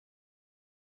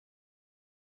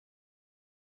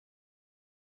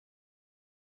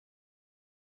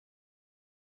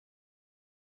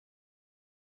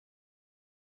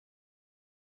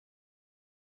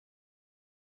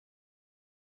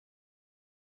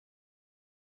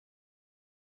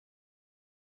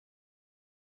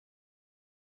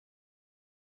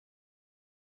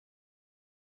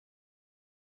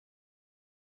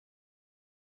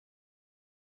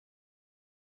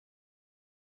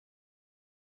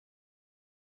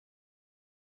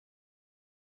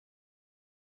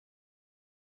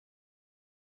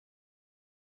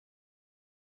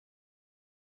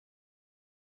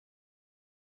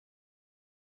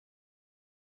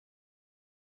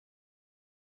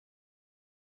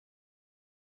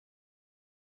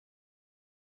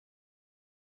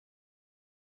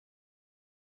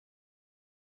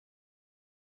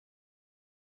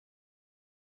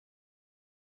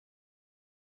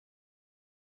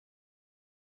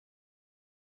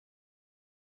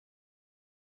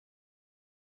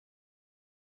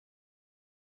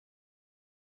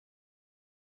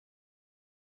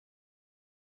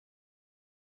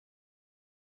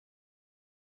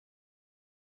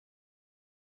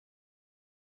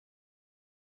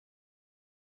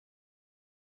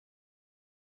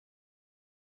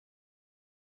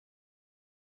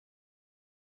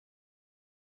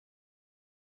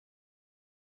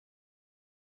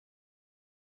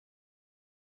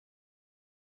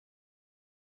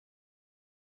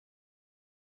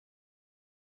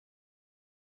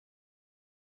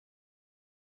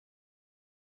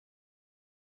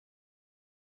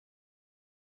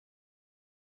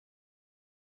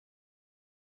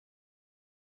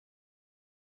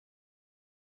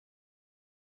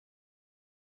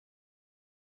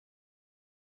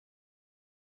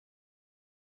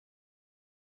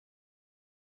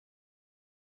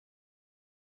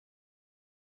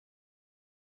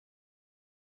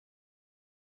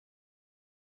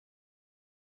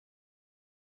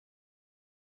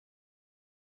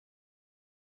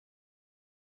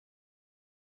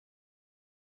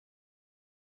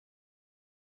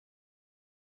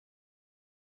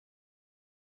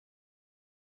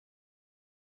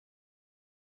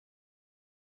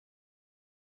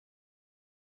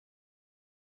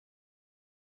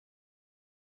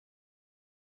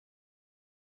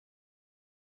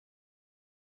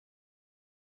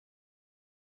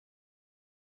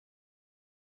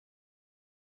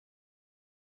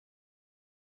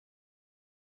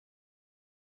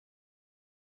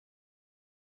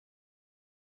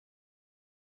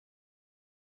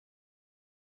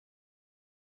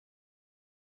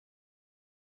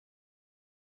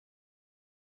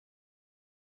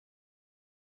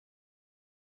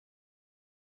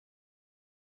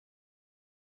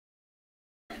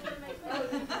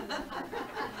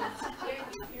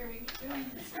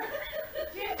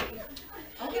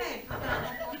Okay.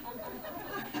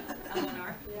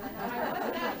 Eleanor.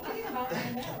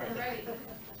 Ready.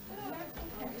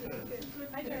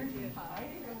 My turn.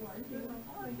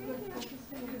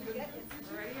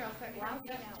 Ready? I'll set you out.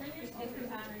 Turn your speakers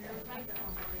on or your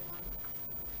microphone, everyone.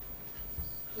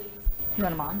 You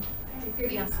want them on?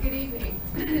 Good evening.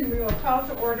 We will call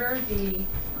to order the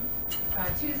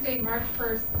Tuesday, March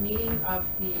 1st meeting of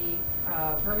the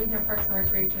Birmingham Parks and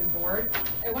Recreation Board.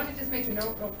 I want to just make a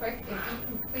note real quick. If you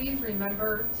can please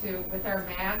remember to, with our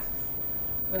masks,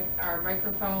 with our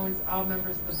microphones, all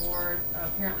members of the board,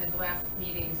 apparently the last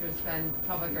meetings there's been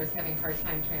public is having a hard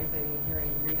time translating and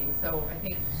hearing the reading. So I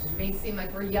think it may seem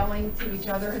like we're yelling to each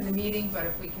other in the meeting, but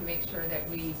if we can make sure that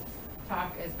we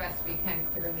talk as best we can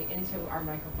clearly into our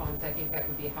microphones, I think that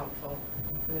would be helpful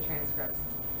for the transcripts.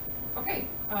 Okay,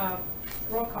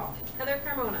 roll call. Heather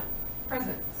Carmona.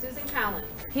 Present. Susan Collins.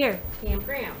 Here. Pam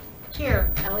Graham.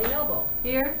 Here. Ellie Noble.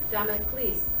 Here. Dominic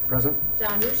Cleese. Present.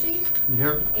 John Rushi.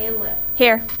 Here. Ann Lip.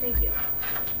 Here. Thank you.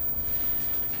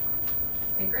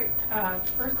 Okay, great.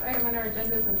 First item on our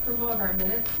agenda is approval of our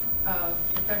minutes of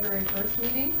the February 1st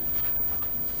meeting.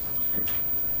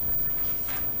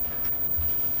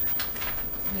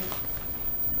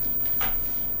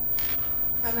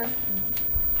 Comments?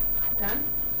 John?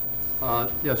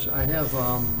 Yes, I have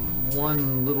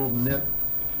one little nit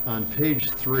on page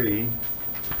 3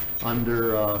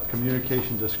 under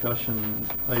communication discussion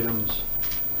items.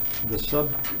 The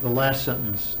last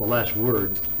sentence, the last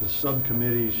word, the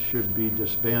subcommittees should be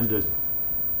disbanded.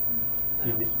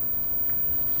 Okay.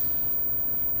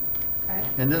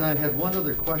 And then I had one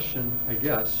other question, I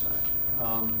guess.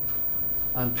 On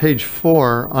page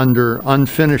 4, under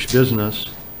unfinished business,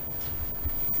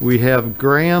 we have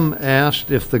Graham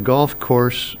asked if the golf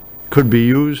course could be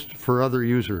used for other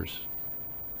users.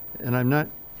 And I'm not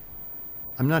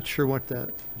sure what that,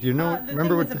 do you know,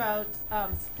 remember what? The thing was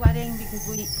about sledding,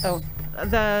 because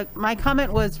my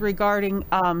comment was regarding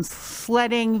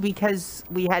sledding, because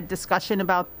we had discussion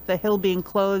about the hill being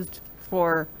closed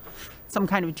for some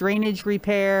kind of drainage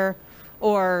repair,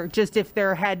 or just if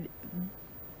there had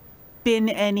been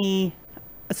any.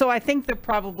 So I think that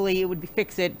probably it would be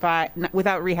fix it by,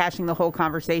 without rehashing the whole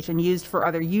conversation, used for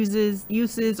other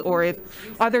uses, or if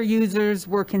other users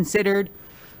were considered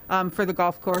for the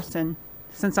golf course. And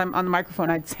since I'm on the microphone,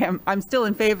 I'd say I'm still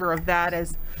in favor of that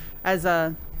as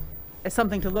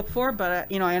something to look for.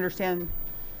 But I understand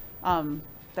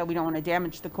that we don't want to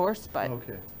damage the course. But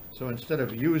Okay, so instead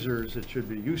of users, it should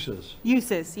be uses.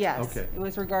 uses, yes. Okay. It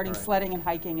was regarding All right. sledding and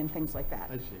hiking and things like that.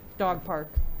 I see. Dog park.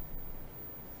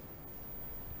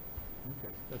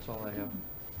 Okay, that's all I have.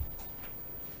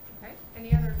 Okay.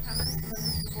 Any other comments from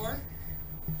members of the board?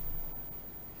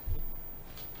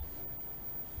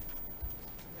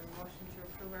 We have a motion to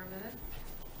approve our minutes.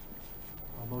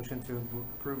 A motion to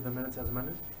approve the minutes as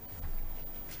amended?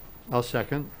 I'll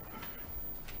second.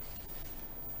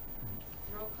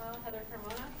 Roll call. Heather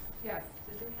Carmona. Yes.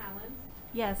 Susan Collins.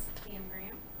 Yes. Pam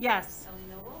Graham. Yes. Ellie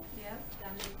Noble. Yes.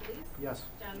 Dominic Cleese. Yes.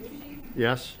 John Rushi.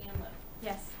 Yes. Ann Lip.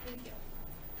 Yes. Thank you.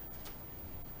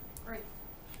 Great.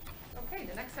 Okay,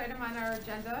 the next item on our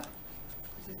agenda,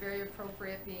 which is very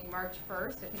appropriate being March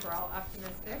 1st, I think we're all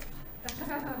optimistic,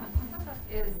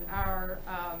 is our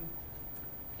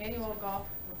annual golf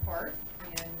report.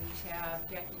 And we have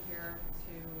Jackie here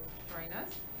to join us.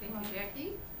 Thank you,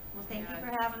 Jackie. Well, thank you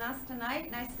for having us tonight.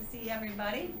 Nice to see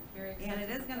everybody. Very And excited.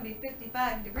 it is going to be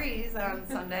 55 degrees on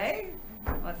Sunday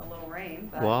with a little rain.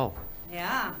 But Wow.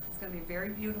 yeah, it's going to be very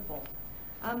beautiful.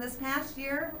 This past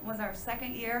year was our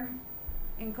second year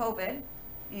in COVID,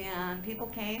 and people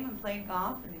came and played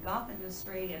golf, and the golf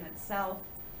industry in itself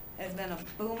has been a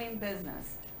booming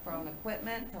business, from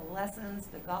equipment to lessons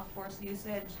to golf course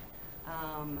usage,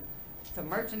 to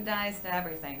merchandise to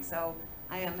everything. So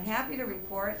I am happy to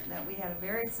report that we had a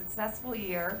very successful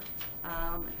year,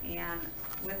 and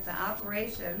with the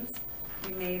operations,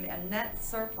 we made a net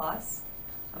surplus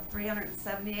of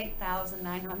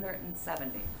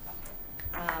 $378,970.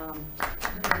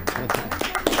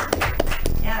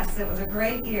 Yes, it was a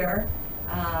great year.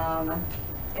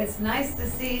 It's nice to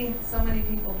see so many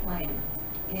people playing,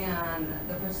 and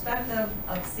the perspective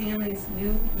of seeing these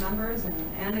new members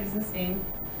and existing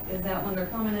is that when they're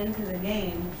coming into the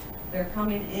game, they're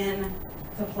coming in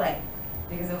to play,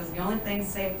 because it was the only thing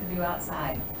safe to do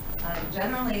outside.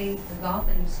 Generally, the golf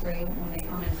industry, when they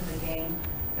come into the game,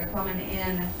 they're coming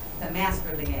in to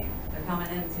master the game. They're coming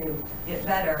in to get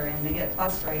better, and they get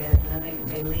frustrated, and then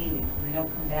they leave, and they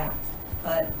don't come back.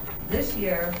 But this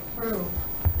year proved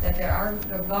that they're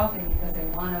golfing because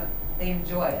they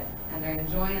enjoy it. and they're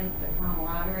enjoying the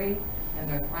camaraderie and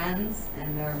their friends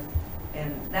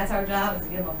and that's our job, is to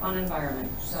give them a fun environment.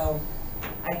 So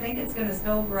I think it's gonna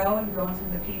still grow and grow into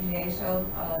the PGA show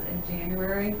in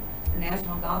January. The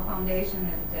National Golf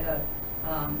Foundation did a,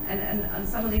 and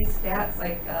some of these stats,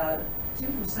 like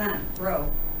 2% growth.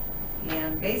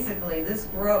 And basically this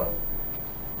growth,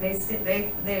 they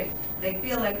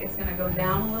feel like it's gonna go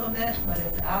down a little bit, but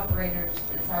as operators,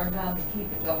 it's our job to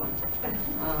keep it going,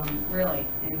 really,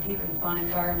 and keeping fun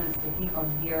environments to keep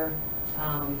them here.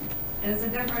 And it's a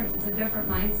different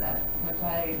mindset, which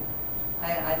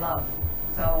I love.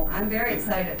 So I'm very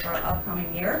excited for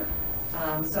upcoming year.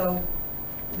 So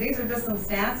these are just some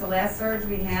stats. The last surge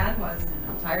we had was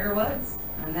Tiger Woods,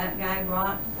 and that guy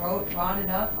brought it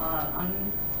up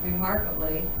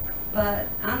unremarkably. But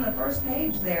on the first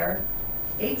page there,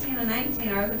 18 and 19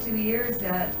 are the 2 years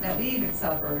that we even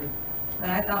suffered. But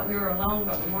I thought we were alone,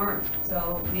 but we weren't.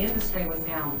 So the industry was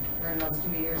down during those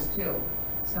 2 years too.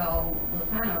 So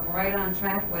we're kind of right on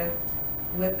track with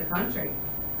the country.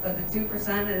 But the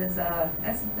 2% is,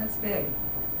 that's big.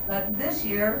 But this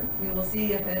year, we will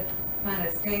see if it kind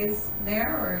of stays there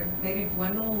or maybe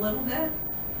dwindle a little bit.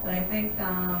 But I think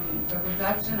the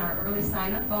reduction, our early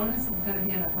sign-up bonus, is going to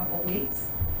be in a couple weeks.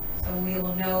 So we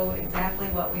will know exactly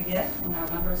what we get when our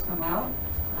numbers come out.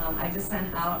 I just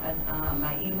sent out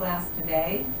my e-blast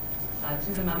today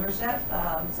to the membership.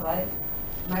 So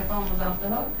my phone was off the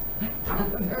hook.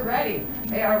 They're ready.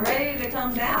 They are ready to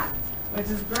come back, which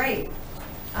is great.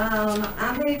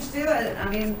 On page 2, I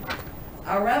mean,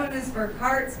 our revenues for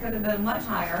carts could have been much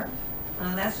higher.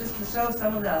 That's just to show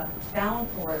some of the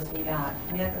downpours we got.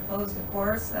 We had to close the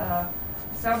course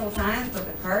several times, but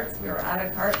the carts, we were out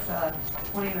of carts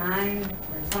 29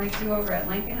 or 22 over at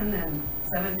Lincoln and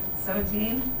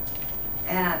 17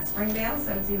 at Springdale,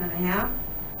 17 and a half.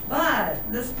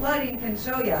 But this flooding can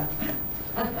show you.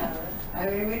 I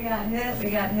mean, we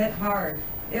got hit hard.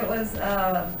 It was,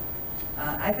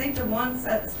 I think the one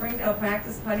Springdale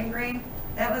practice putting green,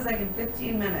 that was like in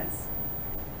 15 minutes.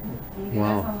 Okay,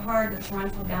 Wow. that's how hard the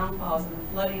torrential downfalls and the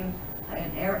flooding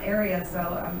in areas, so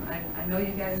I know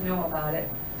you guys know about it,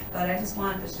 but I just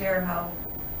wanted to share how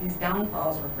these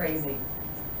downfalls were crazy.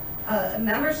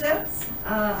 Memberships,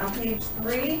 on page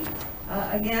 3,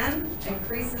 again,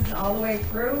 increases all the way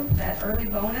through. That early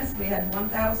bonus, we had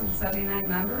 1,079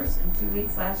 members in 2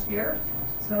 weeks last year.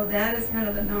 So that is kind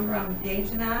of the number I'm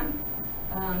gauging on,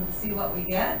 to see what we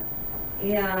get.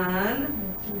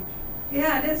 And,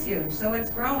 yeah, it is huge, so it's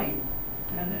growing.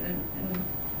 And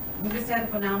we just had a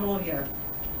phenomenal year.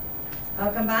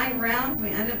 Combined rounds, we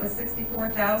ended with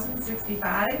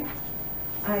 64,065.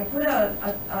 I put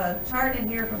a chart in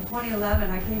here from 2011.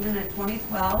 I came in at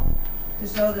 2012 to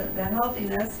show the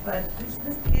healthiness, but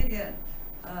just to give you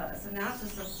a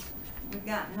synopsis of, we've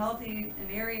gotten healthy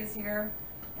in areas here,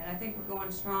 and I think we're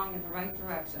going strong in the right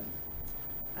direction.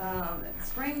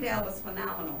 Springdale was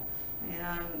phenomenal,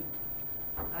 and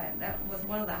that was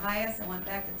one of the highest. I went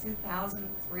back to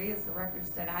 2003 is the records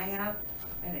that I have,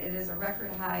 and it is a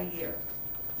record high year.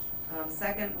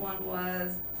 Second one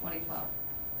was 2012.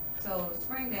 So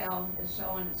Springdale is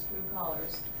showing its true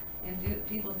colors, and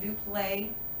people do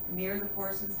play near the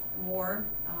courses more.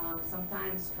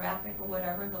 Sometimes traffic or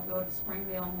whatever, they'll go to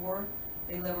Springdale more.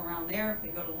 They live around there. If they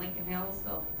go to Lincoln Hills,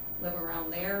 they'll live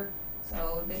around there.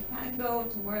 So they kind of go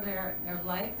to where they're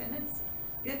liked, and it's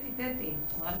 50-50.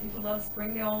 A lot of people love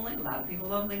Springdale only, a lot of people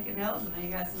love Lincoln Hills, and then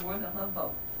you got some more that love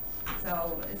both.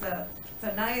 So it's a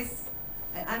nice,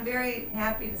 I'm very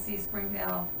happy to see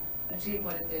Springdale achieve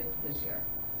what it did this year.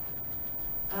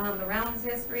 The rounds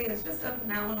history is just a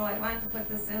phenomenal. I wanted to put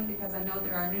this in because I know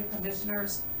there are new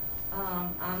commissioners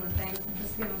on the thing, so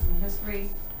just give them some history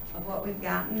of what we've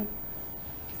gotten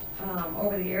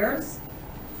over the years.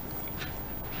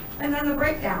 And then the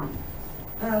breakdown.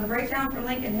 The breakdown for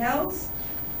Lincoln Hills.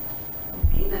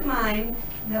 Keep in mind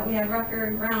that we had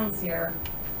record rounds here.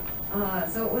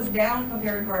 So it was down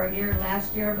compared to our year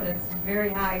last year, but it's very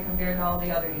high compared to all the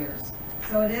other years.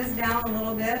 So it is down a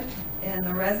little bit in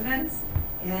the residents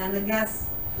and the guests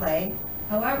play.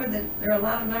 However, there are a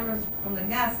lot of members from the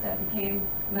guests that became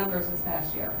members this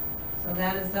past year. So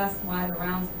that is thus why the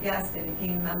rounds of guests, they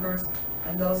became members,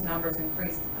 and those numbers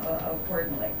increased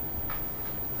accordingly.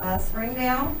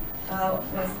 Springdale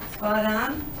was spot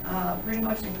on, pretty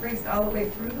much increased all the way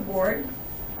through the board.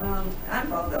 On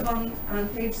both of them, on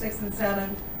page 6 and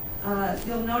 7,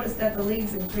 you'll notice that the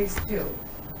leagues increased too.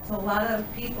 So a lot of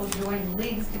people joined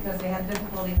leagues because they had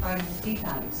difficulty finding tee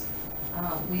times.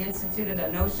 We instituted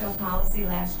a no-show policy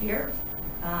last year.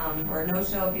 For a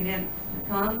no-show, if you didn't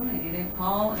come and you didn't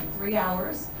call in 3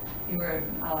 hours, you were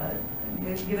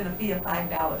given a fee of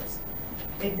 $5.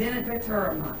 it didn't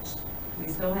deter much. We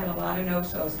still had a lot of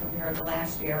no-shows compared to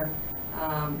last year,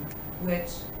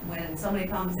 which when somebody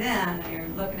comes in and you're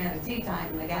looking at a tea time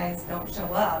and the guys don't show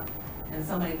up, and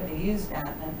somebody could have used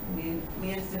that, and we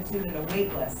instituted a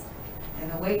wait list.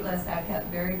 And the wait list I kept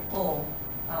very full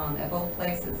at both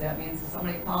places. That means if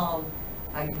somebody called,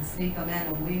 I could sneak them in,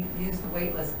 and we used the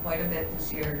wait list quite a bit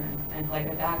this year, and like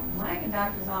a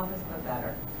doctor's office, but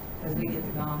better, because we get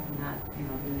to go off and not, do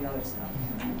the other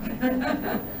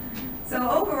stuff. So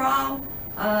overall,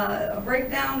 a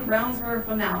breakdown, rounds were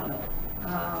phenomenal.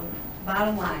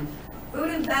 Bottom line, food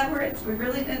and beverage, we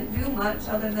really didn't do much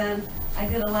other than I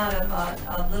did a lot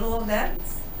of little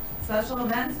events, special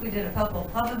events. We did a couple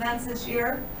of pub events this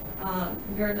year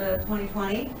compared to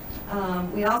 2020.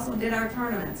 We also did our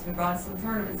tournaments. We brought some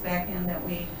tournaments back in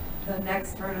the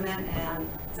next tournament, and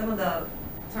some of the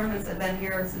tournaments have been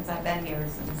here since I've been here,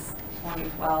 since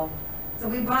 2012. So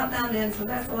we brought them in, so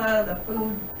that's a lot of the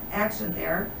food action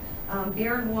there.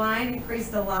 Beer and wine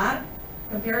increased a lot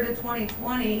compared to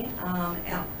 2020,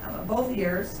 both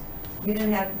years. We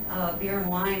didn't have beer and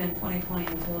wine in 2020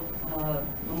 until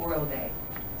Memorial Day.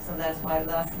 So that's why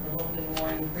less, a little bit more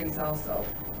increase also.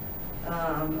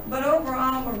 But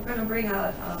overall, we're going to bring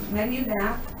a menu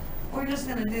back. We're just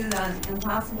going to do the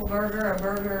Impossible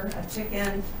Burger, a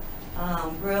chicken,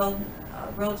 grilled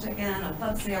chicken, a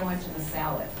pub sandwich, and a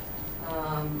salad.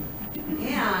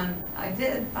 And I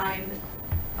did find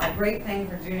a great thing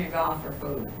for junior golf for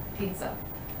food, pizza.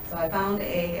 So I found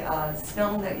a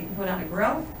stone that you can put on a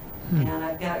grill, and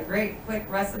I've got a great quick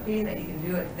recipe that you can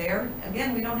do it there.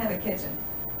 Again, we don't have a kitchen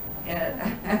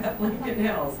at Lincoln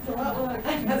Hills.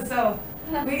 So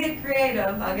we get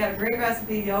creative. I've got a great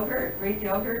recipe, yogurt, Greek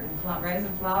yogurt, and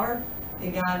raisin flour.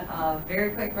 You got a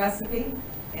very quick recipe,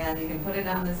 and you can put it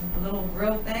on this little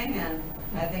grill thing, and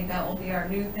I think that will be our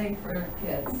new thing for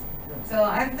kids. So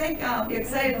I think I'll be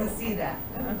excited to see that.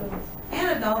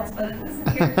 And adults, but this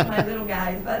is here for my little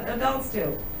guys, but adults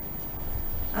too.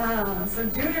 So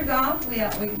junior golf, we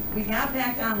got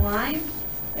back online,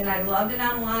 and I loved it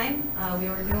online. We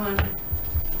were doing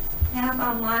half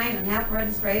online and half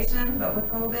registration, but with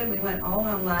COVID, we went all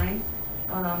online.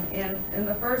 In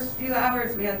the first few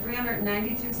hours, we had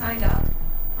 392 signed up.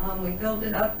 We filled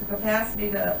it up to capacity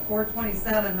to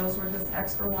 427. Those were just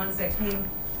extra ones that came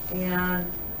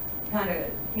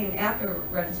after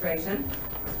registration.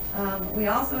 We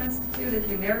also instituted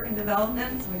the American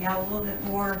Development, so we got a little bit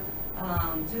more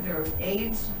to their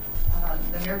age.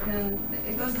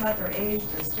 It goes about their age,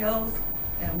 their skills,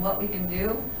 and what we can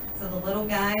do. So the little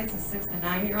guys, the 6 to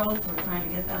 9-year-olds, we're trying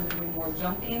to get them to do more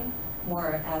jumping,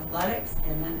 more athletics,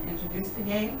 and then introduce the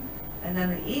game. And then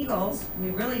the Eagles, we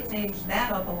really changed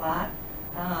that up a lot,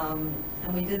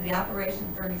 and we did the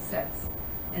Operation 36.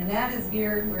 And that is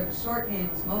geared where the short game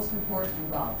is most important in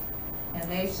golf. And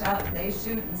they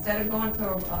shoot, instead of going to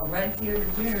a red tee or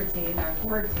the junior tee, our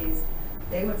forward tees,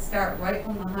 they would start right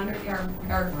from the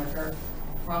 100-yard marker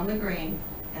from the green,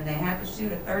 and they have to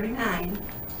shoot a 39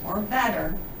 or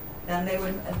better, then they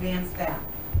would advance back.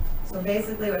 So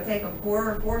basically it would take them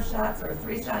 4 shots or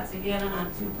 3 shots to get on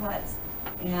 2 putts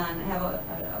and have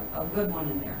a good one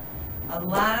in there. A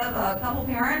lot of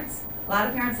parents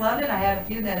loved it. I had a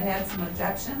few that had some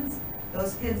objections.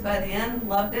 Those kids by the end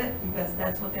loved it because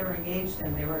that's what they were engaged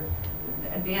in. They were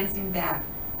advancing back.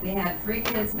 We had 3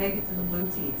 kids make it to the blue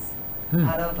tees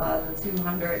out of the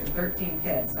 213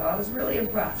 kids. So I was really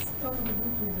impressed.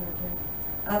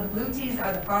 The blue tees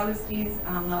are the farthest tees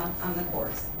on the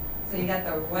course. So you got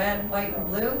the red, white, and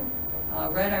blue.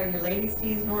 Red are your ladies'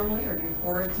 tees normally, or your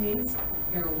forward tees.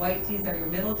 Your white tees are your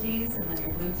middle tees, and then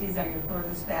your blue tees are your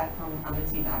furthest back on the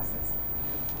tee boxes.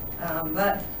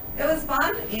 But it was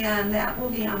fun, and that will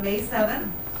be on May 7th.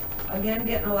 Again,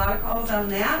 getting a lot of calls on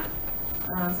that.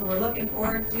 So we're looking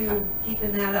forward to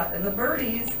keeping that up. And the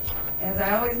birdies, as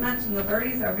I always mention, the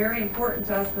birdies are very important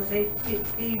to us because they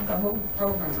feed the whole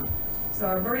program. So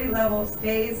our birdie level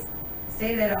stayed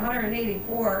at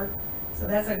 184. So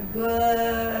that's a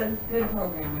good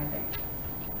program, I think.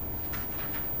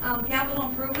 Capital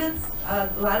improvements, a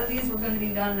lot of these were going to be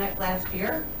done last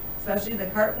year, especially the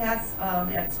cart paths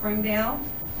at Springdale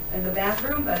and the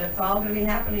bathroom, but it's all going to be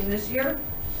happening this year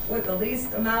with the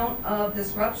least amount of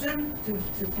disruption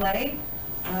to play.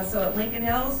 So at Lincoln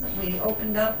Hills, we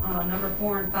opened up number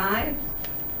 4 and 5.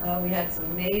 We had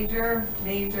some major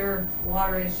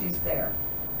water issues there.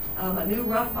 A new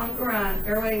rough bunker on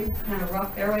fairway, kind of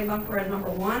rough fairway bunker at number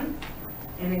 1,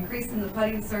 and increasing the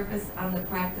putting surface on the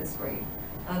practice green.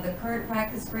 The current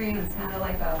practice green is kind of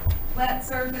like a flat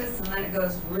surface, and then it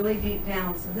goes really deep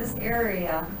down. So this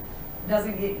area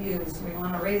doesn't get used. We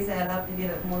want to raise that up to get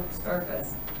it more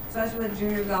surface. especially with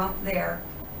junior golf there.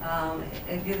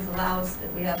 It allows,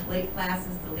 if we have late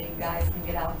classes, the league guys can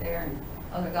get out there and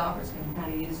other golfers can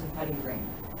kind of use the putting green.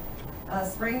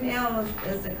 Springdale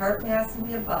is the cart path and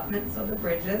the abutments of the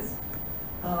bridges.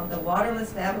 The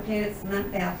waterless fabricated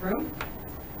cement bathroom.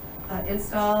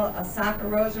 Install a sock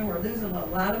erosion. We're losing a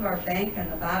lot of our bank on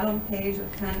the bottom page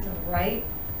of 10 to the right.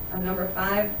 Number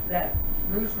 5, that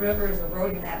Bruce River is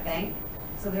eroding that bank.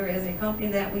 So there is a company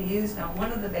that we used on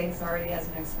one of the banks already as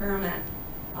an experiment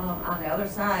on the other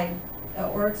side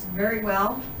that works very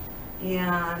well.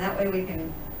 And that way we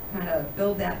can kind of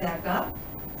build that back up.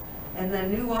 And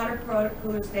then new water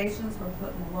cooler stations, we're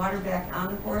putting water back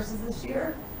on the courses this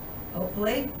year.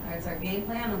 Hopefully, that's our game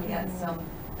plan, and we got some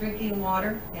drinking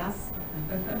water, yes.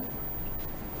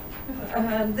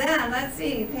 Then, let's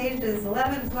see, pages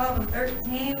 11, 12, and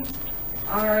 13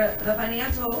 are the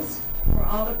financials for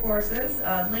all the courses.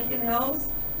 Lincoln Hills,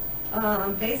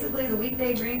 basically the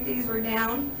weekday green fees were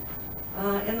down,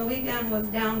 and the weekend was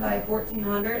down by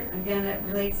 $1,400. Again, it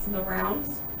relates to the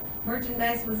rounds.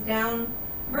 Merchandise was down.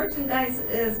 Merchandise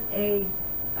is a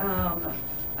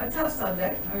tough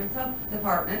subject, or a tough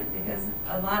department, because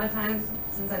a lot of times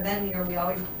since I've been here,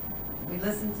 we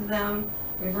listen to them,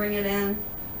 we bring it in,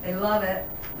 they love it,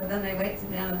 but then they wait till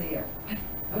the end of the year.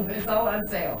 It's all on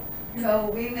sale. So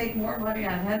we make more money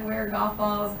on headwear, golf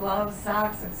balls, gloves,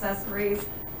 socks, accessories,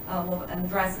 and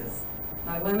dresses.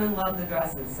 My women love the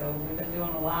dresses, so we've been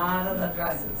doing a lot of the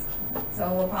dresses.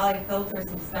 So we'll probably filter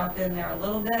some stuff in there a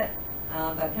little bit,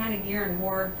 but kind of gearing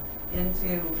more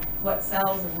into what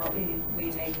sells and what we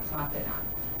make profit on.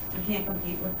 We can't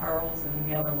compete with Pearls and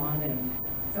the other one, and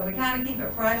so we kind of keep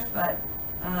it fresh, but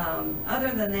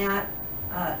other than that,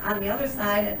 on the other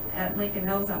side at Lincoln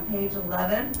Hills on page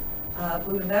 11,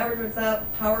 food and beverage was up,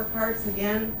 power carts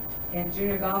again, and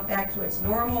junior golf back to its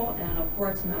normal, and of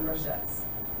course memberships.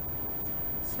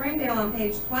 Springdale on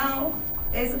page 12,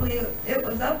 basically it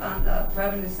was up on the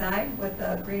revenue side with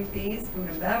the green fees, food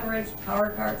and beverage,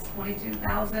 power carts,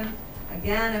 $22,000.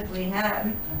 Again, if we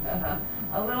had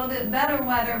a little bit better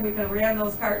weather, we could ran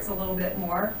those carts a little bit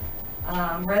more.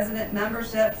 Resident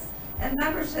memberships, and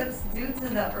memberships due to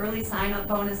the early sign-up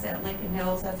bonus at Lincoln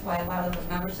Hills, that's why a lot of the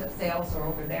membership sales are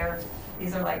over there.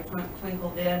 These are like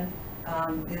twinkled in.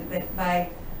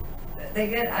 They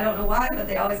get, I don't know why, but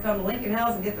they always come to Lincoln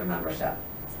Hills and get their membership.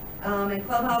 And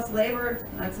clubhouse labor,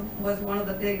 that was one of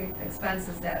the big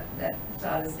expenses that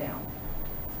shot us down.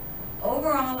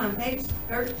 Overall, on page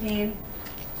 13,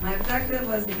 my objective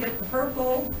was to get the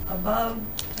purple above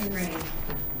the green.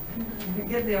 To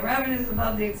get the revenues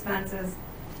above the expenses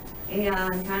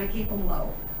and kind of keep them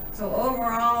low. So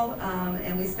overall,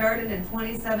 and we started in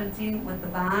 2017 with the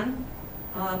bond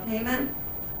payment.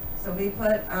 So we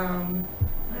put,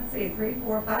 let's see,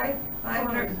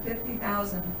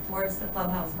 550,000 towards the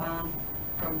clubhouse bond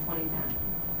from 2010.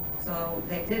 So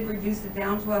they did reduce it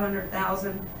down to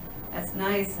 100,000. That's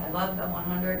nice. I love the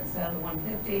 100 instead of the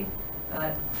 150,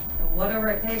 but whatever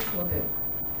it takes, we'll do.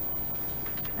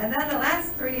 And then the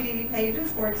last 3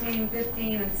 pages, 14,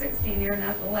 15, and 16 here,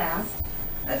 not the last,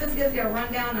 that just gives you a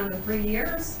rundown on the 3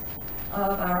 years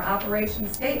of our operation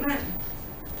statement.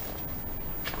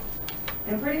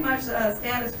 And pretty much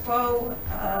status quo.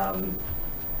 I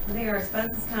think our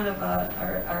expenses kind of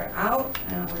are out,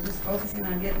 and we're just focusing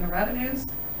on getting the revenues.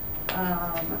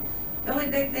 The only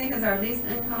big thing is our lease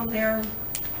income there.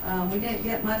 We didn't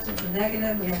get much, it's a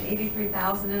negative. We had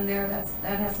 83,000 in there.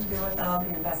 That has to do with all the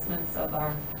investments of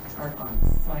our funds.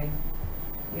 So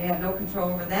we have no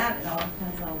control over that. It all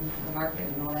depends on the market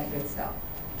and all that good stuff.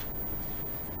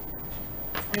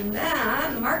 And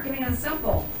then the marketing is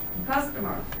simple. The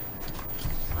customer.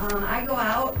 I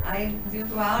do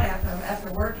go out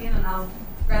after working, and I'll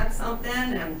grab something,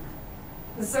 and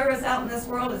the service out in this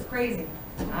world is crazy.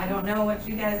 I don't know what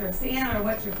you guys are seeing or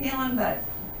what you're feeling, but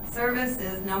service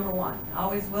is number one,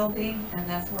 always will be, and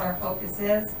that's where our focus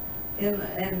is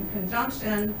in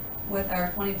conjunction with our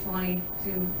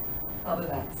 2022 club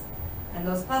events. And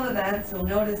those club events, you'll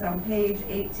notice on page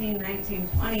 18, 19,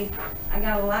 20, I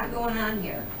got a lot going on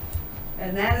here.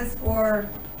 And that is for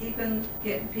getting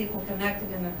people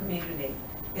connected in the community.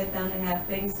 Get them to have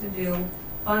things to do,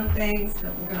 fun things.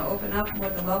 We're going to open up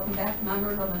with the Welcome Back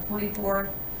members on the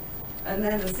 24th. And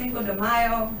then the Cinco de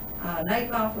Mayo, night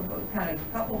golf, we'll kind of a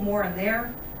couple more in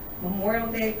there.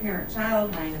 Memorial Day,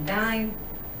 parent-child, 9 and dine.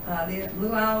 The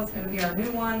Luau is going to be our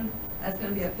new one. That's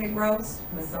going to be a pig roast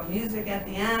with some music at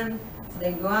the end, so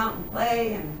they can go out and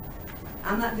play. And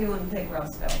I'm not doing the pig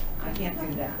roast though. I can't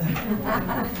do that.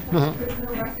 There's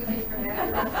no recipe for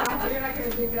that. You're not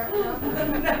gonna do that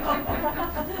one? No.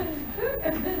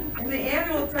 And the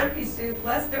annual turkey shoot,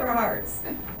 bless their hearts.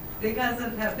 because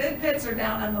of that big picture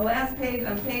down on the last page,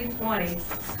 on page 20,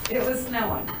 it was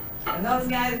snowing. And those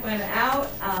guys went out,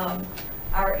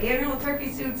 our annual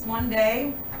turkey shoots one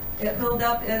day, it filled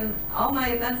up in, all my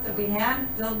events that we had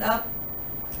filled up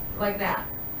like that.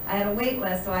 I had a wait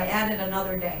list, so I added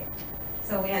another day.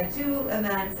 So we had 2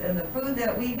 events, and the food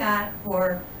that we got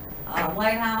for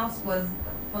Lighthouse was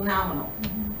phenomenal.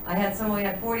 I had we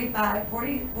had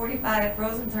 45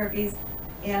 frozen turkeys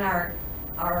in our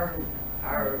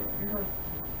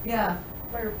yeah,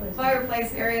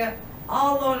 fireplace area,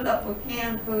 all loaded up with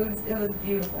canned foods. It was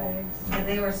beautiful. And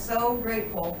they were so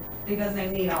grateful because they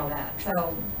need all that.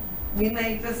 So we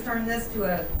may just turn this to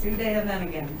a 2-day event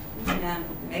again and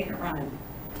make it running.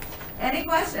 Any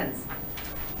questions?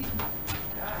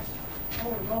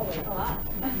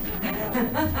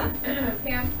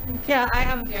 Pam? Yeah, I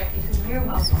have, Jackie? You're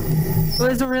welcome. it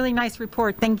was a really nice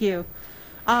report, thank you.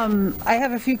 I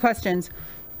have a few questions.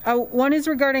 One is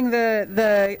regarding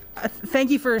thank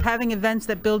you for having events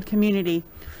that build community.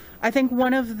 I think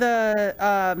one of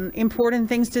the important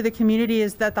things to the community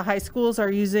is that the high schools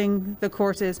are using the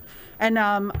courses.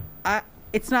 And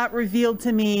it's not revealed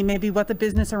to me maybe what the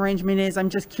business arrangement is. I'm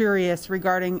just curious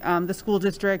regarding the school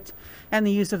district and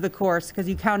the use of the course, because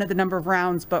you counted the number of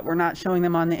rounds, but we're not showing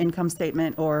them on the income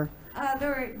statement or.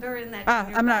 They're in that.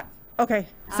 I'm not, okay,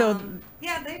 so.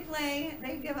 Yeah,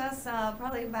 they give us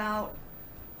probably about,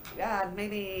 God,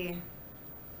 maybe,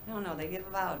 I don't know, they give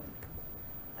about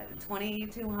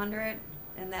 2,200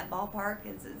 in that ballpark.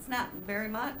 It's not very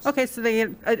much. Okay, so they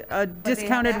get a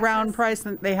discounted round access. price,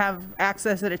 and they have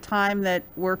access at a time that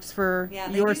works for Yeah,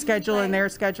 they your usually schedule and play their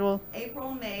schedule?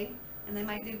 April, May, and they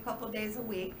might do a couple of days a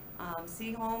week.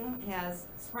 Seahome has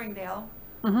Springdale,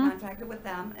 contracted with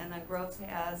them, and then Groves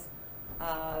has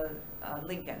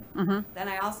Lincoln. Then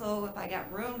I also, if I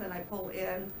got room, then I pull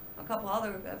in a couple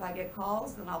other, if I get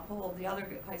calls, then I'll pull the other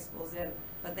high schools in,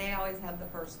 but they always have the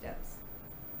first dibs.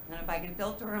 And if I can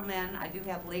filter them in, I do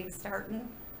have leagues starting,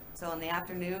 so in the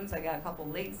afternoons, I got a couple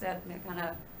leagues that kind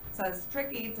of, so it's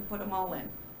tricky to put them all in.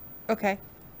 Okay,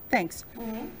 thanks.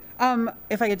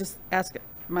 If I could just ask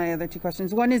my other 2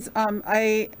 questions. One is,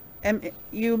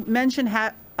 you mentioned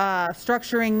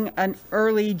structuring an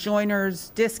early joiners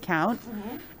discount.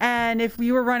 And if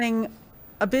you were running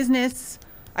a business,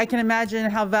 I can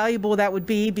imagine how valuable that would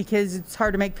be, because it's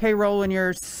hard to make payroll when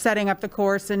you're setting up the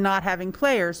course and not having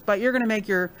players, but you're going to make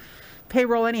your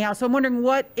payroll anyhow. So I'm wondering,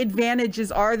 what advantages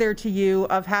are there to you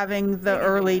of having the Big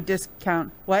early advantage.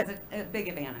 discount? What? It's a big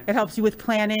advantage. It helps you with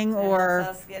planning, It or?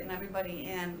 helps us getting everybody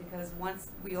in, because once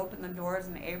we open the doors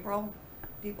in April,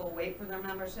 people wait for their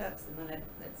memberships, and then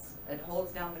it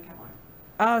holds down the counter.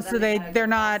 Oh, Then so they gotta they're get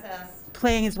not processed.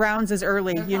 playing as rounds as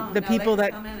early. They're fine. The No, people they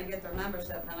that, just come in and get their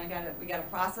membership, then we gotta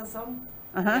process them,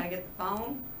 we Uh-huh. gotta get the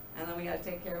phone, and then we gotta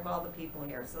take care of all the people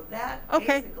here. So that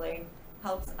Okay. basically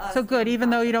helps us. so good, in the even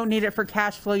though you don't process. need it for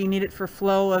cash flow, you need it for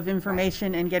flow of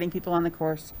information and getting people on the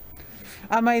course.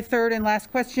 My third and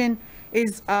last question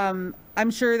is, I'm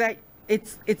sure that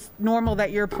it's normal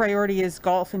that your priority is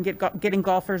golf and getting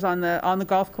golfers on the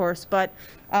golf course, but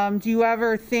do you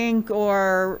ever think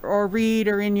or read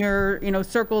or in your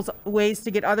circles ways to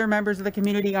get other members of the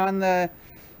community on the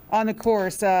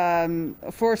course,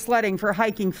 for sledding, for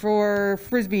hiking, for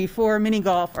frisbee, for mini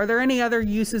golf? Are there any other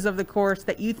uses of the course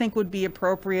that you think would be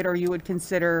appropriate or you would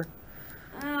consider?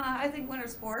 I think winter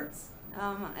sports,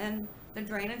 and the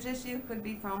drainage issue could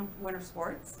be from winter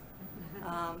sports.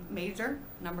 Major,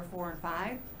 number 4 and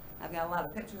 5. I've got a lot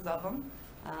of pictures of them.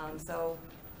 So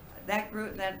that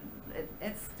group,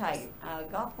 it's tight.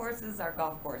 Golf courses are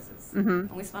golf courses. And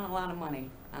we spend a lot of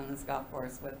money on this golf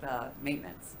course with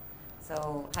maintenance.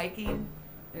 So hiking,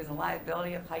 there's a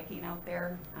liability of hiking out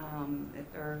there.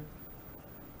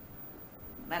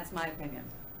 That's my opinion.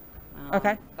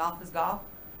 Okay. Golf is golf.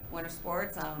 Winter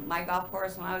sports. My golf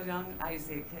course, when I was young, I used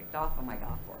to get kicked off on my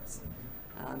golf course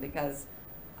because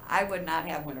I would not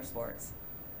have winter sports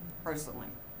personally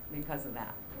because of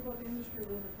that. What about the industry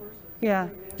winter courses? Yeah,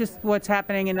 just what's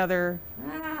happening in other,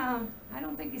 I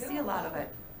don't think you see a lot of it.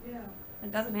 Yeah,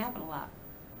 It doesn't happen a lot.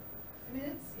 I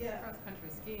mean, yeah. Cross-country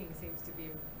skiing seems to be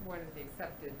one of the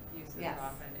accepted uses Yes.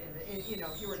 often. If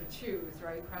you were to choose,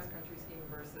 right, cross-country skiing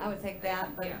versus. I would take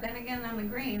that, but Yeah. then again, on the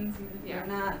greens, you're Yeah.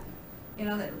 not,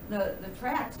 the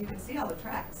tracks, you can see all the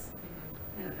tracks.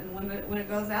 And when it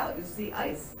goes out, you see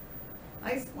ice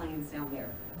lanes down there.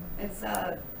 It's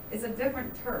a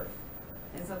different turf.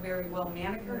 It's a very well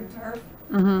manicured turf.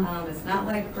 It's not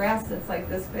like grass that's like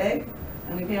this big,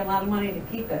 and we pay a lot of money to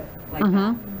keep it like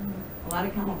that. A lot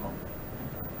of chemical.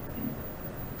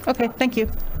 okay, thank you.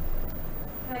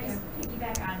 Can I just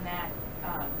piggyback on that?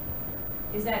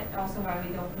 Is that also why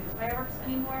we don't do fireworks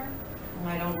anymore?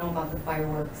 I don't know about the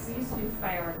fireworks. We used to do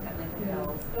fireworks at Lincoln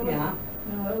Hills. Yeah,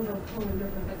 No, that was a totally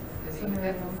different That's the city,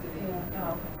 scenario. that's the city. Yeah.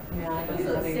 Oh, yeah, I don't These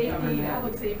know. are they safety, cover that.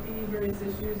 public safety, various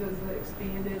issues as they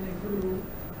expanded and grew,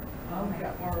 Okay.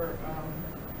 got more,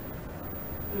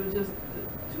 it was just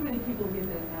too many people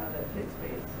getting in and out of that pit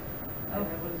space. And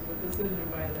it was a decision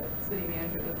by the city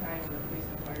manager at the time and the police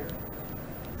and fire.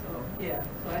 So, yeah,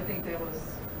 so I think that was,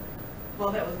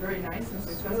 well, that was very nice and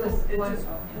successful. was It just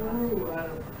wonderful, yeah. grew out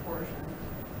of proportion.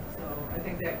 So I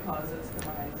think that caused its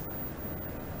demise.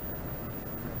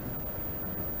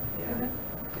 Yeah.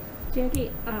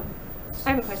 Jackie, I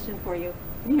have a question for you.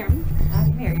 Can you hear me? I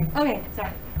can hear you. Okay,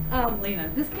 sorry. Lena.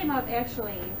 This came up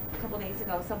actually a couple days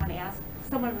ago.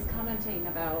 Someone was commenting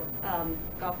about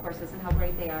golf courses and how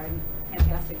great they are and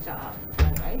fantastic job,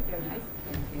 right? Very nice.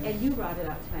 Thank you. And you brought it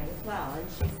up tonight as well. And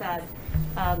she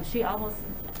said she almost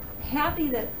happy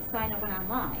that sign up went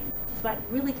online, but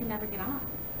really can never get on.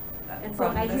 And so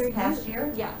From when I hear this past you,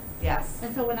 year? yes. Yes.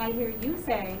 And so when I hear you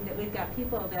saying that we've got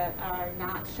people that are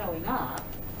not showing up,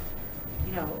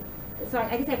 you know, so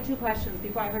I guess I have two questions.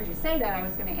 Before I heard you say that, I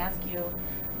was gonna ask you,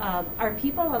 are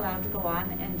people allowed to go on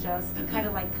and just kind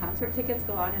of like concert tickets,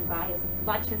 go on and buy as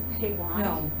much as they want?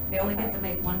 No, they only get Okay. to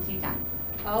make one tee time,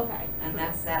 Okay. and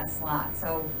that's that slot.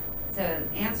 So to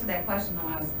answer that question,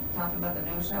 when I was talking about the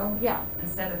no-show, Yeah,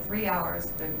 instead of 3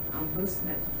 hours, I'm boosting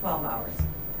it to 12 hours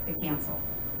to cancel.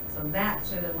 So that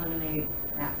should eliminate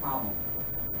that problem.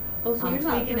 oh, so I'm you're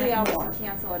not tweaking 3 it hours more. to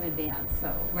cancel in advance,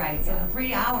 so. Right, so yeah. the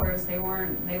 3 hours, they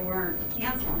weren't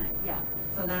canceling it. Yeah,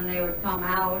 So then they would come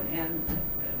out and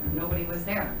nobody was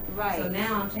there. Right. So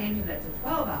now I'm changing it to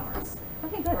 12 hours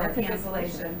okay, good, for a that's a good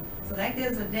cancellation. solution. So that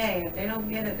gives a day. If they don't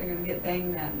get it, they're gonna get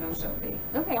banged that no-show fee.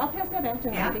 Okay, I'll pass that back to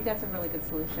her. I Yeah. think that's a really good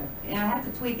solution. And I have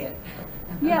to tweak it.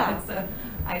 Yeah. So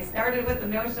I started with the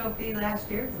no-show fee last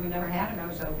year because we never had a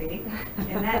no-show fee.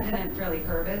 And that didn't really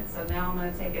curb it, so now I'm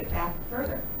gonna take it back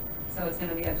further. So it's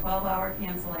gonna be a 12-hour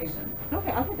cancellation.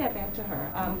 Okay, I'll get that back to her.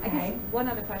 I guess Okay. one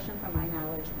other question from my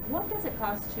knowledge. What does it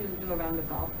cost to do a round of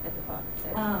golf at the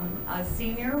club? A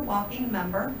senior walking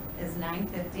member is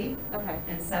 $9.50 Okay,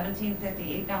 and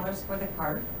 $17.50, $8 for the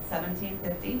cart,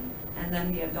 $17.50. And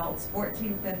then the adults,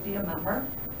 $14.50 a member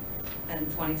and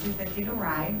 $22.50 to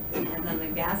ride. And then the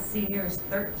guest senior is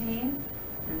 $13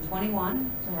 and $21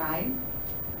 to ride.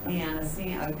 And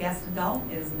a guest adult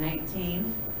is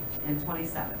 $19 and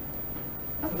 $27.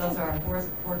 So those are our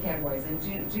four categories. And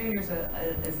juniors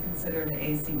is considered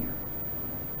a senior.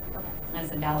 okay.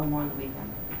 That's $1 more on the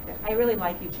weekend. Good. I really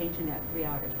like you changing that 3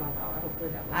 hour to 12 hour.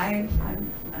 Hopefully that will.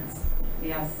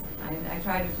 Yes, I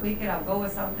try to tweak it. I'll go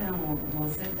with something and we'll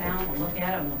sit down, we'll look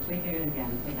at it, and we'll tweak it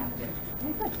again if we have to.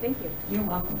 Okay, good, thank you. You're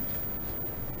welcome.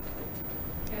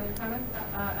 Any other comments?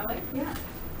 Ellie? Yeah,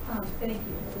 thank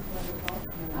you, it was wonderful.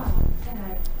 And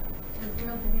I was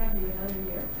thrilled to have you another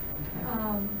year.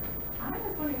 I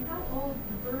was wondering how old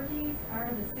the birdies are,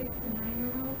 the 6 to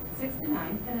 9-year-olds? 6 to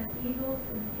 9. And the Eagles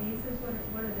and the Aces,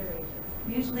 what are their ages?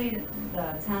 Usually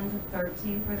the 10 to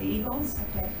 13 for the Eagles.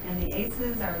 Okay. And the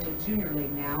Aces are the junior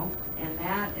league now, and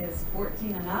that is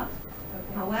 14 and up.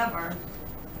 Okay. However,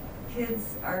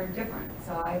 kids are different.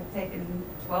 So I've taken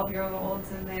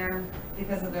 12-year-olds in there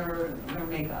because of their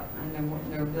makeup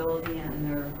and their ability and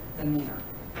their demeanor.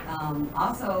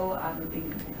 Also, on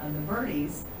the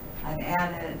birdies, I've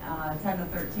added 10 to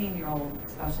 13-year-old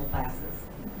special classes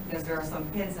because there are some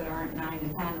kids that aren't 9 to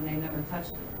 10 and they've never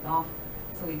touched golf.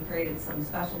 So we created some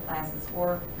special classes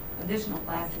additional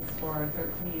classes for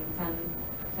 13,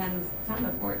 10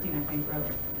 to 14, I think,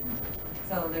 really.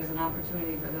 So there's an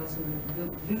opportunity for those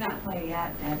who do not play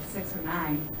yet at 6 or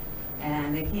 9,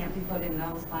 and they can't be put in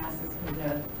those classes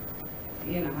because,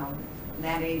 you know, how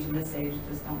that age and this age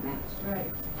just don't match. Right.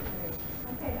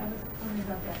 Okay, I was wondering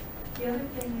about that. The other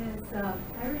thing is,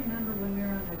 I remember when we were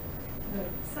on the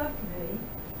subcommittee,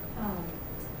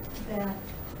 that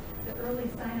the early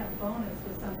sign-up bonus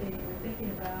was something you were thinking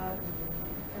about,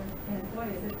 and boy,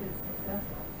 has it been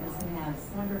successful. Yes, it has.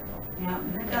 Wonderful. Yeah,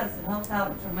 and it does. It helps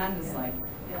out tremendously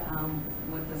Yeah.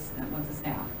 with the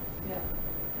staff. Yeah,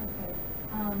 okay.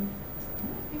 I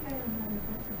think I have another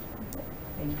question.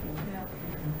 Thank you. Yeah.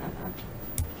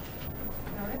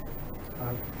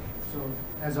 Ellie? So,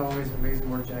 as always, amazing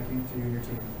work, Jackie, to you and your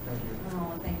team. Thank you.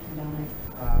 Oh, thank you, Dominic.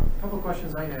 A couple of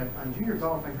questions I have. On junior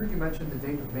golf, I heard you mention the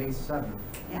date of May 7th.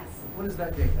 Yes. What is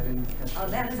that date? I didn't catch Oh,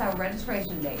 that is our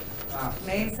registration date. Ah,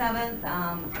 May 7th.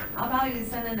 I'll probably be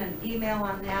sending an email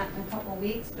on that in a couple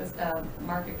weeks, just to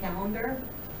mark a calendar.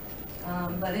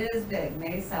 But it is big,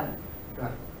 May 7th.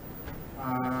 got it.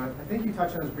 I think you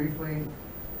touched on this briefly.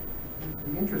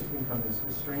 The interest income is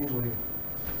strangely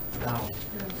down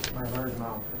by a large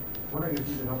amount. Wondering if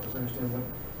you could help us understand what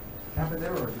happened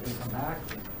there, or if it can come back?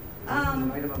 Is it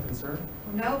an item of concern?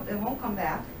 Nope, it won't come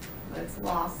back, it's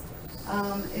lost.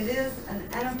 It is an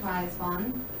enterprise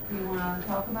fund. Do you want to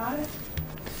talk about it?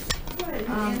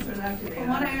 From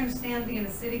what I understand, being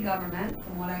a city government,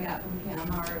 from what I got from Kim,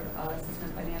 our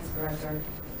assistant finance director,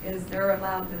 is they're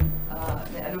allowed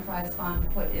to, the enterprise fund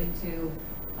put into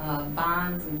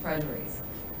bonds and treasuries.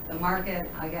 The market,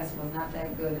 I guess, was not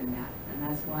that good in that, and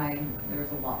that's why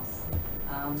there's a loss.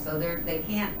 So they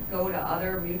can't go to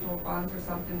other mutual funds or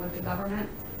something with the government.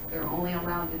 They're only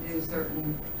allowed to do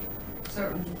certain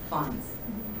funds.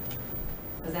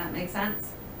 Does that make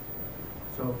sense?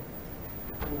 So,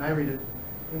 when I read it,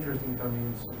 interest income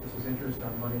means this is interest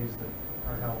on monies that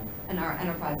are held In our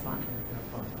enterprise fund. in a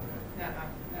fund, okay.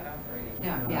 Not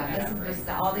operating. Yeah, this is just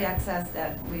all the excess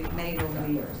that we've made over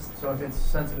the years. So if it's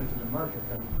sensitive to the market,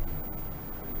 then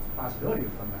it's a possibility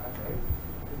of come back, right?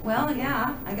 Well,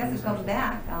 yeah, I guess it comes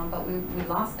back, but we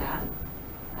lost that.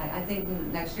 I think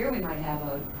next year we might have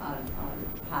a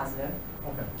positive,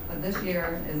 Okay. but this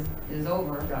year is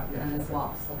over Yeah, and it's okay.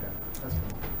 lost. Okay, that's good.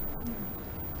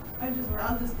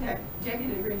 I'll just tack, Jackie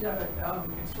did a great job at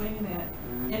explaining that.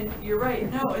 And you're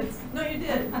right, no, you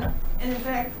did. And in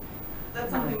fact,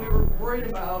 that's something we were worried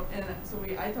about, and so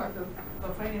I talked to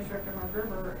the finance director, Mark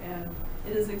Gerber, and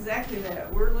it is exactly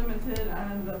that. We're limited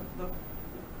on the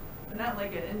not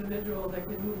like an individual that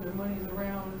could move their monies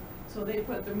around, so they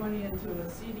put their money into a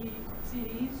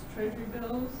CDs, treasury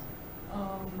bills,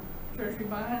 treasury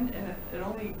bond, and it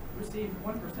only received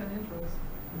 1% interest.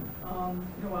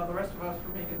 While the rest of us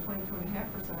were making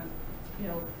 22.5%,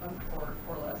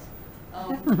 or less.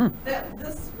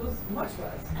 This was much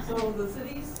less. So the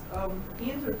city's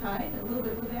hands are tied a little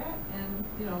bit with that, and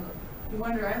you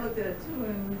wonder. I looked at it too,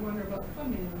 and you wonder about the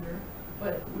fund manager.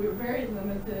 But we're very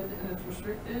limited, and it's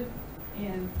restricted,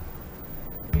 and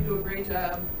we do a great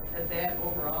job at that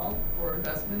overall for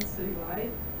investments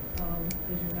citywide.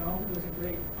 As you know, there's a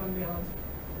great fund balance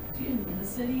in the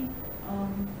city.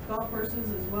 Golf courses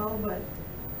as well, but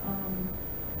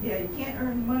yeah, you can't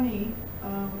earn money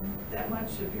that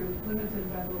much if you're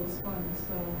limited by those funds.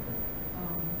 So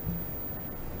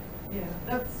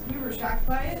yeah, we were shocked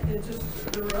by it. It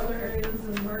just, there were other areas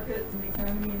in the market and the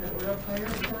economy that were up higher,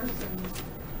 of course,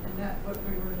 and that what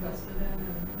we were invested in,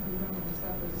 and the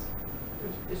stuff is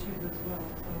issues as well.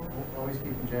 So Always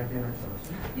keeping Jackie on her toes.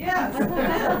 yes, it is.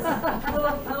 A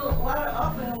lot of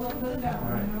up and a little bit of down,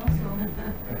 All right. So.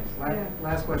 Okay. Yeah.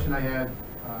 Last question I had,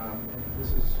 and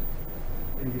this is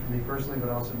maybe for me personally, but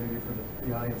also maybe for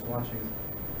the audience watching.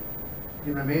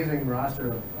 You have an amazing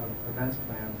roster of events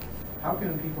planned. How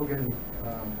can people get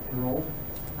enrolled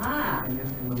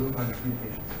in the loop on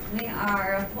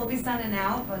communications? We'll be sending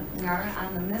out, but we are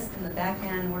on the MIST in the back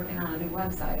end working on a new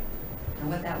website. And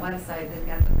with that website, they've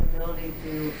got the ability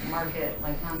to market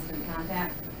like constant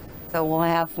contact. So we'll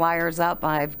have flyers up.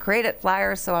 I've created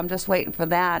flyers, so I'm just waiting for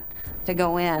that to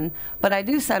go in. But I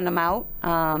do send them out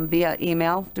via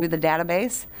email through the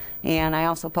database, and I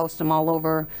also post them all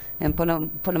over and put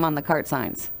them on the cart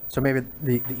signs. So maybe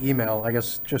the email, I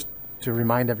guess, just to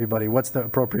remind everybody, what's the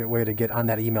appropriate way to get on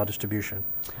that email distribution?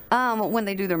 When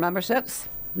they do their memberships,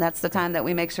 that's the time that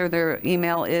we make sure their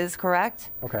email is correct.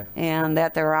 Okay. And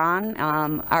that they're on.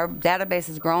 Our database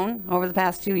has grown over the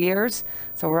past 2 years,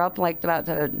 so we're up like about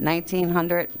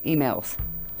 1,900 emails.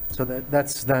 So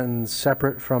that's then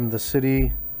separate from the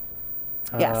city?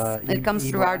 Yes, it comes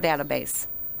through our e-blast? database.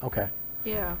 Okay.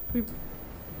 Yeah.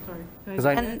 Sorry. 'Cause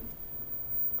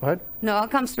go ahead. No, it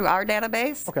comes through our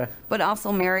database. Okay. But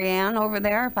also Mary Ann over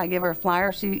there, if I give her a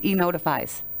flyer, she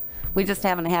e-notifies. We just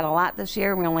haven't had a lot this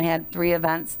year. We only had 3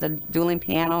 events, the dueling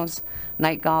pianos,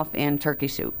 night golf, and turkey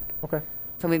shoot. Okay.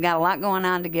 So we've got a lot going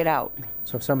on to get out.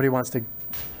 So if somebody wants to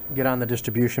get on the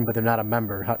distribution, but they're not a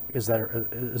member, is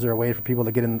there a way for people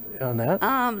to get in on that?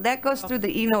 That goes through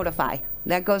the e-notify.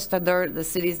 That goes to the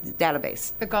city's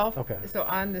database. The golf, Okay. so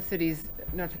on the city's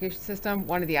notification system,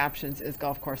 one of the options is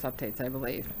golf course updates, I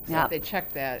believe. So Yeah. if they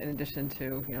check that in addition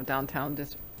to, downtown,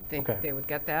 Okay. they would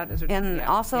get that? Is it- And yeah,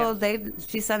 also, yeah,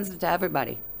 she sends it to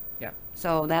everybody. Yeah.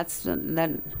 So that's,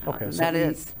 Okay, so that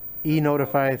is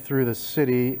E-notify through the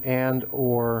city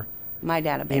and/or my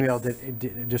database. email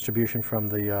distribution from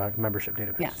the membership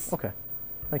database? Yes. Okay,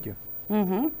 thank you.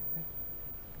 Mm-hmm. All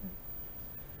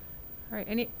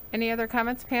right, any other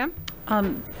comments, Pam?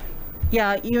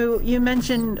 Yeah, you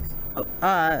mentioned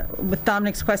with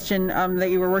Dominic's question that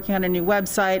you were working on a new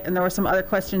website, and there were some other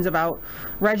questions about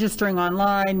registering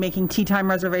online, making tea time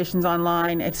reservations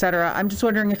online, et cetera. I'm just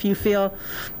wondering if you feel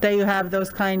that you have those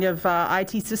kind of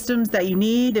IT systems that you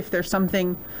need, if there's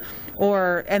something,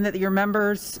 and that your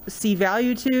members see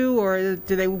value to, or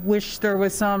do they wish there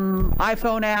was some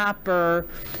iPhone app or,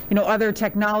 other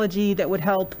technology that would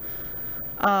help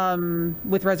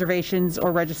with reservations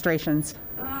or registrations?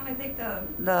 I think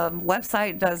the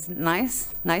website does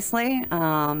nicely,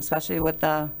 especially with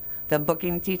the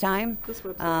booking tea time. This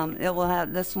website. It will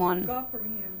have this one. Golf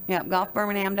Birmingham. Yeah,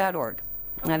 golfbirmingham.org.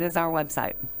 That is our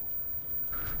website.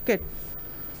 Good.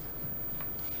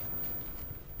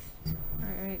 All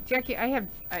right, Jackie,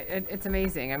 it's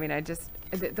amazing. I mean,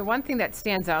 the one thing that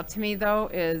stands out to me though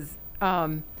is,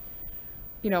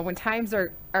 when times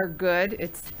are good,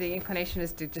 the inclination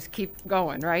is to just keep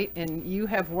going, right? And you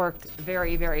have worked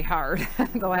very, very hard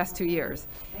the last 2 years.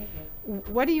 Thank you.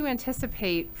 What do you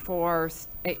anticipate for,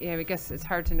 I guess it's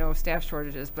hard to know staff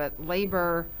shortages, but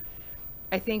labor,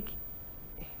 I think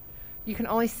you can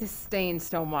only sustain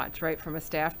so much, right, from a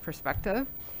staff perspective.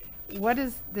 What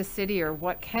is the city, or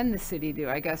what can the city do,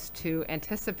 I guess, to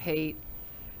anticipate,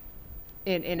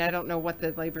 and I don't know what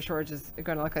the labor shortage is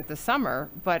going to look like this summer,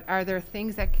 but are there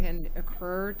things that can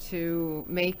occur to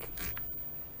make,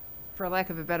 for lack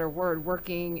of a better word,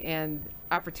 working and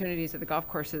opportunities at the golf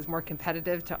courses more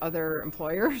competitive to other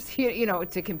employers,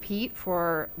 to compete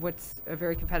for what's a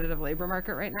very competitive labor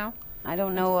market right now? I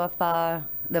don't know if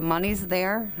the money's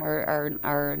there or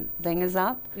our thing is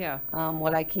up. Yeah.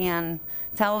 What I can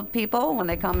tell people when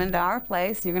they come into our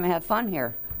place, you're going to have fun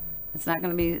here. It's not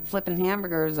going to be flipping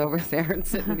hamburgers over there and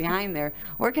sitting behind there.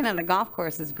 Working on a golf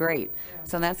course is great. Yeah.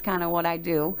 So that's kind of what I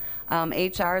do.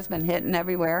 HR has been hitting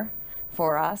everywhere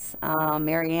for us.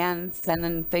 Mary Ann's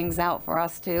sending things out for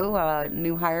us too,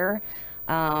 new hire.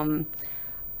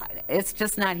 It's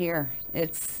just not here.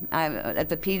 At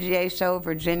the PGA show,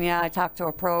 Virginia, I talked to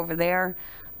a pro over there.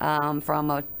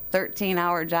 From a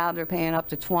 13-hour job, they're paying up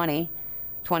to 20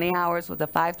 hours with a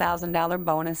 $5,000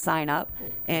 bonus sign up,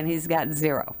 and he's got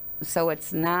 0. So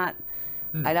it's not,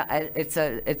 I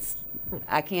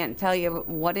can't tell you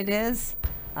what it is.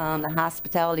 The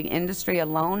hospitality industry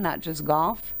alone, not just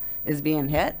golf, is being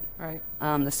hit. Right.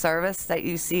 The service that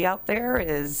you see out there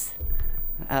is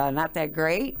not that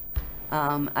great.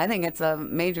 I think it's a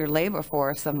major labor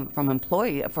force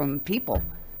from people.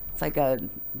 It's like a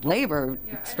labor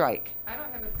strike. I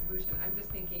don't have a solution. I'm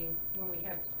just thinking, when we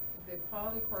have the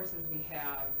quality courses we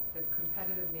have, the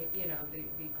competitive,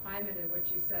 the climate in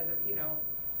which you said that,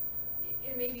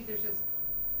 and maybe there's just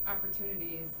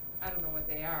opportunities, I don't know what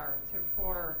they are,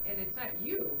 and it's not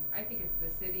you. I think it's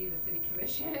the city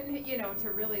commission, to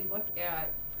really look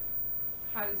at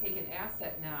how to take an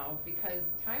asset now, because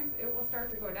times it will start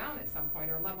to go down at some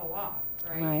point or level off,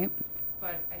 right? Right.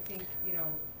 But I think,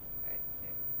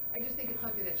 I just think it's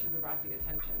something that should be brought to the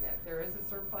attention, that there is a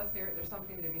surplus here. There's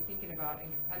something to be thinking about,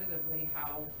 and competitively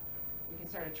how we can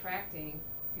start attracting,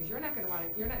 because you're not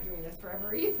doing this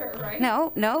forever either, right?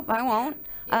 No, I won't.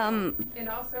 And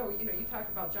also, you talk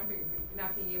about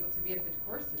not being able to be at the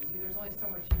courses. There's only so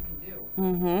much you can do.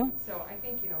 Mm-hmm. So I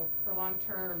think, for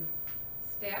long-term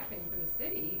staffing for the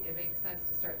city, it makes sense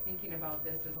to start thinking about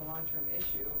this as a long-term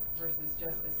issue versus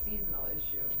just a seasonal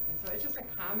issue. And so it's just a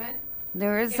comment.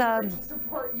 There is to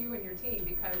support you and your team,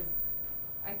 because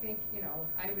I think,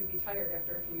 I would be tired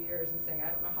after a few years and saying, I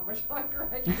don't know how much longer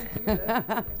I can do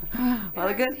this. Well,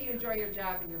 you enjoy your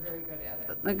job and you're very good at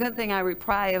it. The good thing I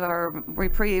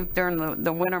reprieve during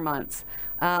the winter months.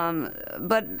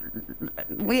 But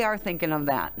we are thinking of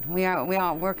that.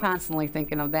 We're constantly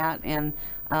thinking of that, and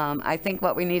I think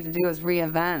what we need to do is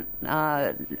reinvent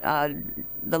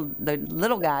the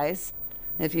little guys,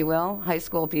 if you will, high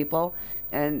school people,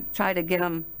 and try to get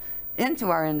them into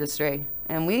our industry.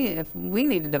 And we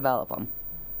need to develop them.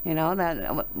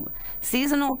 That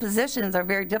seasonal positions are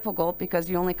very difficult because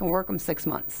you only can work them 6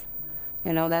 months.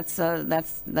 That's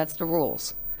the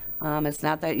rules. It's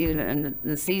not that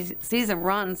the season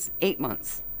runs 8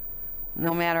 months.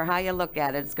 No matter how you look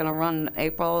at it, it's going to run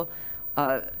April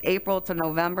to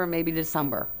November, maybe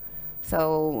December.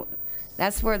 So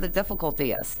that's where the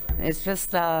difficulty is. It's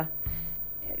just,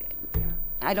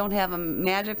 I don't have a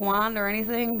magic wand or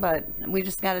anything, but we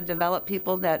just got to develop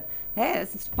people that, hey,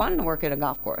 it's fun to work at a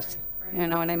golf course. Right. You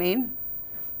know what I mean?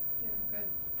 Yeah,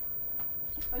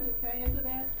 good. Can I answer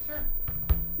that? Sure.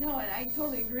 No, and I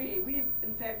totally agree. We've,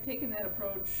 in fact, taken that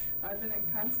approach. I've been in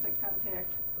constant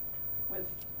contact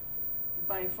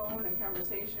by phone and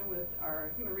conversation with our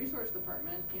human resource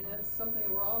department, and it's something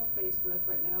we're all faced with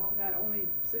right now, not only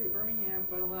City of Birmingham,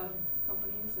 but a lot of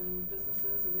companies and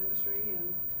businesses and industry,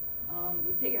 and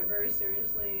we've taken it very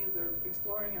seriously. They're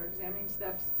exploring or examining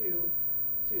steps to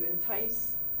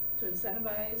entice, to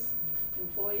incentivize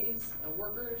employees,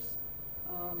 workers.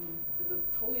 It's a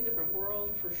totally different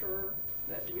world for sure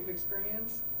that we've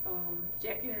experienced.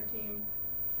 Jackie and her team,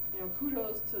 you know,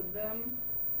 kudos to them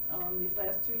these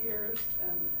last 2 years,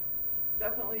 and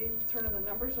definitely turning the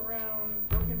numbers around,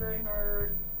 working very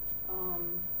hard,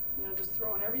 you know, just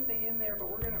throwing everything in there. But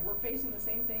we're facing the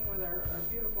same thing with our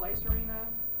beautiful ice arena,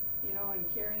 you know, and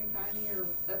Carrie and Connie,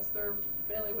 that's their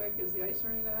bailiwick is the ice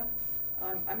arena.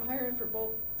 I'm hiring for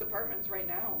both departments right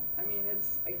now. I mean,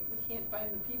 we can't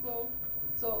find the people.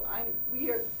 So we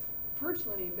are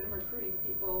personally been recruiting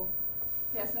people,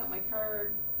 passing out my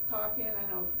card, talking.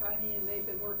 I know Connie and they've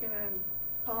been working on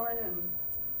calling and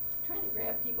trying to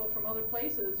grab people from other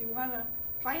places. You want to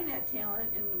find that talent,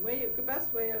 and the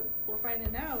best way we're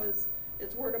finding now is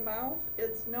it's word of mouth.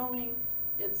 It's knowing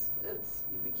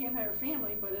we can't hire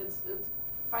family, but it's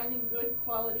finding good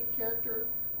quality character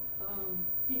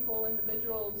people,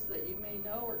 individuals that you may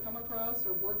know or come across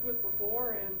or worked with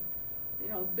before, and you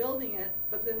know, building it.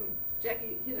 But then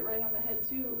Jackie hit it right on the head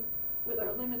too with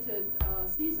our limited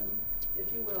season,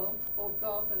 if you will, both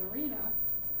golf and arena.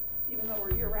 Even though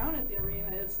we're year-round at the arena,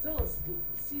 it's still a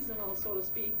seasonal, so to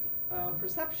speak,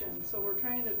 perception. So we're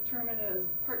trying to determine it as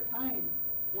part-time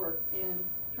work and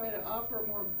try to offer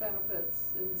more benefits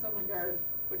in some regard,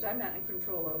 which I'm not in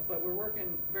control of, but we're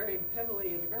working very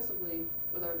heavily and aggressively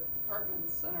with our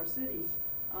departments and our city.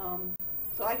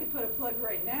 So I could put a plug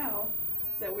right now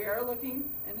that we are looking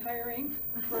and hiring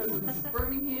for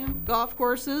Birmingham golf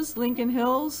courses, Lincoln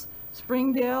Hills,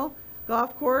 Springdale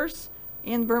Golf Course,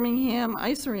 and Birmingham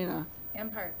Ice Arena.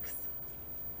 And parks.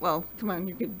 Well, come on,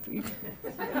 you could.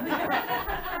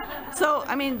 So,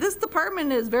 I mean, this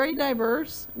department is very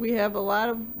diverse. We have a lot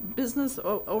of business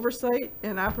oversight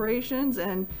and operations,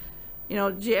 and, you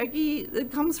know, Jackie,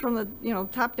 it comes from the, you know,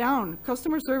 top down.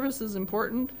 Customer service is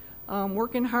important,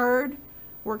 working hard,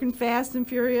 working fast and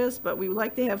furious, but we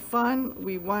like to have fun.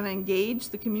 We want to engage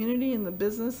the community and the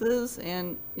businesses,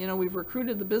 and, you know, we've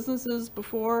recruited the businesses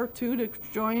before, too, to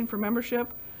join for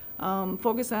membership.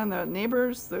 Focus on the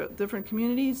neighbors, the different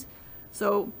communities.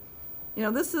 So, you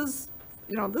know, this is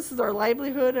our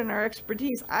livelihood and our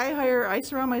expertise. I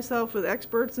surround myself with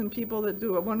experts and people that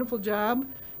do a wonderful job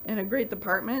and a great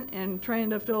department, and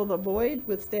trying to fill the void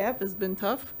with staff has been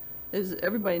tough, as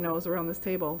everybody knows around this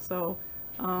table. So,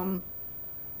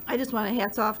 I just want to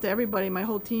hats off to everybody, my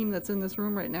whole team that's in this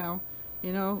room right now,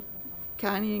 you know,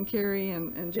 Connie and Carrie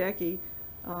and Jackie.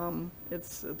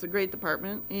 It's a great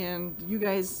department, and you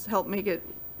guys help make it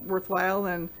worthwhile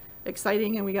and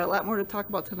exciting, and we got a lot more to talk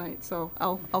about tonight, so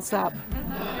I'll stop.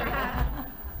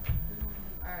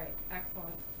 All right,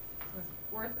 excellent. It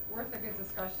was worth a good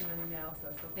discussion and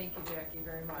analysis, so thank you, Jackie,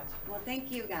 very much. Well,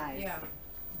 thank you, guys. Yeah,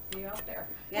 see you out there.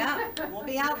 Yeah, we'll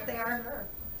be out there. Sure.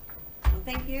 Well,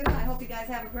 thank you. I hope you guys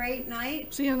have a great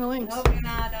night. See you in the I links. hope you're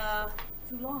not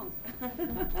too long.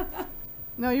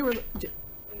 No, you were,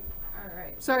 All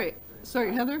right. sorry,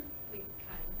 Heather? We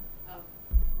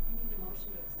we need a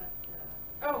motion to accept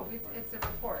the. Oh, it's a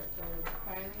report, so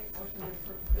finally, motion to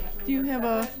approve. Do you have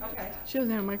a, Okay. she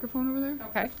doesn't have a microphone over there?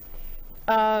 Okay.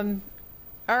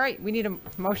 All right, we need a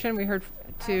motion. We heard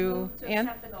to Ann.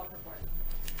 accept the golf report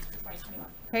for 2021.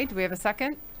 Okay, do we have a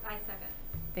second? I second.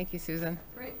 Thank you, Susan.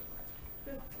 Great.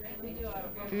 Can we do a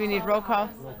roll Do we need roll call?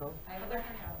 Heather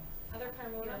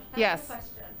Carmona? Yes.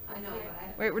 Question. I know,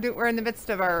 but I. Wait, we're in the midst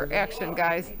of our action,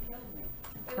 guys. It killed me.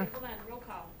 Wait, hold on, roll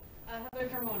call. Heather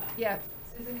Carmona? Yes.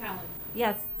 Susan Collins?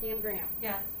 Yes. Pam Graham?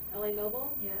 Yes. Ellie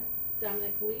Noble? Yes.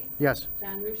 Dominic Felice? Yes.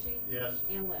 John Rushi? Yes.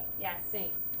 Ann Lip? Yes.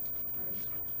 Thanks.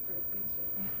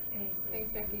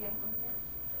 Thanks, Becky.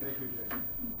 Thank you, Jay.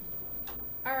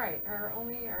 All right,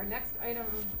 our next item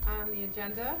on the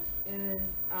agenda is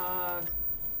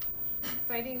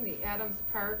citing the Adams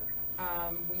Park.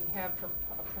 We have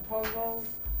proposals,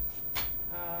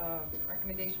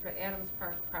 recommendation for Adams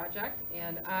Park project,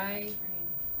 and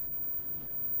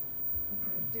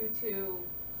due to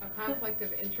a conflict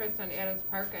of interest on Adams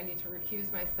Park, I need to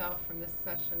recuse myself from this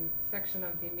section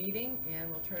of the meeting, and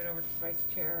we'll turn it over to Vice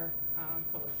Chair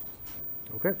Phyllis.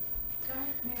 Okay.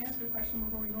 May I ask a question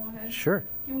before we go ahead? Sure.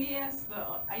 Can we ask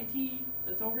the IT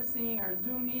that's overseeing our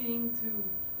Zoom meeting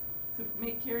to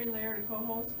make Carrie Laird a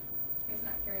co-host? It's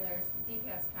not Carrie Laird, it's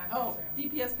DPS Oh,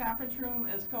 DPS conference room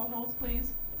as co-host,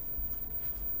 please?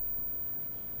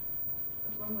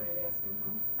 That's one way of asking,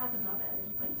 huh? I would love it,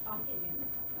 it's like talking and.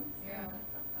 Yeah.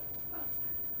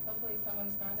 Hopefully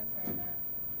someone's monitoring that.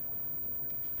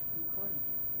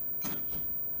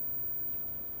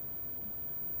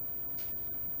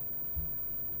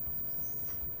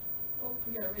 Oh,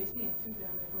 we got to raise hand too, down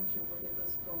there, once you get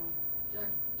this going.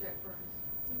 Jack Burns.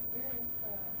 Where is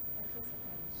the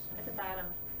participants? At the bottom.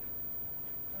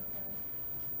 Okay.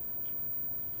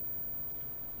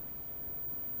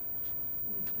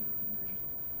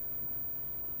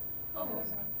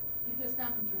 Almost. You just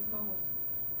conference room, almost.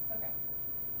 Okay.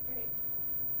 Great.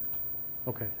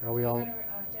 Okay, are we all,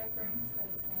 Jack Burns has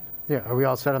his hand up. yeah, are we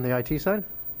all set on the IT side?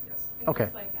 Yes. Okay.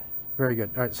 Just like that. Very good.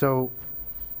 All right, so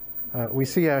we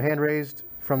see a hand raised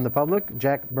from the public,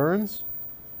 Jack Burns.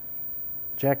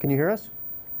 Jack, can you hear us?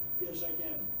 Yes, I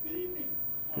can. Good evening.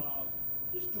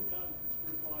 Just two comments.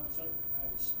 First of all, I'm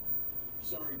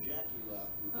sorry Jackie left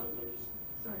because I just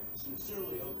Sorry.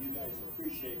 sincerely hope you guys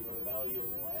appreciate what a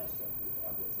valuable asset we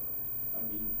have with her. I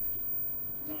mean,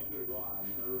 we're not going to go on.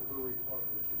 Her report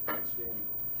was just outstanding.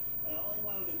 And I only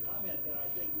wanted to comment that I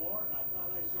think, Lauren, I thought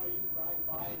I saw you drive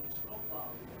by in a snowplow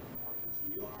the other morning. So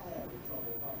you are having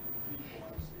trouble helping people,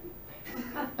 I see.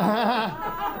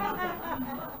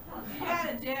 You got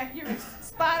it, Jack. You're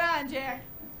spot on, Jack.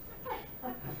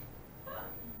 Well,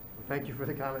 thank you for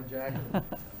the comment, Jack.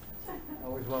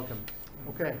 Always welcome.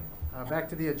 Okay, back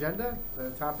to the agenda.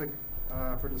 The topic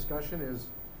for discussion is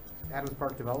Adams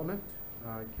Park Development.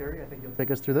 Carrie, I think you'll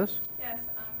take us through this. Yes,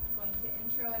 I'm going to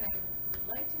intro and I would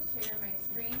like to share my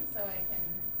screen so I can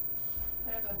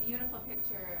put up a beautiful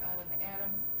picture of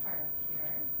Adams Park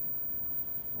here.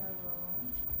 So.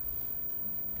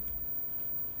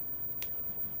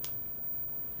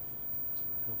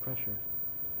 No pressure.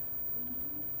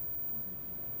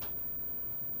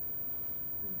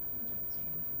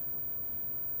 Interesting.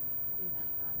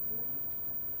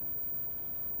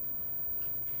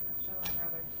 Showing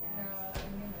rather tabs. No, I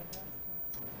mean it does.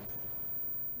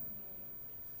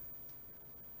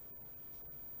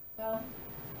 Well,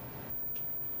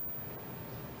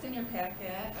 it's in your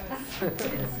packet.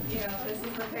 You know, this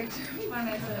is the picture we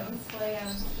wanted to display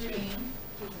on screen.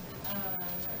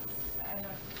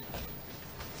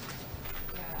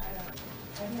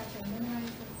 I'd have to minimize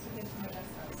this to get to my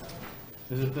desktop, so.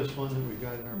 Is it this one that we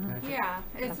got in our packet? Yeah,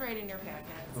 it's right in your packet,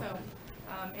 so.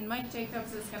 And Mike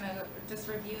Jacobs is gonna just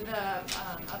review the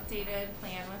updated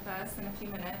plan with us in a few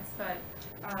minutes, but,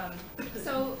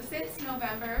 so since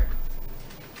November,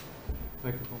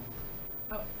 Microphone.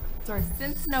 oh, sorry,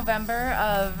 since November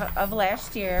of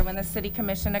last year, when the city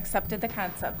commission accepted the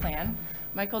concept plan,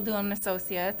 Michael Duell and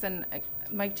Associates, and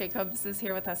Mike Jacobs is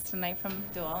here with us tonight from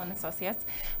Duell and Associates,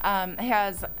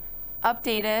 has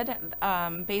updated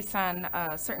based on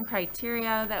certain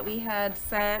criteria that we had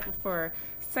set for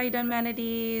site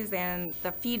amenities and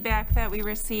the feedback that we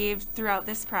received throughout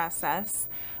this process.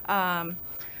 We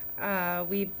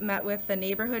met with the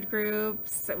neighborhood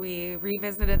groups, we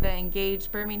revisited the Engage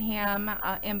Birmingham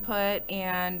input,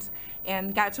 and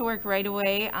got to work right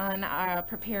away on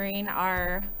preparing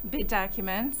our bid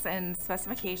documents and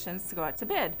specifications to go out to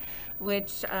bid,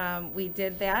 which we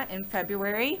did that in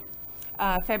February.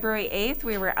 February 8th,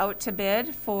 we were out to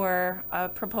bid for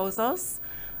proposals,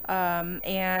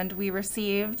 and we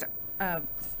received 5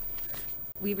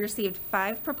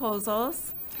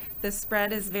 proposals. The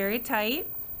spread is very tight.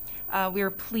 We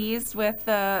were pleased with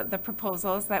the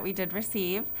proposals that we did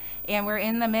receive, and we're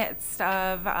in the midst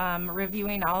of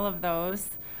reviewing all of those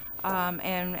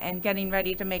and getting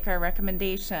ready to make our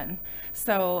recommendation.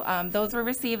 So those were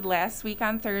received last week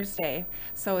on Thursday.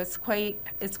 So it's quite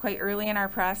early in our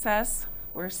process.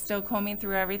 We're still combing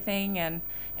through everything, and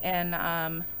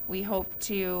we hope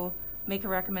to make a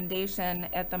recommendation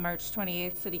at the March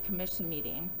 28th City Commission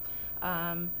meeting.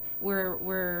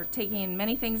 We're taking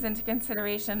many things into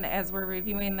consideration as we're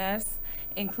reviewing this,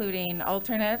 including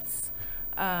alternates.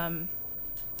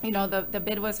 You know, the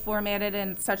bid was formatted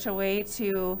in such a way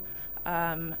to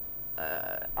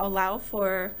allow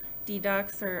for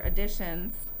deducts or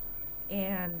additions,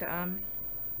 and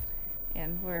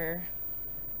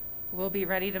we'll be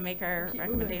ready to make our Keep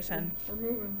recommendation. Moving.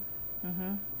 We're moving.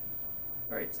 Mm-hmm.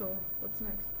 All right, so what's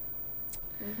next?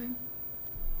 Anything?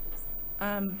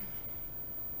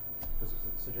 This is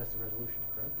a suggested resolution,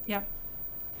 correct? Yep.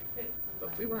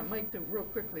 But we want Mike to real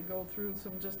quickly go through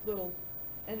some just little,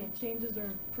 any changes or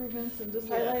improvements, and just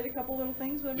highlight a couple little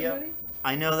things with Yep. everybody?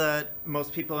 I know that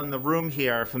most people in the room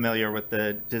here are familiar with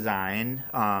the design.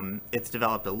 It's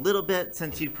developed a little bit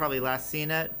since you've probably last seen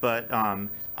it, but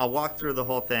I'll walk through the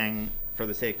whole thing for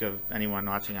the sake of anyone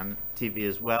watching on TV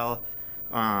as well.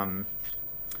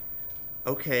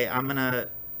 Okay,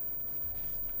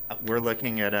 we're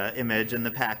looking at an image in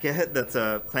the packet that's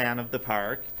a plan of the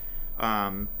park.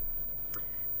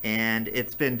 And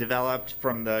it's been developed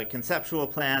from the conceptual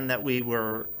plan that we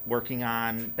were working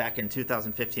on back in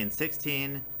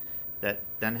 2015-16, that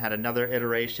then had another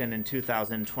iteration in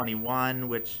 2021,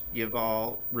 which you've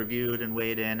all reviewed and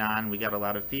weighed in on. We got a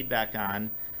lot of feedback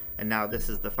on, and now this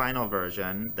is the final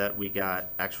version that we got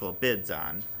actual bids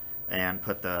on and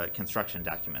put the construction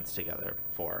documents together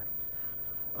for.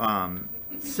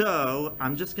 So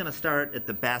I'm just gonna start at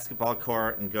the basketball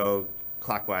court and go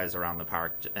clockwise around the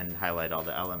park and highlight all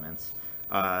the elements.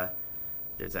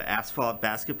 There's an asphalt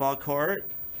basketball court.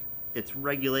 It's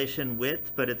regulation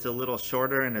width, but it's a little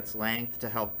shorter in its length to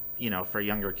help, for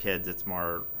younger kids, it's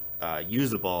more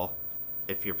usable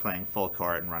if you're playing full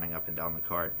court and running up and down the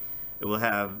court. It will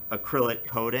have acrylic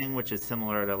coating, which is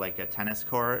similar to like a tennis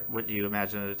court. What do you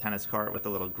imagine at a tennis court with a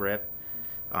little grip?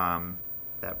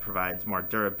 That provides more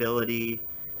durability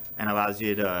and allows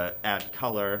you to add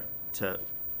color to,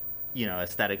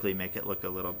 aesthetically make it look a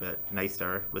little bit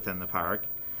nicer within the park.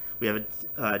 We have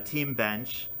a team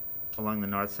bench along the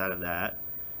north side of that.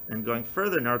 And going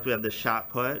further north, we have the shot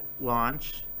put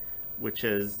launch, which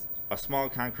is a small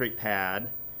concrete pad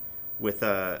with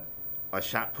a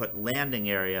shot put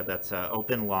landing area that's an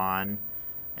open lawn.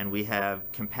 And we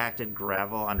have compacted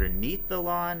gravel underneath the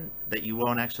lawn that you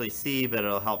won't actually see, but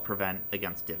it'll help prevent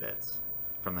against divots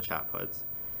from the shot puts.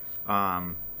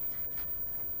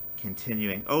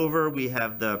 Continuing over, we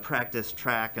have the practice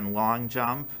track and long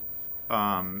jump.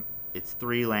 It's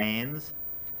 3 lanes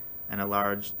and a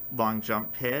large long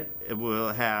jump pit. It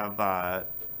will have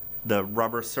the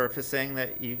rubber surfacing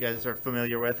that you guys are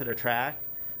familiar with at a track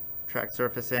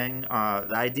surfacing.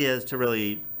 The idea is to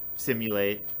really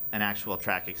simulate an actual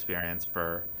track experience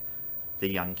for the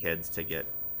young kids to get,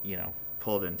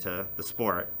 pulled into the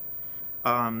sport.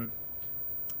 And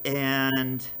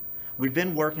we've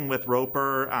been working with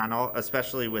Roper on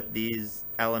especially with these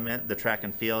the track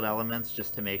and field elements,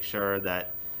 just to make sure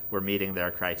that we're meeting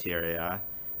their criteria,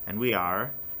 and we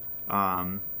are.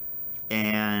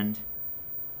 And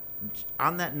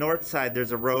on that north side,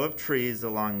 there's a row of trees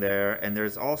along there, and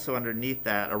there's also underneath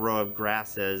that a row of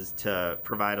grasses to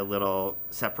provide a little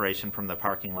separation from the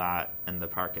parking lot and the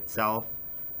park itself,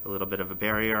 a little bit of a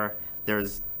barrier.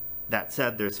 That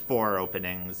said, there's 4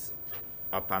 openings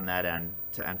up on that end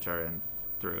to enter and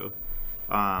through.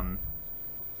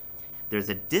 There's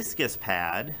a discus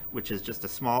pad, which is just a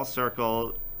small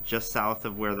circle just south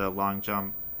of where the long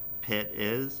jump pit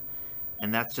is.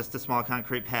 And that's just a small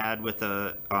concrete pad with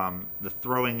the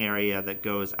throwing area that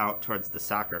goes out towards the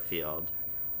soccer field.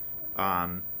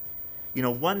 One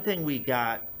thing we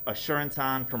got assurance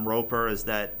on from Roper is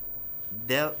that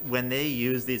when they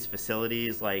use these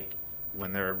facilities, like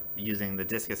when they're using the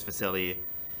discus facility,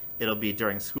 it'll be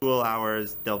during school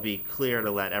hours. They'll be clear to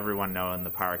let everyone know in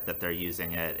the park that they're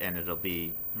using it, and it'll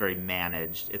be very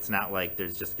managed. It's not like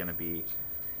there's just going to be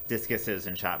discuses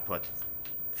and shot puts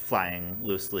flying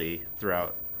loosely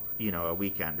throughout, a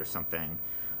weekend or something.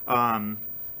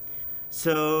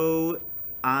 So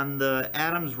on the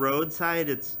Adams Road side,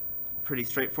 it's pretty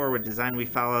straightforward design. We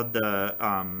followed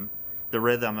the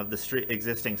rhythm of the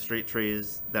existing street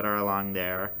trees that are along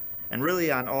there, and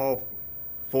really on all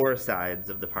 4 sides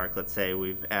of the park, let's say,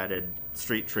 we've added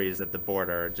street trees at the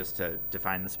border just to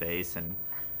define the space. And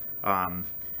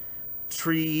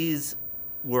trees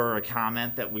were a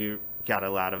comment that we got a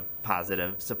lot of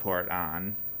positive support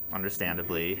on,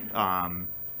 understandably.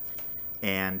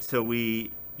 And so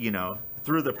we,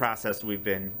 through the process, we've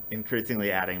been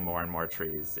increasingly adding more and more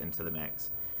trees into the mix,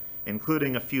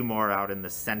 including a few more out in the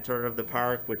center of the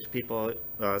park, which people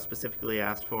specifically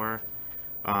asked for.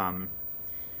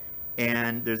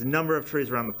 And there's a number of trees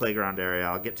around the playground area.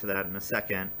 I'll get to that in a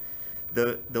second.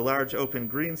 The large open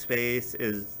green space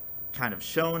is kind of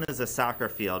shown as a soccer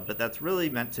field, but that's really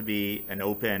meant to be an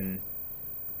open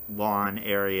lawn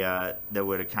area that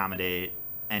would accommodate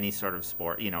any sort of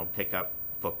sport, pick up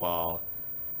football,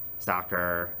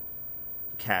 soccer,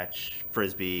 catch,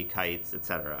 frisbee, kites,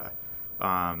 etc.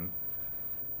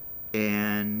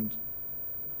 Maybe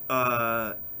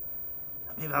I'll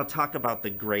talk about the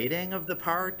grading of the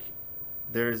park.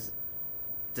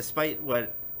 Despite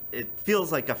what it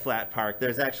feels like a flat park,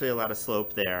 there's actually a lot of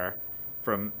slope there.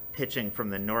 From pitching from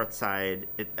the north side,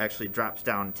 it actually drops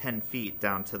down 10 feet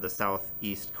down to the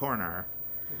southeast corner.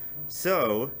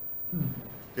 So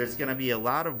there's going to be a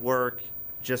lot of work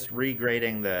just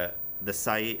regrading the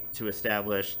site to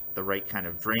establish the right kind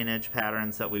of drainage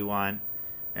patterns that we want,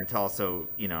 and to also,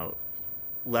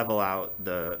 level out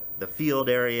the field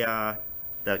area,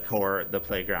 the court, the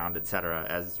playground, etc.,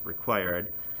 as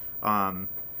required. And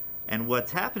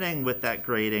what's happening with that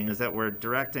grading is that we're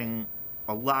directing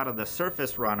a lot of the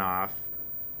surface runoff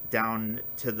down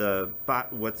to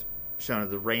what's shown as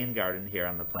the rain garden here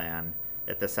on the plan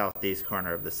at the southeast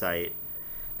corner of the site.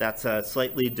 That's a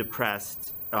slightly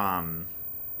depressed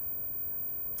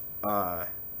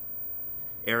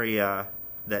area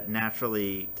that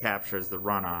naturally captures the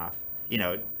runoff.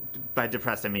 By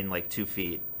depressed, I mean like 2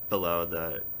 feet below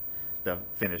the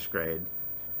finished grade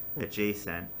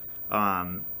adjacent.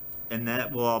 and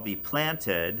that will all be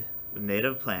planted with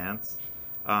native plants,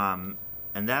 and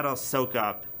that'll soak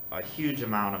up a huge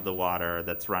amount of the water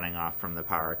that's running off from the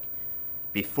park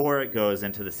before it goes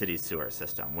into the city's sewer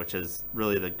system, which is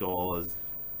really the goal. Is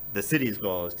the city's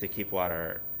goal is to keep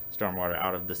stormwater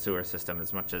out of the sewer system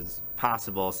as much as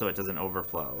possible so it doesn't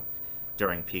overflow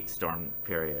during peak storm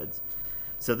periods.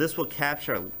 So this will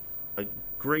capture a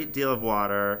great deal of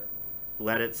water,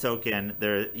 let it soak in.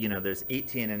 There's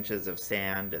 18 inches of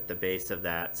sand at the base of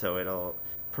that, so it'll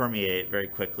permeate very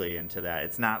quickly into that.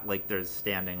 It's not like there's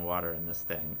standing water in this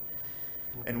thing.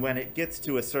 And when it gets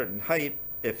to a certain height,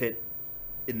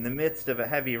 in the midst of a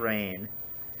heavy rain,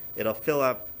 it'll fill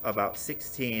up about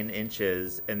 16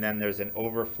 inches, and then there's an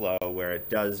overflow where it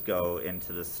does go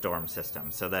into the storm system,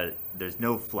 so that there's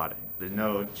no flooding. There's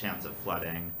no chance of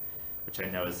flooding, which I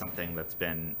know is something that's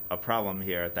been a problem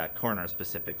here at that corner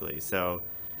specifically. So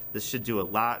this should do a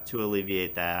lot to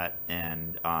alleviate that,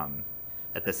 and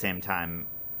at the same time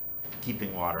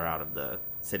keeping water out of the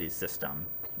city's system,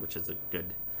 which is a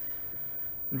good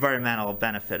environmental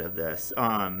benefit of this.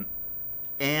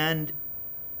 And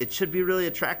it should be really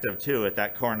attractive too at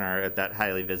that corner, at that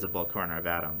highly visible corner of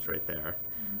Adams right there.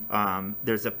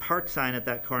 There's a park sign at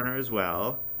that corner as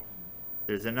well.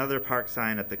 There's another park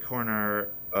sign at the corner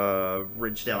of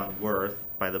Ridgedale and Worth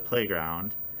by the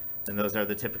playground. And those are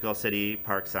the typical city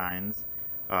park signs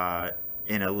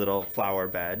in a little flower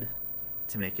bed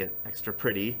to make it extra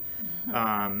pretty.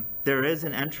 There is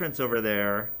an entrance over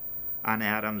there on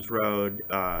Adams Road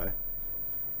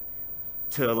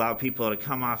to allow people to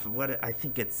come off of I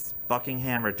think it's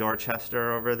Buckingham or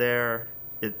Dorchester over there.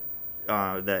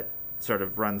 That sort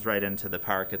of runs right into the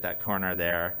park at that corner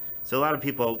there. So a lot of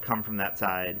people come from that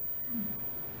side.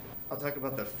 I'll talk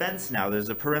about the fence now. There's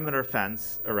a perimeter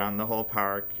fence around the whole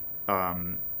park,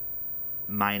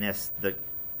 minus the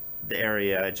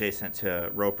area adjacent to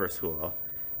Roper School.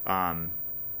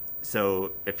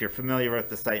 So if you're familiar with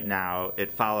the site now,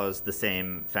 it follows the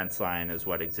same fence line as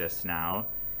what exists now.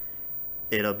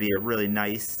 It'll be a really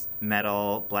nice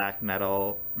black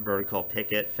metal vertical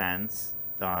picket fence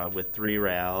with 3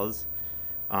 rails.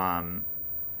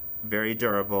 Very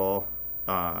durable,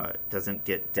 doesn't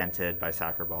get dented by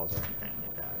soccer balls or anything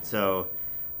like that. So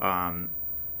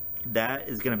that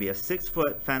is going to be a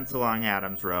 6-foot fence along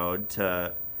Adams Road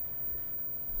to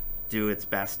do its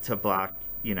best to block,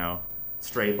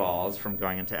 stray balls from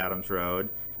going into Adams Road.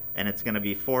 And it's going to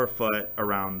be 4 foot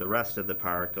around the rest of the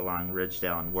park along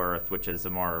Ridgedale and Worth, which is a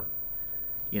more,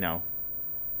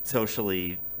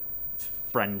 socially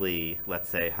friendly, let's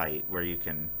say, height where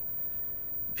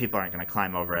people aren't going to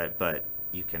climb over it, but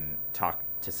you can talk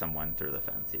to someone through the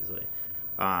fence easily.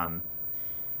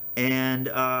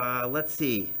 Let's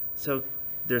see. So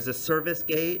there's a service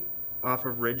gate off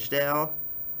of Ridgedale.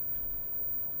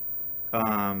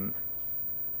 And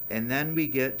then we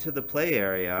get to the play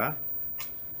area,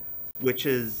 which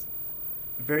is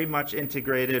very much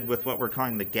integrated with what we're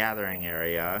calling the gathering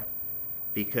area,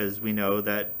 because we know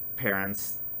that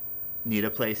parents need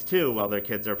a place too while their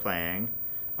kids are playing,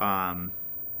 and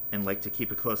like to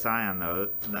keep a close eye on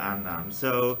them.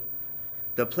 So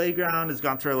the playground has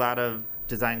gone through a lot of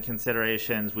design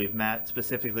considerations. We've met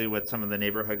specifically with some of the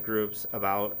neighborhood groups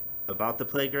about the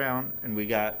playground, and we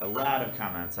got a lot of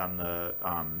comments on the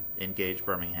Engage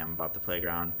Birmingham about the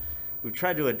playground. We've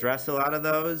tried to address a lot of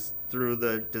those through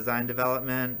the design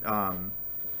development.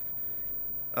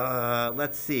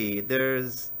 Let's see,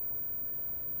 there's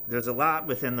a lot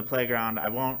within the playground. I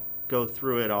won't go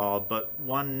through it all, but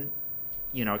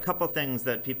a couple things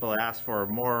that people ask for,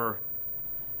 more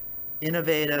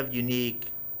innovative,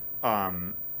 unique,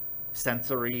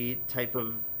 sensory type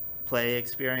of play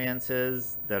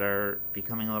experiences that are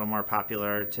becoming a little more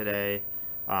popular today.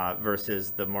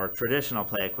 Versus the more traditional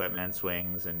play equipment,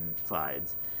 swings and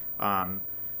slides.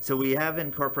 So we have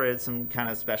incorporated some kind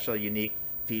of special, unique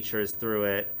features through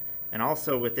it. And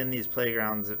also within these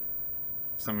playgrounds,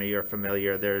 some of you are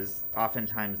familiar, there's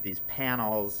oftentimes these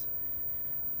panels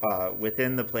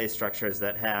within the play structures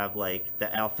that have like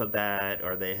the alphabet,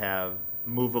 or they have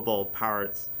movable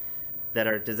parts that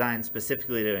are designed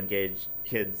specifically to engage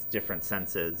kids' different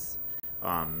senses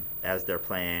as they're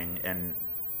playing, and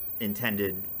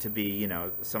intended to be,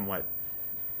 somewhat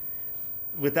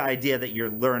with the idea that you're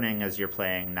learning as you're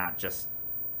playing, not just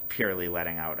purely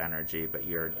letting out energy, but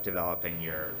you're developing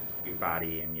your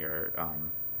body and your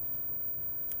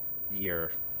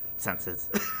senses.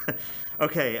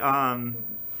 Okay,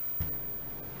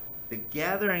 the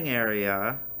gathering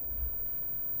area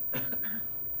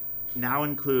now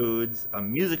includes a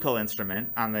musical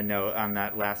instrument on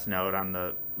that last note, on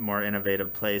the more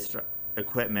innovative play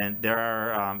equipment. There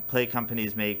are play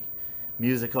companies make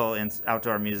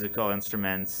outdoor musical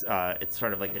instruments. It's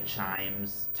sort of like a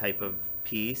chimes type of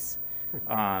piece.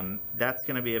 That's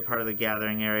going to be a part of the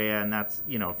gathering area, and that's,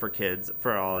 for kids,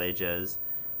 for all ages.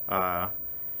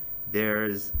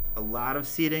 There's a lot of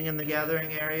seating in the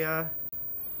gathering area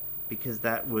because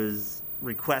that was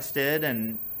requested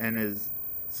and is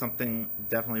something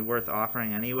definitely worth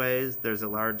offering anyways. There's a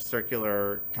large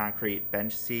circular concrete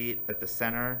bench seat at the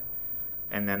center,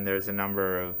 and then there's a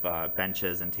number of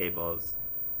benches and tables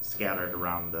scattered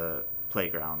around the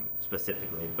playground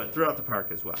specifically, but throughout the park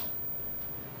as well.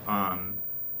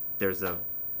 There's a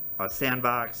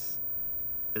sandbox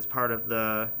as part of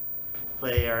the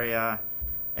play area,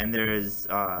 and there's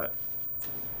a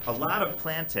lot of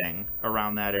planting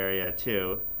around that area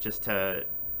too, just to,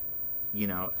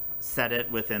 set it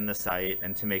within the site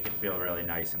and to make it feel really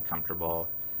nice and comfortable.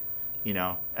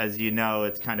 As you know,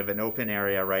 it's kind of an open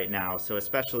area right now, so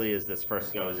especially as this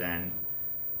first goes in,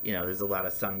 there's a lot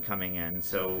of sun coming in,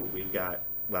 so we've got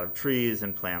a lot of trees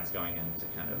and plants going in to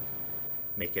kind of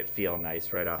make it feel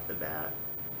nice right off the bat.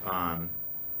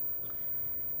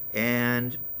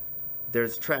 And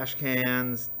there's trash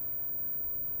cans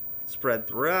spread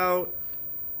throughout.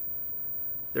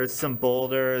 There's some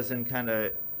boulders and kind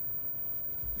of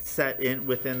set in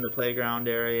within the playground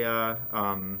area,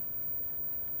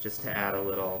 just to add a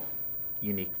little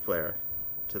unique flair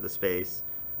to the space.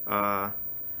 And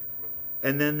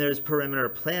then there's perimeter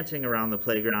planting around the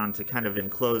playground to kind of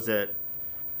enclose it.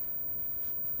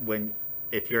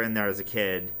 If you're in there as a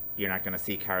kid, you're not going to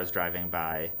see cars driving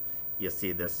by. You'll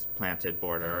see this planted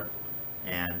border,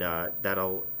 and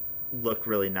that'll look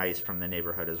really nice from the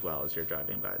neighborhood as well as you're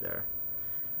driving by there.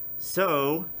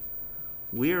 So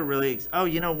we are really,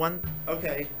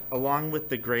 along with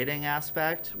the grading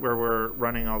aspect where we're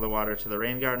running all the water to the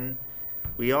rain garden,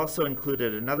 we also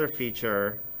included another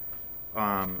feature,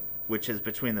 which is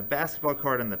between the basketball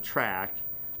court and the track,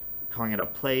 calling it a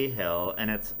play hill, and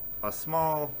it's a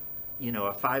small, a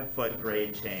 5-foot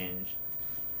grade change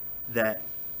that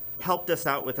helped us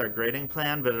out with our grading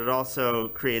plan, but it also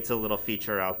creates a little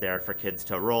feature out there for kids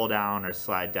to roll down or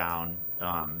slide down.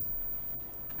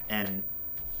 And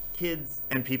kids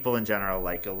and people in general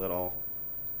like a little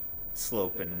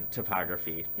slope and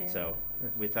topography. Yeah. So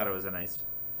we thought it was a nice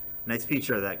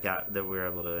feature that we were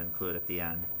able to include at the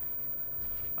end.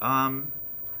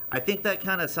 I think that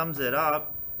kind of sums it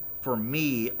up for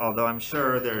me, although I'm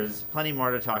sure there's plenty more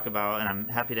to talk about, and I'm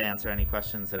happy to answer any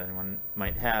questions that anyone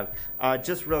might have.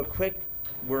 Just real quick,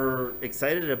 we're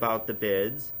excited about the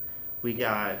bids. We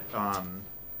got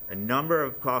a number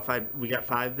of we got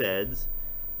 5 bids,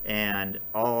 and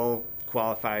all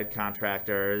qualified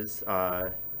contractors.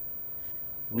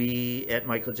 We at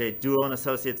Michael J. Duell and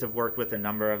Associates have worked with a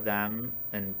number of them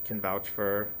and can vouch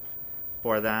for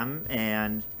them,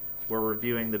 and we're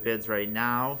reviewing the bids right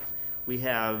now. We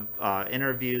have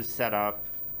interviews set up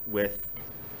with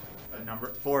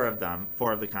 4 of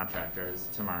the contractors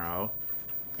tomorrow,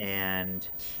 and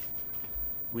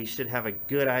we should have a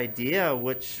good idea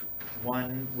which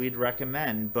one we'd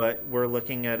recommend, but we're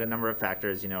looking at a number of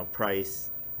factors,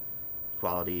 price,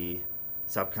 quality,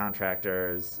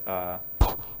 subcontractors,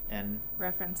 and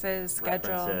references,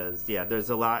 schedule. Yeah, there's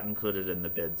a lot included in the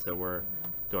bid, so we're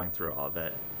going through all of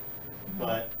it.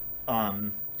 But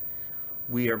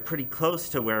we are pretty close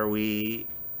to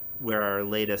where our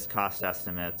latest cost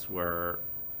estimates were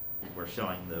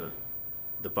showing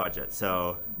the budget.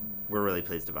 So we're really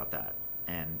pleased about that,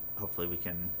 and hopefully we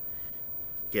can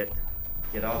get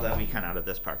all that we can out of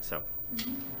this park. So.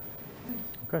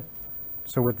 Okay.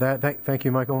 So with that, thank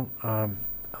you, Michael.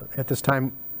 At this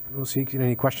time, we'll see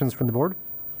any questions from the board.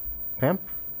 Pam?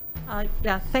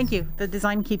 Yeah, thank you. The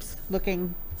design keeps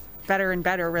looking better and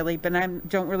better, really, but I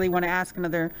don't really want to ask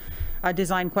another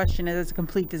design question as it's a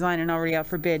complete design and already out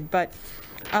for bid. But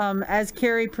as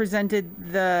Carrie presented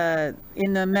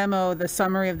in the memo, the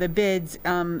summary of the bids,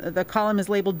 the column is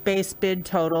labeled base bid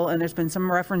total, and there's been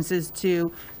some references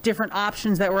to different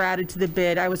options that were added to the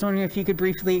bid. I was wondering if you could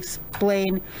briefly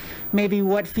explain maybe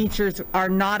what features are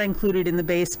not included in the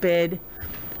base bid.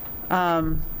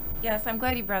 Yes, I'm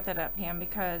glad you brought that up, Pam,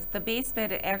 because the base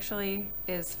bid actually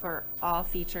is for all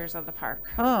features of the park.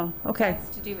 Oh, okay. That's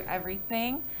to do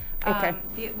everything. Okay.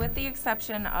 With the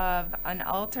exception of an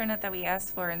alternate that we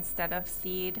asked for instead of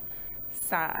seed,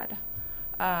 sod.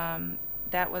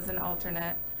 That was an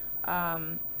alternate.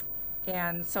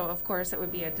 And so, of course, it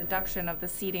would be a deduction of the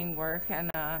seeding work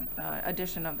and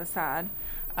addition of the sod.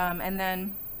 And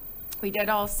then we did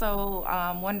also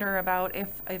wonder about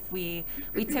if we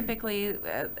typically,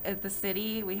 at the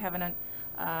city, we have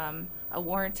a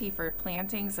warranty for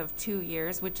plantings of 2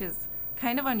 years, which is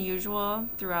kind of unusual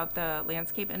throughout the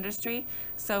landscape industry.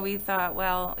 So we thought,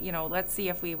 well, you know, let's see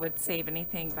if we would save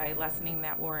anything by lessening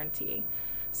that warranty.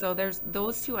 So there's,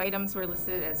 those two items were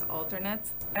listed as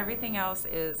alternates. Everything else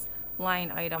is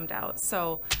line itemed out.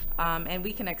 So, and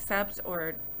we can accept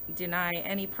or deny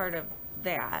any part of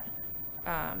that.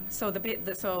 So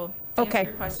so to Okay. answer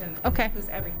your question, Okay. it includes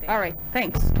everything. All right,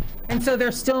 thanks. And so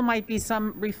there still might be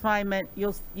some refinement.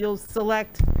 You'll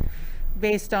select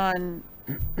based on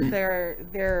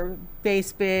their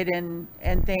base bid and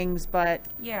things, but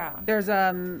Yeah. there's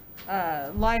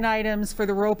line items for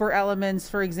the Roper elements,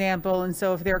 for example, and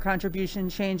so if their contribution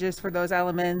changes for those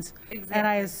elements. And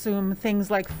I Exactly. assume things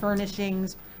like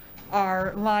furnishings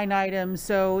are line items,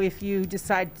 so if you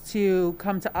decide to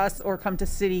come to us or come to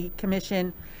city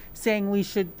commission saying we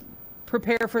should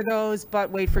prepare for those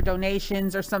but wait for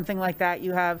donations or something like that,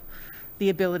 you have the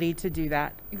ability to do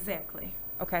that. Exactly.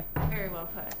 Okay, Very well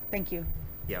put. thank you.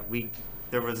 Yeah,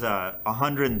 there was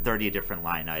 130 different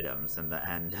line items in the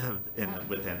end of,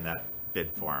 within that bid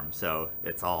form, so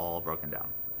it's all broken down.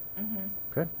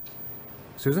 Okay.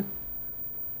 Susan?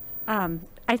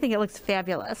 I think it looks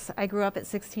fabulous. I grew up at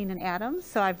 16 in Adams,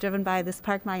 so I've driven by this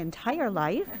park my entire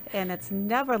life, and it's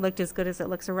never looked as good as it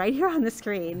looks right here on the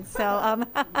screen. So I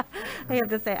have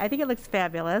to say, I think it looks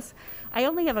fabulous. I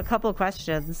only have a couple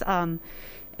questions, and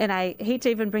I hate to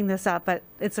even bring this up, but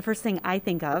it's the first thing I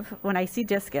think of when I see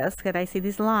discus, and I see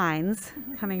these lines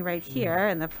coming right here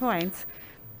and the points,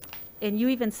 and you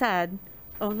even said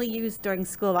only used during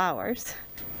school hours.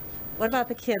 What about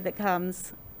the kid that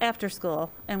comes after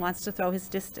school and wants to throw his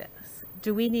discus?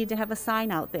 Do we need to have a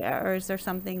sign out there, or is there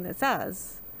something that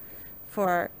says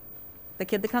for the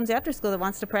kid that comes after school that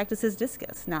wants to practice his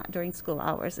discus, not during school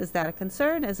hours? Is that a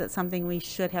concern? Is it something we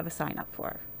should have a sign up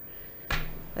for?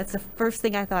 That's the first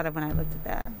thing I thought of when I looked at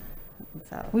that.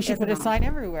 So, We should as put a mom. sign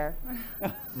everywhere.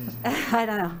 I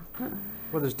don't know.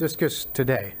 Well, there's discus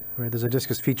today, right? There's a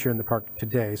discus feature in the park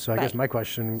today, so I guess Right. my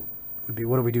question would be,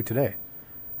 what do we do today?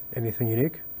 Anything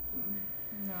unique?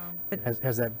 No.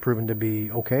 Has that proven to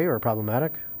be okay or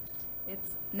problematic?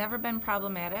 It's never been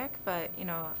problematic, but, you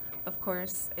know, of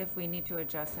course, if we need to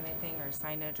adjust anything or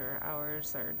signage or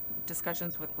hours or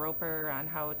discussions with Roper on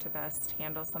how to best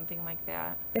handle something like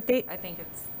that, If they, I think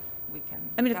we can.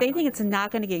 I mean, if they think definitely- it's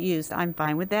not going to get used, I'm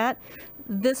fine with that.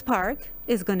 This park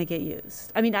is going to get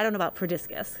used. I mean, I don't know about for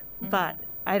discus, but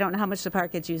I don't know how much the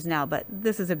park gets used now, but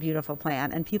this is a beautiful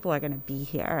plan and people are going to be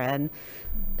here. And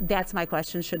that's my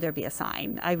question. Should there be a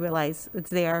sign? I realize it's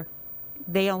there.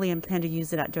 They only intend to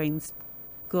use it during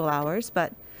school hours,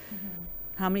 but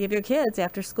how many of your kids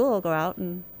after school go out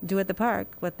and do at the park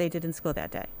what they did in school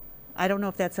that day? I don't know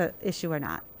if that's an issue or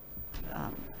not.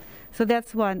 So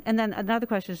that's one. And then another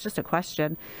question is just a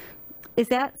question. Is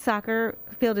that soccer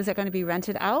field, is that going to be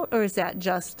rented out, or is that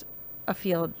just a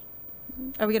field?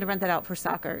 Are we going to rent that out for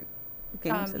soccer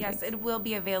games? and Yes, things? it will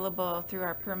be available through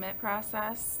our permit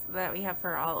process that we have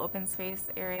for all open space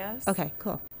areas. Okay,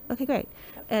 cool. Okay, great.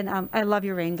 And I love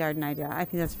your rain garden idea. I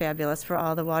think that's fabulous for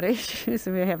all the water issues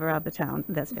we have around the town.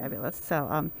 That's fabulous.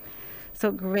 So,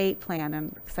 so great plan.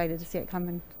 I'm excited to see it come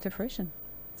into fruition.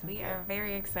 We are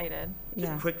very excited.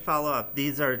 Yeah. Quick follow-up,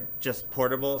 these are just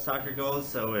portable soccer goals,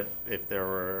 so if there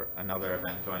were another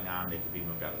event going on, they could be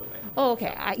moved out of the way. Oh,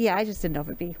 okay. Yeah, I just didn't know if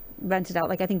it'd be rented out.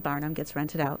 Like I think Barnum gets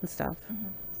rented out and stuff.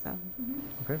 So.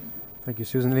 Okay, thank you,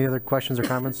 Susan. Any other questions or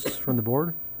comments from the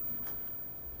board?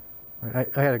 All right,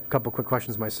 I had a couple quick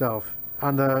questions myself.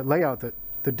 On the layout,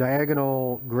 the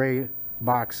diagonal gray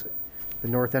box, the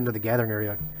north end of the gathering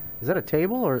area, is that a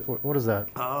table or what is that?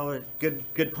 Oh, good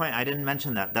point. I didn't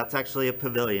mention that. That's actually a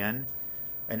pavilion,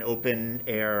 an open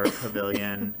air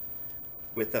pavilion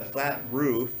with a flat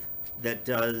roof that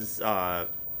does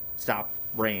stop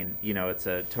rain. You know, it's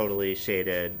a totally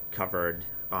shaded, covered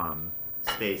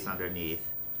space underneath.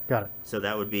 Got it. So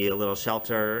that would be a little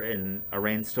shelter in a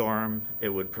rainstorm. It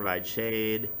would provide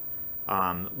shade.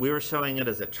 We were showing it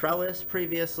as a trellis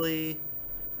previously,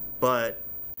 but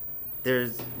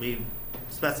we've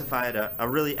specified a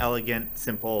really elegant,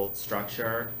 simple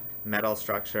structure, metal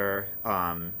structure.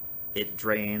 It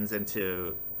drains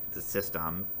into the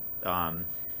system, and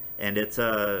it's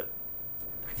I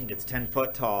think it's 10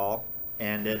 foot tall,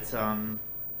 and it's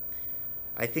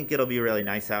I think it'll be really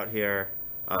nice out here.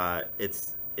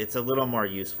 It's a little more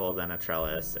useful than a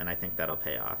trellis, and I think that'll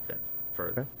pay off for.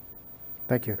 Okay.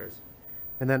 Thank you.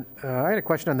 And then I had a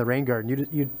question on the rain garden.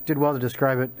 You did well to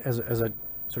describe it as a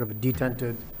sort of a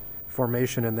detented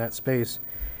formation in that space.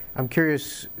 I'm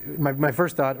curious, my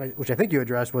first thought, which I think you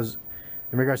addressed, was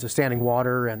in regards to standing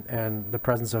water and the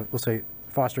presence of, let's say,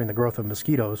 fostering the growth of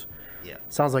mosquitoes. Yeah.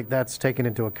 Sounds like that's taken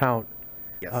into account.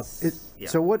 Yes. Yeah.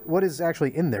 So what is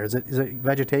actually in there? Is it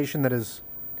vegetation that is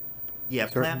Yeah,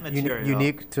 sort plant of material.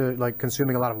 unique to like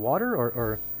consuming a lot of water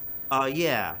or?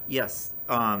 Yeah, yes.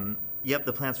 Yep,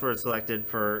 the plants were selected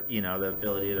for, the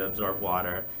ability to absorb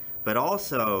water. But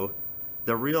also,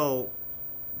 the real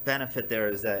benefit there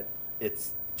is that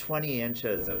it's 18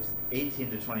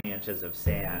 to 20 inches of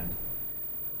sand,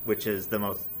 which is the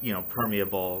most,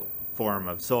 permeable form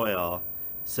of soil.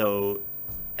 So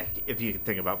if you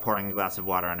think about pouring a glass of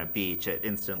water on a beach, it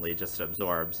instantly just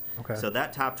absorbs. Okay. So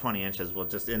that top 20 inches will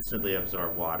just instantly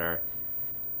absorb water.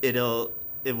 It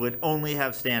would only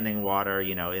have standing water,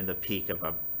 in the peak of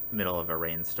a middle of a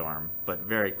rainstorm, but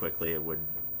very quickly it would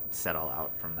settle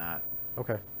out from that.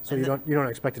 Okay, so you don't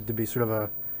expect it to be sort of a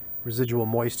residual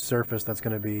moist surface that's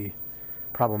going to be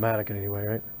problematic in any way,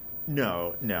 right?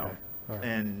 No. Okay. All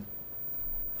right.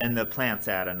 And the plants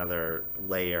add another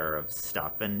layer of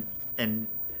stuff, and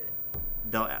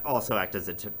they'll also act as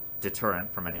a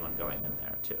deterrent from anyone going in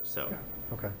there too. So.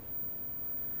 Okay.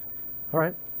 All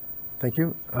right. Thank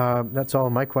you. That's all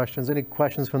my questions. Any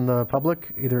questions from the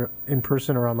public, either in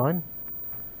person or online?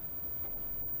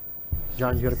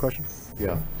 John, you got a question?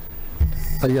 Yeah.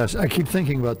 Yes, I keep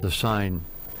thinking about the sign.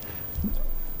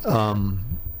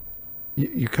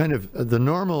 You kind of, the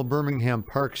normal Birmingham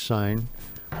Park sign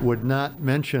would not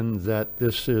mention that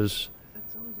this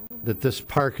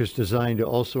park is designed to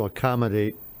also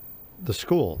accommodate the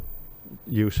school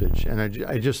usage. And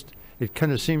I just, it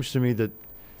kind of seems to me that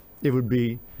it would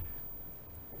be,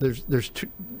 there's two,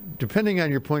 depending on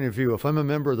your point of view, if I'm a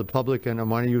member of the public and I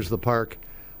want to use the park,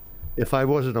 if I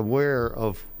wasn't aware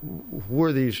of who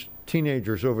are these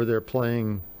teenagers over there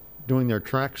playing, doing their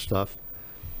track stuff,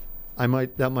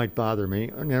 that might bother me.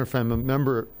 And if I'm a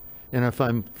member, and if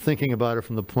I'm thinking about it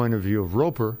from the point of view of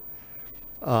Roper,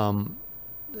 I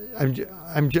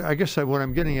guess what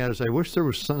I'm getting at is I wish there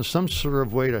was some sort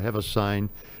of way to have a sign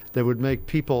that would make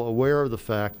people aware of the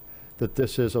fact that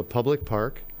this is a public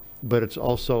park, but it's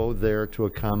also there to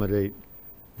accommodate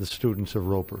the students of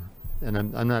Roper. And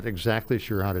I'm not exactly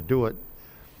sure how to do it,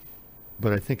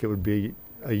 but I think it would be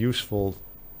a useful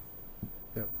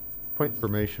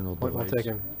informational device. Point well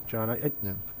taken, John. I'm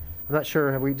Yeah. not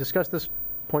sure, have we discussed this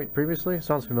point previously?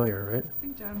 Sounds familiar, right? I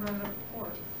think John brought it up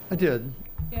before. I did.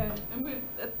 Yeah, and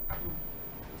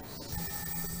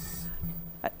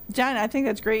John, I think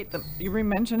that's great that you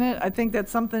re-mention it. I think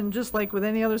that's something, just like with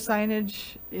any other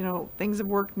signage, things have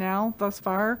worked now thus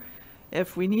far.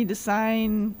 If we need to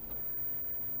sign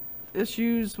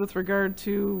issues with regard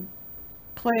to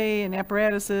play and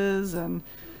apparatuses and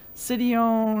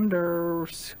city-owned or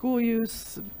school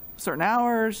use, certain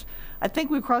hours, I think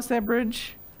we cross that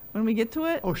bridge when we get to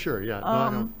it. Oh, sure, yeah. No,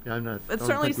 I don't, yeah, I'm not. It's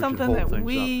certainly something that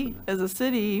we, as a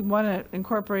city, want to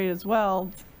incorporate as well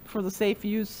for the safe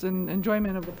use and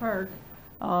enjoyment of the park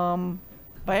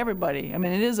by everybody. I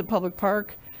mean, it is a public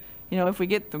park. If we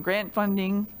get the grant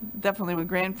funding, definitely with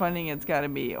grant funding, it's got to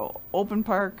be open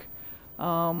park.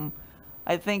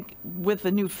 I think with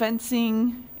the new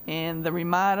fencing and the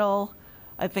remodel,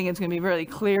 I think it's going to be very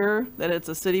clear that it's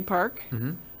a city park.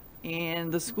 Mm-hmm.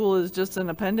 And the school is just an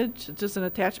appendage, just an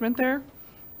attachment there.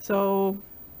 So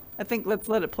I think let's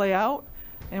let it play out,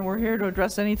 and we're here to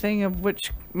address anything of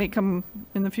which may come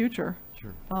in the future.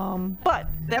 Sure. But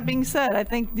that being said, I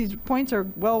think these points are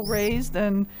well raised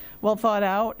and well thought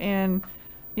out, and,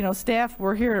 staff,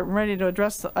 we're here ready to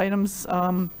address the items,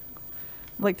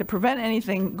 like to prevent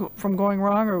anything from going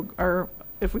wrong, or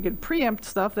if we could preempt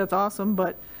stuff, that's awesome,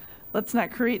 but let's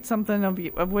not create something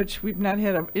of which we've not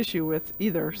had an issue with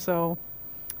either. So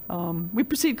we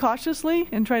proceed cautiously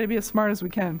and try to be as smart as we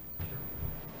can.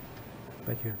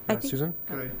 Thank you. I think- Susan?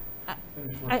 Could I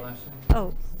finish one I- last thing?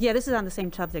 Oh, yeah, this is on the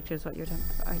same subject as what you're talking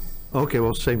about. Okay,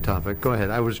 well, same topic. Go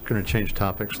ahead. I was going to change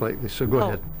topics slightly, so go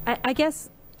ahead. I guess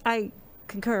I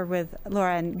concur with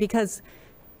Laura, and because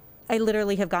I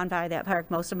literally have gone by that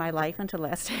park most of my life until the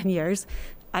last 10 years,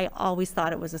 I always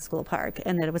thought it was a school park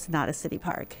and that it was not a city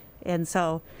park. And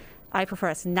so I prefer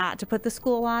us not to put the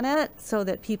school on it so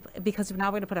that people, because now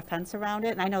we're going to put a fence around it,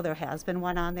 and I know there has been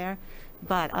one on there,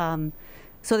 but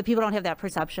so that people don't have that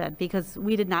perception, because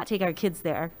we did not take our kids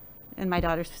there, and my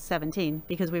daughter's 17,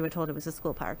 because we were told it was a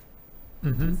school park.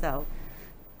 Mm-hmm. So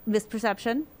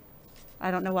misperception,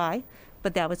 I don't know why,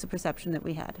 but that was the perception that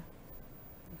we had.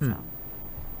 So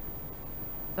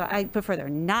I prefer there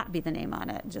not be the name on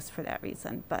it just for that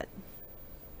reason, but.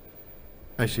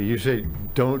 I see. You say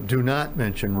do not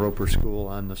mention Roper School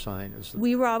on the sign.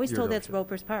 We were always your told that's notion.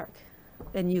 Roper's Park,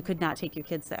 and you could not take your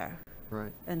kids there.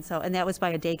 Right. And that was by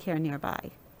a daycare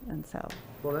nearby, and so,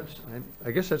 Well,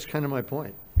 I guess that's kind of my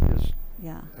point, is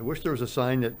yeah. I wish there was a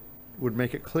sign that would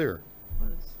make it clear.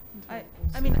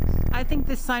 I mean, I think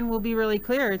this sign will be really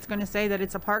clear. It's going to say that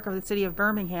it's a park of the city of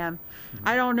Birmingham.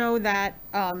 I don't know that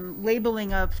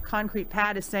labeling of concrete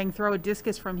pad is saying throw a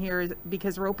discus from here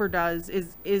because Roper does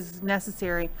is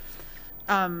necessary.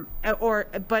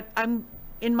 But I'm,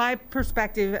 in my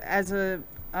perspective as a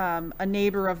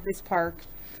neighbor of this park,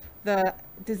 the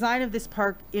design of this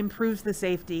park improves the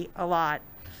safety a lot.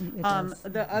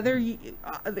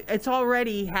 It's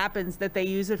already happens that they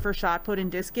use it for shot put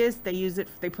and discus.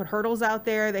 They put hurdles out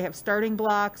there. They have starting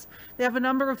blocks. They have a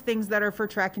number of things that are for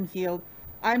track and field.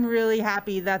 I'm really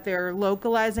happy that they're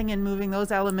localizing and moving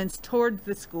those elements towards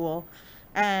the school.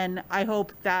 And I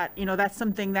hope that, that's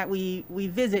something that we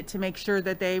visit to make sure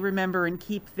that they remember and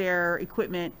keep their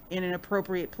equipment in an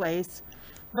appropriate place.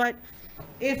 But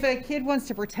if a kid wants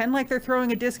to pretend like they're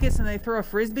throwing a discus and they throw a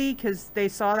Frisbee because they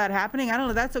saw that happening, I don't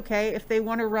know, that's okay. If they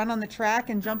want to run on the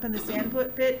track and jump in the sand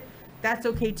pit, that's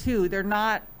okay too. They're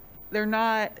not,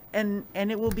 and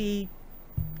it will be,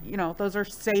 those are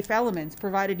safe elements,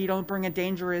 provided you don't bring a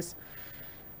dangerous,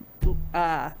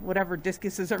 whatever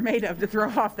discuses are made of to throw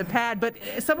off the pad. But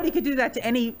somebody could do that to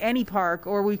any park,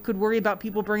 or we could worry about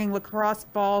people bringing lacrosse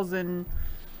balls, and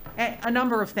a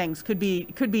number of things could be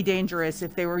dangerous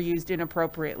if they were used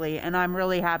inappropriately. And I'm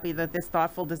really happy that this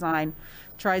thoughtful design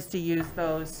tries to use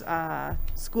those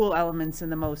school elements in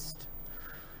the most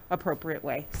appropriate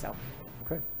way. So,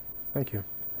 Okay, thank you.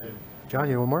 John,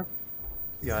 you have one more?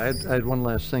 Yeah, I had one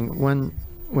last thing.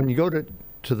 When you go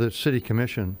to the city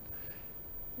commission,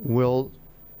 will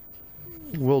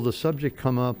the subject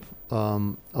come up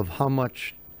of how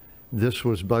much this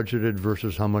was budgeted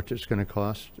versus how much it's going to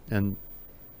cost? And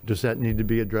does that need to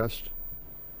be addressed?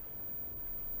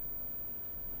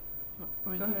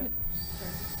 Go ahead.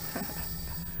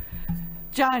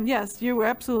 John, yes, you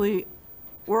absolutely,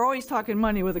 we're always talking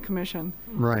money with the commission.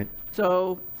 Right.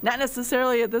 So not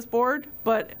necessarily at this board,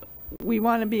 but we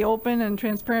want to be open and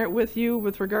transparent with you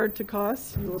with regard to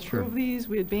costs. We'll approve these,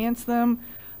 we advance them.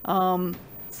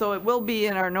 So it will be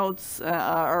in our notes,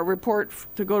 our report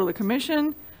to go to the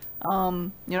commission.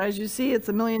 As you see, it's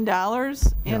 $1 million,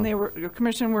 and the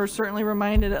commission were certainly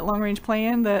reminded at long range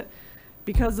plan that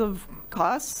because of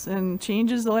costs and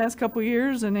changes the last couple of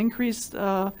years and increased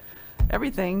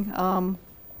everything,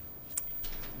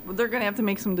 they're going to have to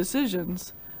make some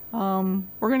decisions. We're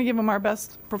going to give them our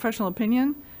best professional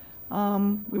opinion.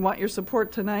 We want your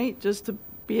support tonight just to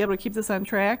be able to keep this on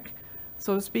track,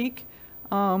 so to speak.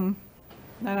 Not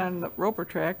on the Roper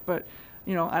track, but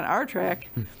on our track,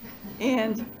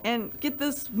 and get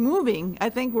this moving. I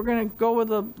think we're going to go with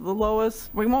the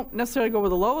lowest. We won't necessarily go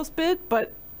with the lowest bid,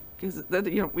 but because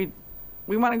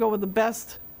we want to go with the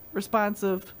best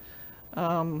responsive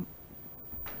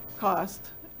cost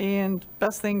and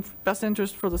best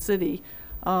interest for the city.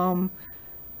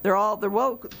 They're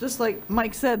well, just like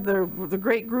Mike said, they're the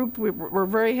great group. We're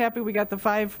very happy we got the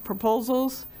 5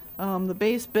 proposals, the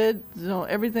base bid,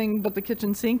 everything but the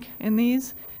kitchen sink in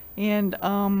these. And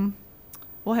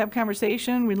we'll have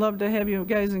conversation. We'd love to have you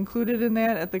guys included in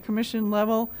that at the commission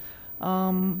level,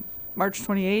 March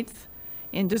 28th.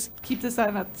 And just keep this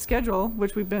on a schedule,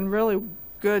 which we've been really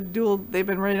good. They've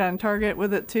been right on target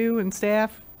with it too, and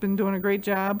staff been doing a great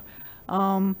job.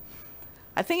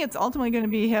 I think it's ultimately going to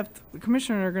be the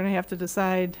commissioner are going to have to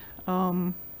decide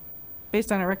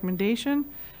based on a recommendation,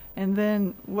 and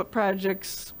then what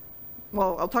projects.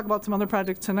 Well, I'll talk about some other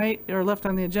projects tonight that are left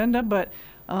on the agenda, but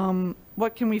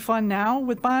what can we fund now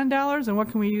with bond dollars, and what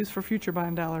can we use for future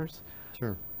bond dollars?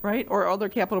 Sure. Right? Or other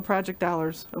capital project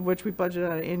dollars, of which we budget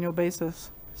on an annual basis.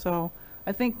 So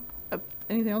I think,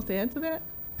 anything else to add to that?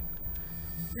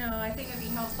 No, I think it'd be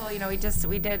helpful,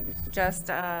 we did just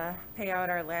pay out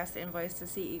our last invoice to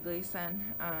C.E. Gleason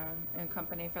and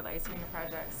Company for the ice arena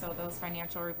project. So those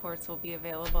financial reports will be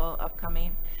available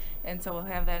upcoming. And so we'll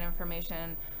have that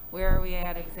information. Where are we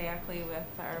at exactly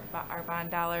with our bond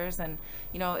dollars? And,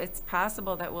 it's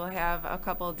possible that we'll have a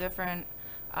couple different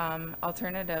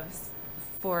alternatives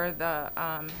for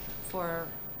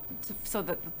so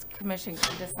that the commission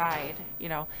can decide,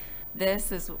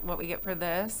 this is what we get for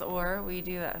this, or we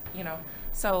do that,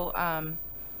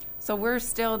 So we're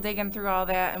still digging through all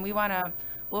that, and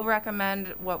we'll recommend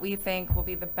what we think will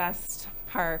be the best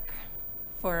park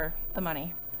for the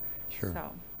money.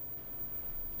 Sure.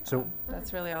 So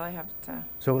that's really all I have to.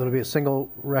 So it'll be a single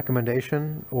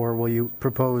recommendation, or will you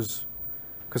propose,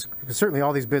 because certainly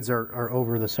all these bids are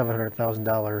over the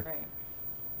 $700,000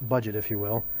 budget, if you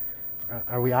will.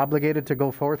 Are we obligated to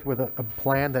go forth with a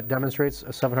plan that demonstrates a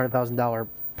 $700,000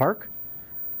 park?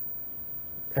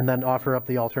 And then offer up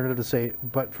the alternative to say,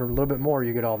 but for a little bit more,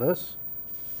 you get all this?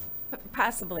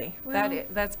 Possibly. Well-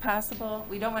 That's possible.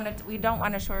 We don't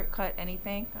want to shortcut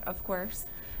anything, of course.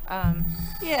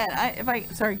 Yeah,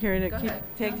 sorry, Carrie, to Go keep ahead.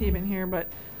 tag teaming here, but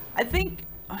I think,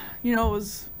 it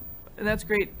was, and that's a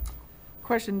great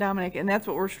question, Dominic, and that's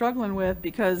what we're struggling with,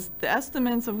 because the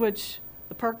estimates of which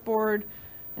the park board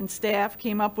and staff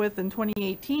came up with in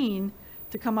 2018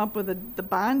 to come up with the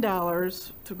bond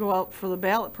dollars to go out for the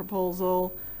ballot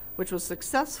proposal, which was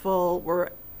successful,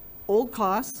 were old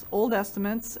costs, old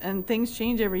estimates, and things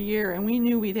change every year, and we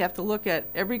knew we'd have to look at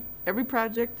every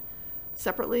project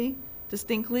separately,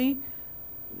 distinctly,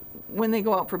 when they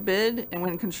go out for bid and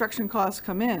when construction costs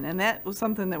come in. And that was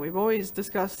something that we've always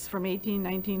discussed from 18,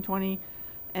 19, 20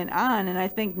 and on. And I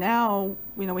think now,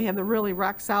 we have the really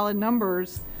rock solid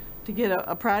numbers to get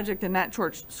a project and not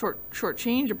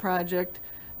shortchange a project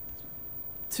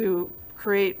to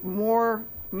create more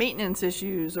maintenance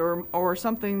issues or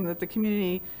something that the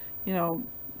community,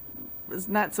 is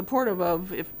not supportive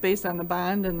of, if based on the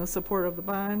bond and the support of the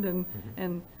bond.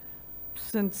 And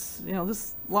since,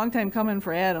 this long time coming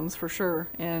for Adams for sure.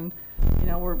 And,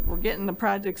 we're getting the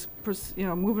projects,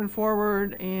 moving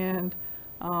forward. And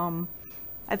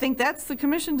I think that's the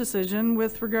commission decision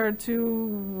with regard to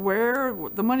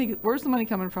where's the money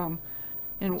coming from?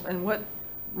 And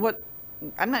what,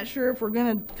 I'm not sure if we're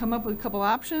gonna come up with a couple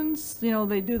options.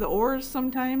 They do the ORs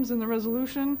sometimes in the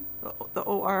resolution, the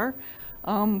OR,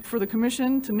 for the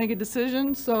commission to make a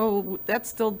decision. So that's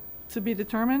still to be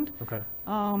determined. Okay.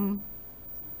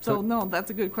 So no,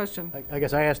 that's a good question. I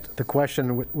guess I asked the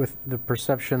question with the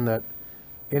perception that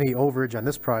any overage on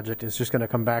this project is just going to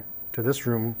come back to this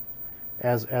room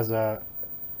as a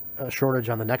shortage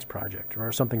on the next project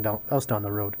or something else down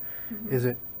the road. Is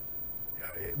it,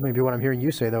 maybe what I'm hearing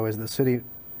you say though, is the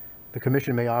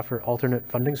commission may offer alternate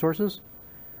funding sources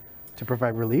to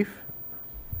provide relief?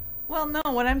 Well, no,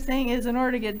 what I'm saying is in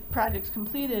order to get projects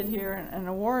completed here and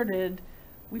awarded,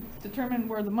 we determine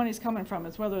where the money's coming from.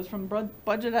 It's whether it's from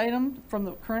budget item, from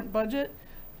the current budget,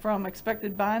 from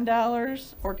expected bond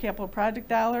dollars or capital project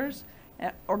dollars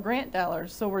or grant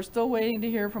dollars. So we're still waiting to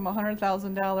hear from a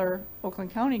 $100,000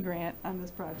 Oakland County grant on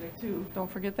this project too.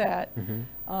 Don't forget that.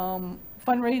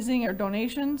 Fundraising or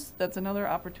donations, that's another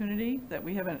opportunity that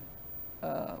we haven't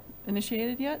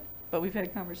initiated yet, but we've had a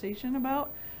conversation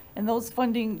about. And those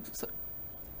funding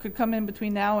could come in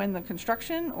between now and the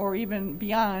construction or even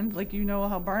beyond, like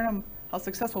how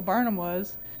successful Barnum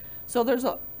was. So there's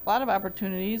a lot of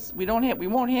opportunities. We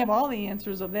won't have all the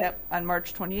answers of that on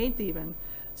March 28th even.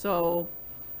 So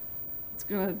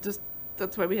it's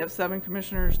that's why we have 7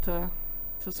 commissioners to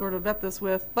sort of vet this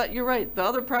with. But you're right, the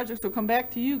other projects will come back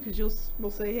to you because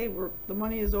we'll say, hey, the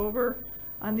money is over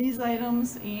on these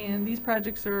items and these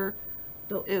projects are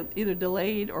either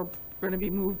delayed or going to be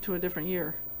moved to a different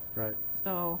year. Right.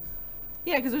 So,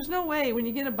 yeah, because there's no way when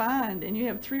you get a bond and you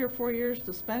have 3 or 4 years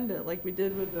to spend it, like we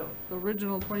did with the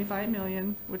original 25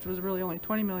 million, which was really only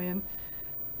 20 million,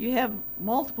 you have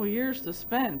multiple years to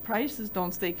spend. Prices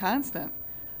don't stay constant.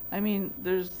 I mean,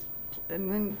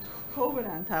 and then COVID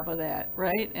on top of that,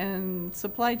 right? And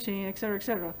supply chain, et cetera, et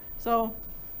cetera. So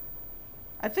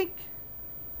I think,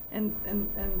 and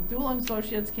Doolin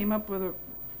Associates came up with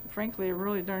frankly, a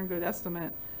really darn good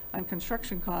estimate on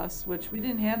construction costs, which we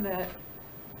didn't have that.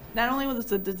 Not only was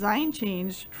the design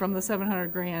changed from the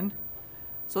 700 grand,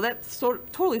 so that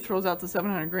totally throws out the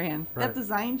 700 grand. Right. That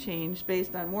design changed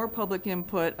based on more public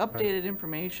input, updated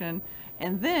information,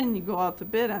 and then you go out to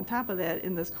bid on top of that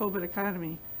in this COVID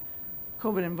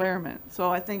environment. So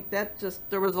I think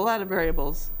there was a lot of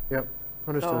variables. Yep,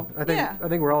 understood. So, yeah. I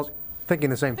think we're all thinking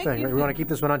the same thing. Thinking Right? We want to thing. keep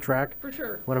this one on track. For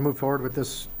sure. Want to move forward with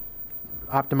this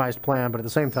optimized plan, but at the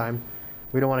same time,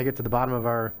 we don't want to get to the bottom of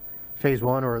our phase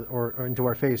 1 or into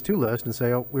our phase 2 list and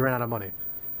say, oh, we ran out of money,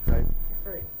 right?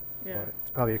 Right, yeah.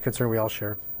 It's probably a concern we all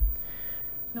share.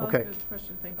 No, Okay. that's a good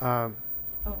question, thanks.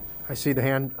 I see the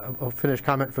hand, I'll finish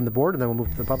comment from the board and then we'll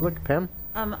move to the public. Pam?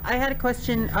 I had a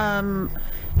question,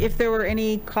 if there were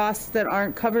any costs that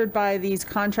aren't covered by these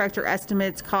contractor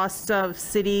estimates, costs of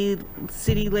city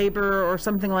labor or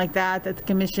something like that,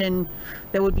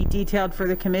 that would be detailed for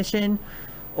the commission,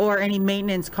 or any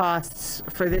maintenance costs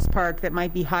for this park that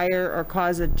might be higher or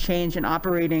cause a change in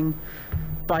operating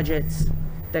budgets,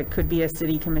 that could be a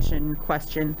city commission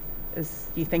question. Do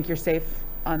you think you're safe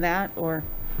on that, or?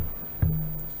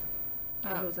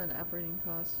 It goes on operating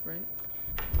costs, right?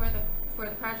 For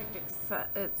the project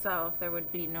itself, there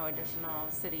would be no additional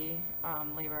city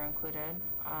labor included.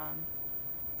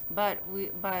 But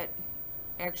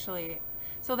actually,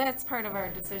 so that's part of our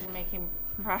decision-making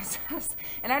process.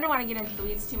 And I don't want to get into the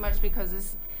weeds too much because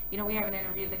this, we haven't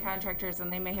interviewed the contractors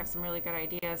and they may have some really good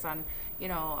ideas on,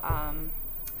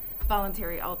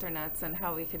 voluntary alternates and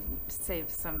how we could save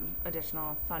some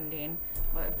additional funding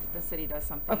if the city does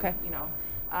something, Okay. you know.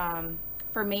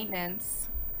 For maintenance,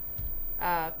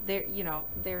 there's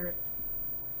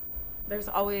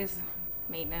always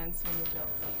maintenance when you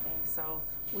build something, so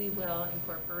we will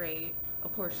incorporate a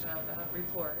portion of the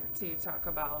report to talk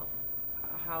about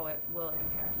how it will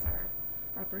impact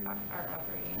our operating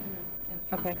in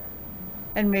the future. Okay.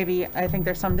 And maybe, I think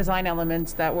there's some design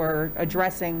elements that were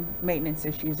addressing maintenance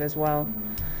issues as well,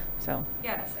 so.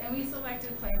 Yes, and we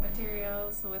selected plant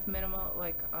materials with minimal,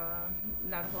 like,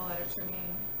 not a whole lot of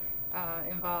trimming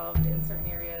involved in certain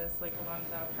areas, like along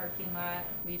the parking lot.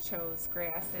 We chose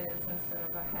grasses instead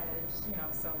of a hedge, you know,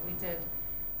 so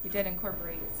we did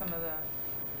incorporate some of the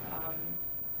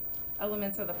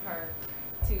elements of the park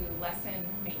to lessen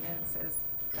maintenance as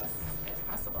best as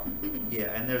possible.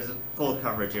 Yeah, and there's a full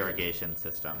coverage irrigation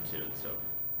system too, so.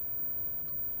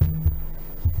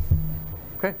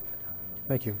 Okay,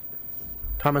 thank you.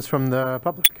 Comments from the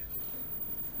public?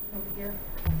 Over here.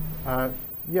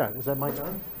 Yeah, is that mic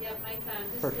on? Yep, mic's on.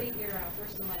 Just Perfect. state your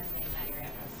first and last name, not your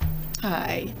address.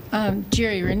 Hi, I'm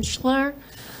Jerry Rinchler,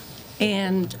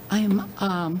 and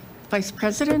I'm Vice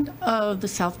President of the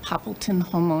South Poppleton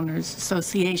Homeowners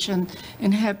Association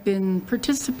and have been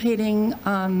participating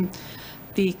on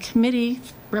the committee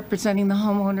representing the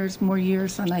homeowners more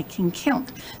years than I can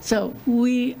count. So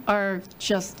we are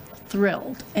just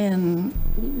thrilled and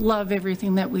love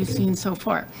everything that we've seen so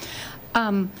far.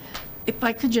 If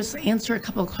I could just answer a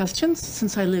couple of questions,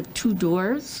 since I live 2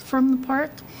 doors from the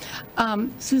park.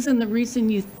 Susan, the reason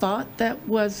you thought that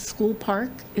was School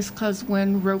Park is because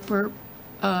when Roper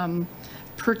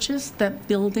purchased that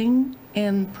building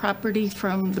and property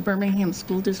from the Birmingham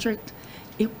School District,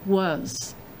 it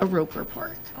was a Roper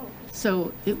Park.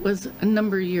 So it was a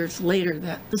number of years later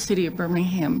that the city of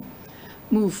Birmingham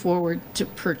moved forward to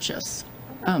purchase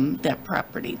that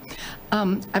property.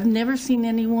 I've never seen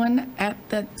anyone at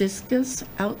that discus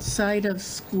outside of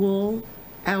school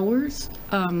hours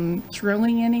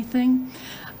throwing anything.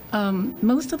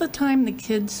 Most of the time, the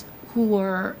kids who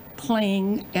are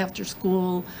playing after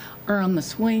school are on the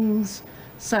swings,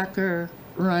 soccer,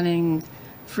 running,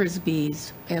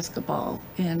 frisbees, basketball,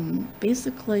 and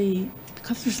basically,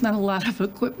 because there's not a lot of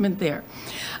equipment there.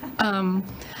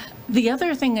 The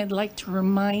other thing I'd like to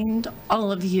remind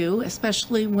all of you,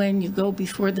 especially when you go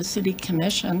before the city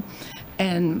commission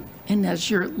and as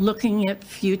you're looking at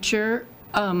future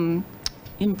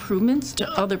improvements to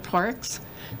other parks,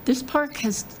 this park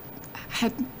has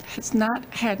not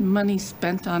had money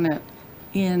spent on it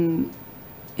in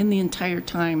the entire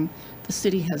time the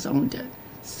city has owned it.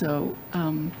 So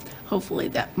hopefully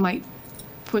that might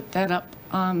put that up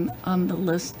on the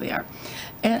list there.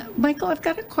 And Michael, I've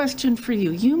got a question for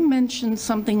you. You mentioned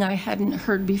something I hadn't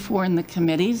heard before in the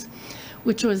committees,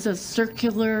 which was a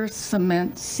circular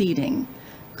cement seating.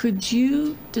 Could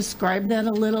you describe that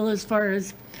a little as far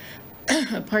as,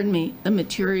 pardon me, the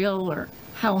material or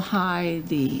how high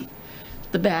the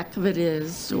back of it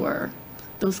is or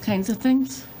those kinds of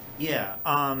things? Yeah,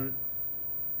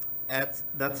 that's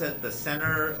at the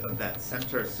center of that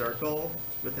center circle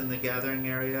within the gathering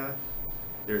area.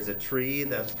 There's a tree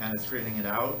that's kind of screening it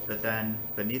out, but then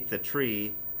beneath the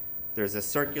tree, there's a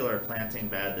circular planting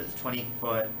bed that's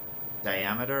 20-foot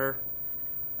diameter.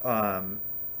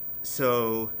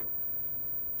 So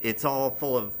it's all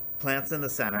full of plants in the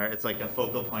center. It's like a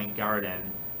focal point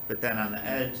garden, but then on the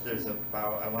edge, there's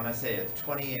about, I want to say it's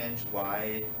 20-inch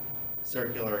wide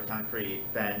circular concrete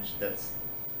bench that's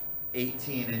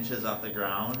 18 inches off the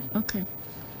ground. Okay.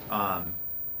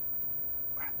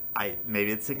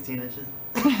 Maybe it's 16 inches,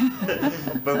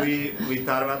 but we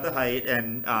thought about the height,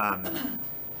 and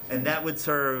that would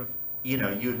serve, you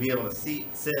know, you would be able to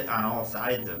sit on all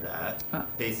sides of that,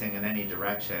 facing in any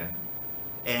direction,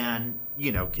 and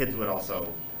you know, kids would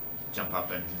also jump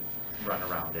up and run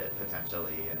around it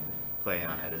potentially and play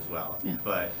on it as well. Yeah.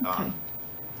 But Okay.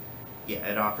 yeah,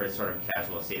 it offers sort of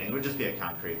casual seating. It would just be a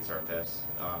concrete surface.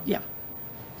 Yeah.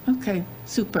 Okay,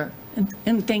 super.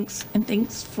 And thanks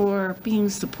for being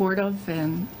supportive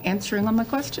and answering all my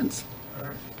questions.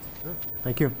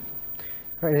 Thank you.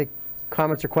 All right, any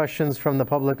comments or questions from the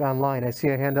public online? I see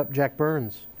a hand up, Jack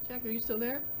Burns. Jack, are you still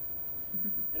there?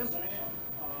 Yes, I am.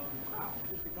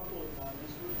 Just a couple of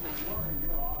comments. Lauren,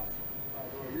 you're off, by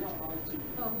the way. You're on my team.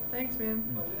 Oh, thanks, man.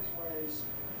 But anyways,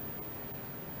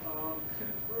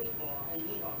 first of all, I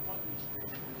live on Putney Street,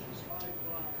 which is 5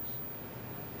 blocks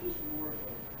just north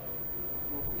of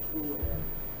local school there.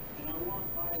 And I walk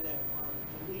by that park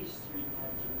at least 3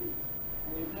 times a week.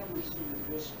 And we've never seen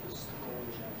a discus throw in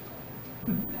that park.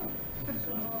 Never.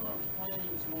 So I don't know if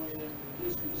planning's going into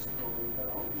discus throwing, but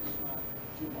I hope it's not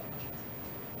too much.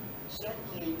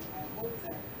 Secondly, I hope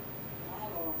that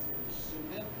not often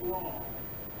cement wall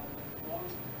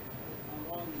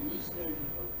along the east edge of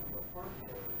the park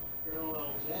there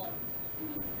parallels that be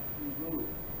removed.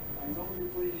 I know you're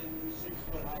putting in new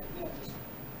 6-foot-high fence,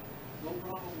 no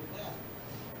problem with that.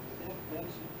 But that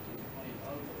fence is plain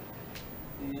ugly.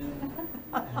 And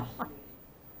lastly,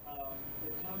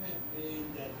 the comment made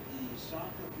that the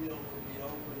soccer field would be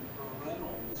open for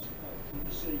rentals through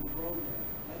the city program.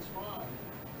 That's fine,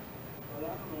 but I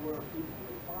don't know where people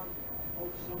will park. I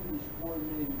hope somebody's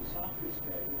coordinating the soccer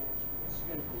schedules to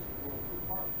go for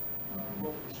park,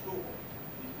 go for school,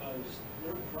 because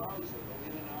there are crowds that go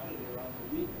in and out of there on the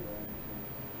weekend.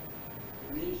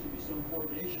 There needs to be some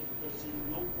coordination because there's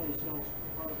no place else to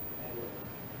park that area.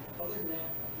 Other than that, I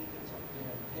think it's a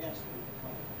fantastic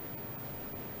plan.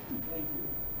 Thank you.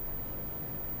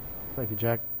 Thank you,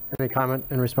 Jack. Any comment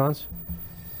in response?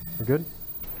 We're good?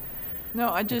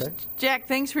 No, Okay. Jack,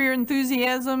 thanks for your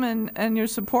enthusiasm and your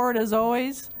support as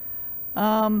always.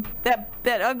 That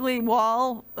ugly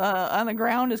wall on the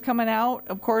ground is coming out,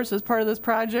 of course, as part of this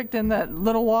project, and that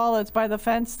little wall that's by the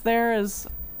fence there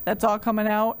that's all coming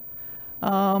out.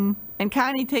 And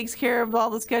Connie takes care of all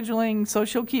the scheduling, so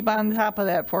she'll keep on top of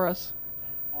that for us.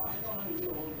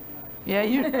 Yeah,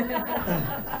 you.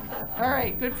 All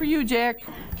right, good for you, Jack.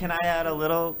 Can I add a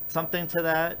little something to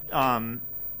that?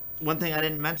 One thing I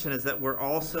didn't mention is that we're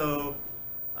also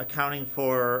accounting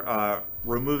for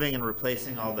removing and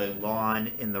replacing all the lawn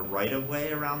in the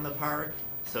right-of-way around the park.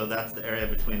 So that's the area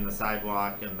between the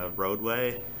sidewalk and the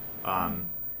roadway.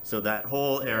 So that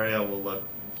whole area will look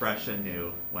fresh and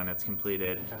new when it's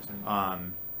completed. That's fantastic.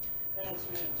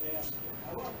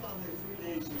 I walked on there 3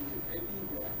 days a year. Maybe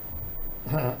you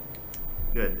go.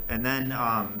 Good. And then,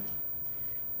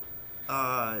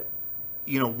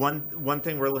 one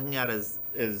thing we're looking at is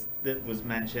that was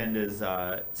mentioned is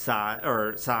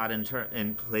sod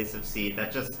in place of seed.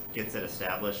 That just gets it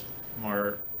established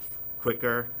more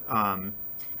quicker. And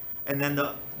then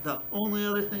the only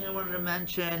other thing I wanted to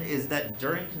mention is that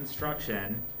during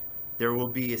construction, there will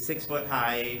be a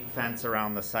 6-foot-high fence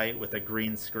around the site with a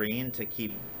green screen to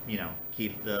keep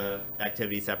the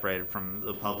activity separated from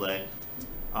the public.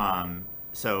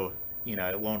 So,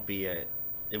 it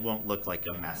won't look like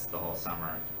a mess the whole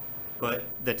summer. But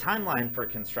the timeline for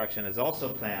construction is also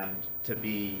planned to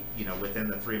be, within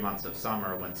the 3 months of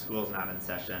summer when school's not in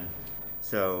session.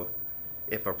 So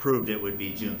if approved, it would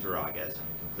be June through August and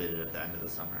completed at the end of the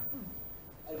summer.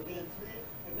 I've been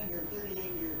here 38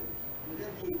 years.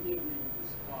 Whatever you give me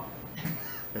is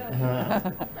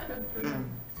fine.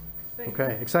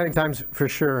 Okay, exciting times for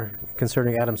sure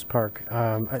concerning Adams Park.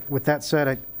 With that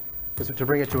said, to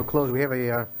bring it to a close, we have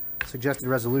a suggested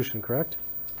resolution, correct?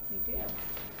 We do.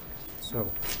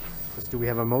 So, do we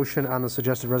have a motion on the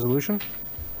suggested resolution?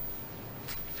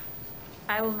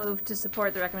 I will move to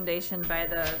support the recommendation by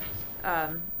the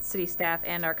city staff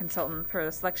and our consultant for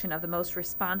the selection of the most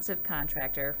responsive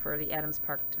contractor for the Adams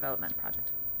Park Development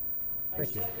Project.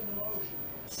 Thank you.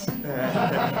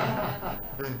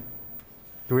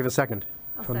 Do we have a second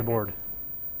I'll from the second. board?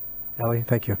 Ellie,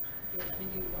 thank you.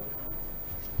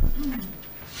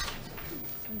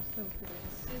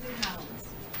 Susan Collins.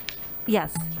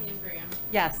 Yes. Pam Graham.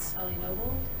 Yes. Ellie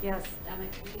Noble. Yes.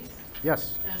 Dominic Lees.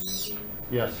 Yes. John Ruby.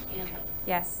 Yes. Ann Hill.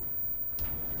 Yes.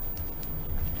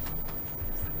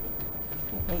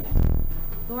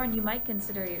 Lauren, you might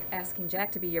consider asking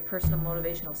Jack to be your personal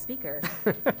motivational speaker.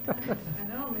 I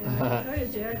know, man. I tell you,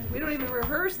 Jack, we don't even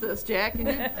rehearse this, Jack, and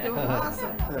you're doing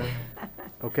awesome.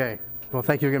 Okay. Well,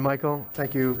 thank you again, Michael.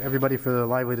 Thank you, everybody, for the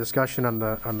lively discussion on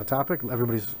the topic.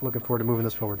 Everybody's looking forward to moving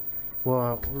this forward.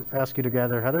 We'll ask you to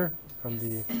gather Heather from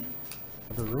the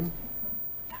other room.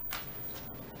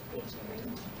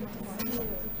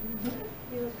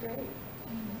 You look great.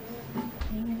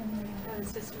 I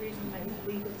was just reading my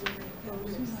legal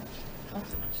photos.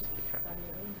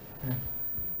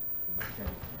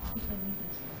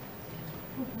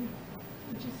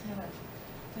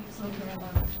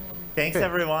 Thanks,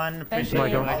 everyone. Appreciate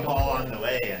Michael. my call on the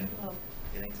way and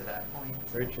getting to that point.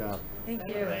 Great job. Thank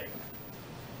you. Right.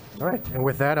 All right, and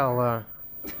with that, I'll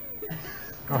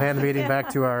hand the meeting back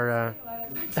to our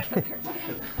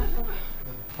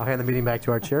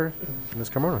chair, Ms.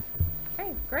 Carmona.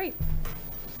 Okay, great.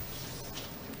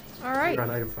 All right. We're on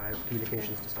item 5,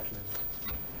 communications discussion items.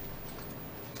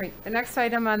 Great. The next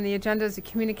item on the agenda is the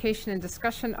communication and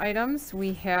discussion items.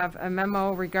 We have a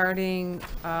memo regarding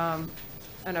an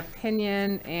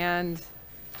opinion and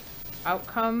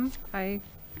outcome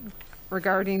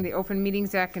regarding the Open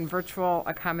Meetings Act and virtual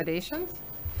accommodations.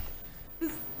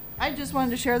 I just wanted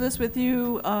to share this with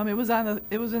you. It was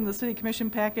in the city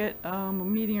commission packet, a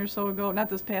meeting or so ago, not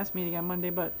this past meeting on Monday,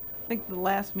 but I think the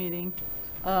last meeting.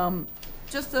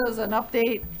 Just as an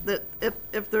update, that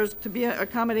if there's to be an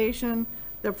accommodation,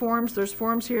 there's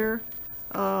forms here,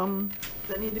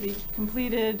 that need to be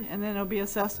completed, and then it'll be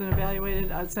assessed and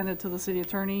evaluated. I'd send it to the city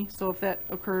attorney, so if that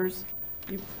occurs,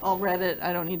 you've all read it,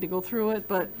 I don't need to go through it,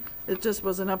 but it just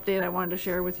was an update I wanted to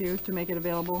share with you to make it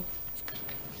available.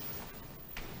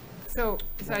 So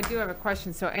I do have a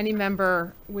question. So any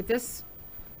member, would this,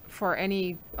 for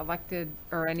any elected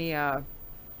or any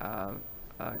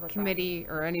committee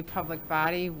or any public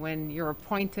body, when you're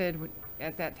appointed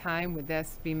at that time, would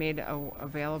this be made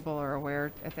available or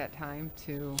aware at that time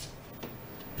to?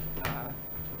 I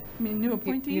mean, new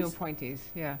appointees? New appointees,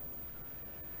 yeah.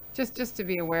 Just to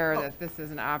be aware that this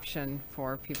is an option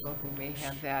for people who may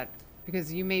have that,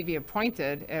 because you may be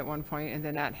appointed at one point and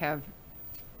then not have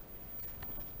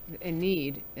a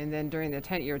need, and then during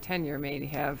the your tenure may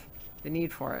have the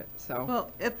need for it, so.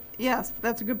 Well, yes,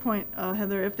 that's a good point,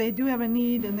 Heather. If they do have a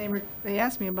need and they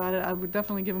ask me about it, I would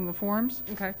definitely give them the forms.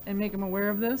 Okay. And make them aware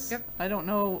of this. Yep. I don't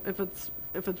know if it's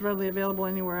readily available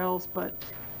anywhere else, but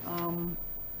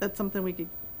that's something we could.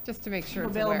 Just to make sure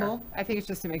it's Available. aware. I think it's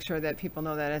just to make sure that people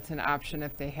know that it's an option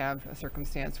if they have a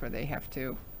circumstance where they have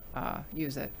to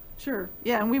use it. Sure,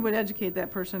 yeah, and we would educate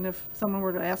that person if someone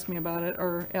were to ask me about it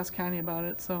or ask Connie about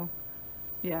it, so,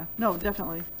 yeah, no,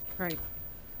 definitely. Right.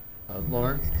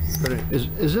 Lauren,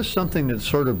 is this something that's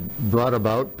sort of brought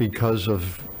about because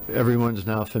of everyone's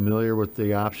now familiar with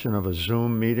the option of a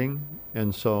Zoom meeting?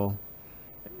 And so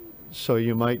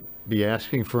you might be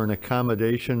asking for an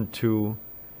accommodation to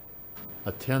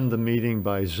attend the meeting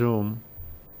by Zoom,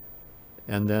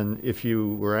 and then if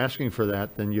you were asking for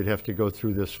that, then you'd have to go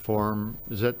through this form.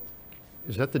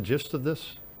 Is that the gist of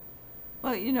this?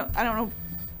 Well, I don't know.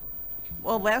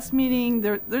 Well, last meeting,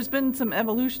 there's been some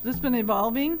evolution, it's been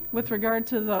evolving with regard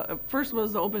to first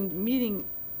was the Open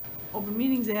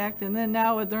Meetings Act, and then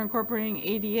now they're incorporating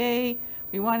ADA.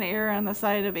 We want to err on the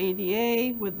side of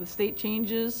ADA with the state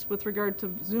changes with regard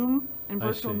to Zoom and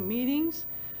virtual meetings.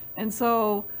 And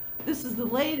so this is the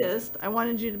latest. I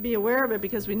wanted you to be aware of it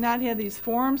because we not had these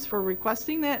forms for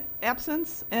requesting that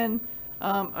absence and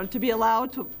to be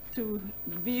allowed to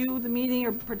view the meeting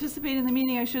or participate in the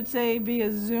meeting, I should say,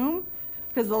 via Zoom.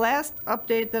 Because the last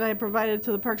update that I provided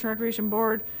to the Parks and Recreation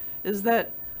Board is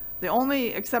that the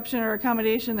only exception or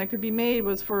accommodation that could be made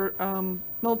was for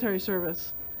military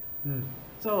service.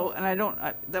 So,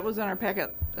 and that was on our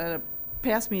packet at a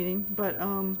past meeting, but,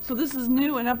 so this is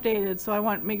new and updated, so I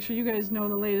want to make sure you guys know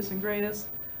the latest and greatest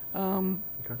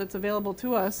that's available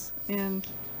to us, and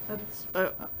that's,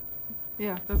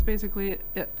 yeah, that's basically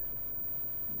it.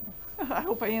 I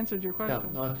hope I answered your question.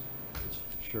 Yeah, no,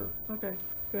 sure. Okay,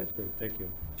 good. Great, thank you.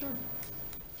 Sure.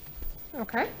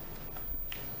 Okay.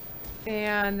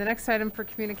 And the next item for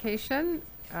communication,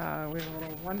 we have a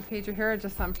little one-pager here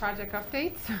just on project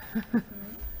updates.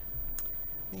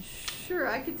 Sure,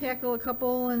 I could tackle a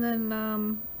couple, and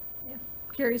then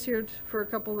Carrie's here for a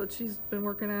couple that she's been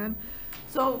working on.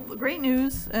 So, great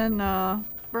news in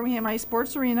Birmingham Ice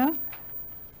Sports Arena.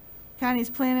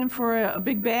 Connie's planning for a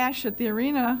big bash at the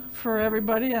arena for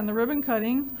everybody on the ribbon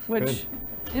cutting, which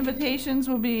invitations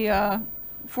will be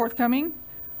forthcoming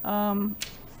by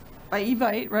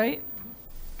Evite, right?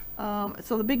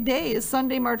 So the big day is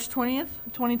Sunday, March 20th,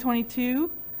 2022,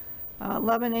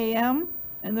 11 a.m.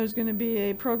 And there's going to be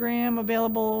a program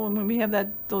available, and when we have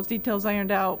those details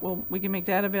ironed out, we can make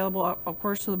that available, of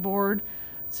course, to the board,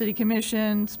 city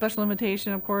commission, special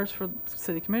invitation, of course, for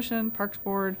city commission, parks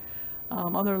board,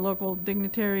 other local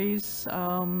dignitaries,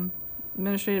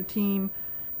 administrative team,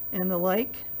 and the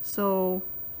like. So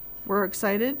we're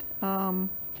excited.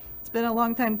 It's been a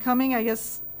long time coming, I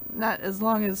guess, not as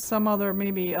long as some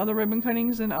maybe other ribbon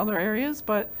cuttings in other areas,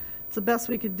 but it's the best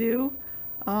we could do.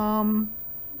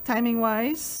 Timing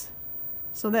wise,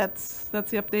 so that's the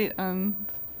update on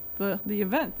the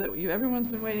event that everyone's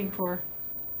been waiting for.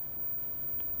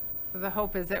 The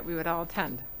hope is that we would all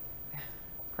attend,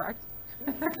 correct?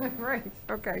 Right,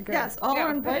 okay, good. Yes, all are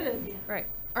invited. Right.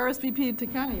 RSVP to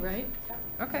Connie, right?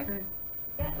 Okay.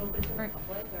 That open to the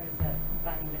public, or is that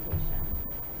by invitation?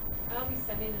 I'll be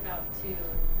sending it out to, like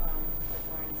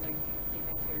Lauren's, like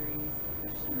dignitaries,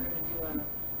 commission, we're gonna do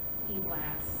a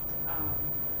e-blast,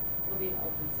 it'll be an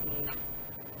open skate.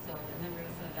 So, and then we're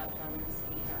gonna send it out to our river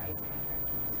skate, our ice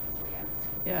contractors, so yes.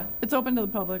 Yeah, it's open to the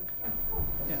public.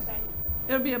 Yeah.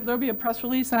 There'll be a press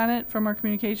release on it from our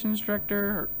communications director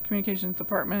or communications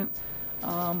department.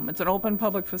 It's an open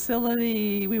public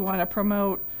facility. We want to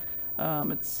promote,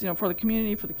 it's, for the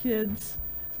community, for the kids.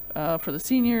 for the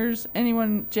seniors,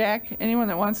 anyone, Jack, anyone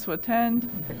that wants to attend.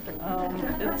 It's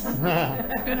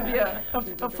going to be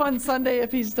a fun Sunday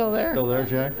if he's still there. Still there,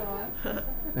 Jack?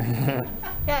 Yeah,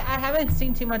 I haven't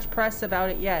seen too much press about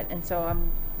it yet, and so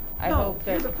I hope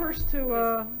that. You're the first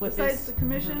to, with besides this- the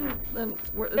commission, then.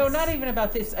 No, not even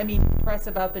about this, I mean, press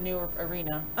about the new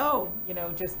arena. Oh. You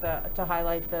know, just to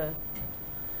highlight the,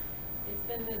 It's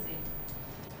been busy.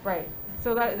 right.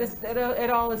 So that, it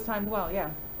all is timed well, yeah.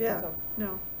 Yeah, So,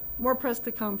 no, more press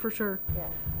to come, for sure.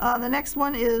 Yeah. The next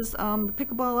one is the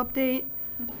pickleball update.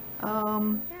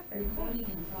 All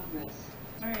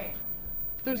right.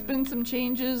 There's been some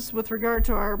changes with regard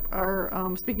to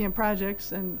our speaking of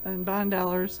projects and bond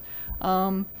dollars.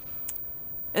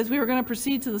 As we were going to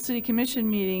proceed to the city commission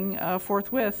meeting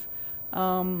forthwith,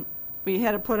 we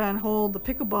had to put on hold the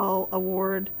pickleball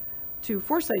award to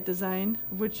Foresight Design,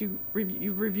 which you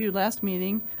reviewed last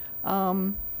meeting.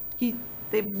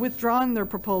 They've withdrawn their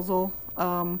proposal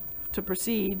to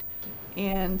proceed,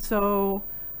 and so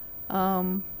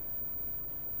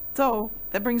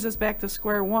that brings us back to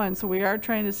square one. So we are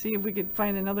trying to see if we could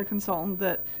find another consultant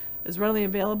that is readily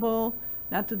available,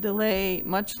 not to delay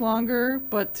much longer,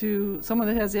 but to someone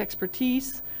that has the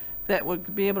expertise that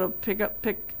would be able to pick up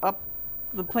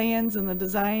the plans and the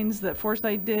designs that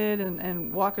Foresight did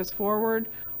and walk us forward.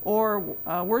 Or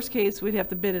worst case, we'd have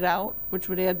to bid it out, which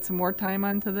would add some more time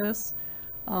onto this.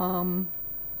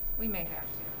 We may have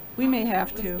to. We may have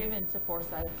It was to. given to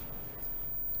Foresight.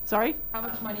 Sorry? How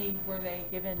much money were they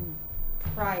given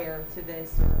prior to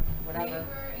this or They whatever?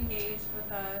 were engaged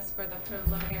with us for the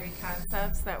preliminary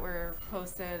concepts that were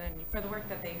posted and for the work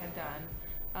that they had done.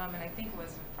 And I think it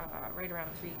was right around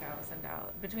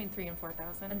 $3,000, between $3,000 and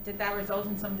 $4,000. And did that result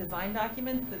in some design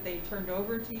documents that they turned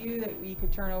over to you that we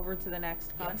could turn over to the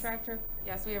next Yes. contractor?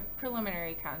 Yes, we have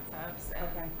preliminary concepts and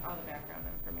Okay. all the background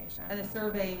information. And the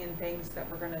surveying and things that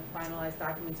we're gonna finalize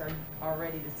documents are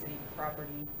already the city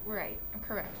property. Right,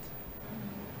 correct.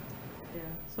 Yeah,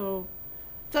 so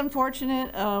it's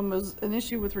unfortunate. It was an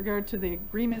issue with regard to the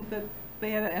agreement that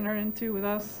they had to enter into with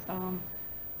us.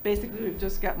 Basically, we've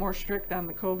just got more strict on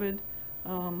the COVID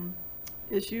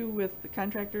issue with the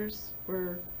contractors,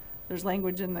 where there's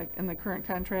language in the current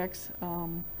contracts.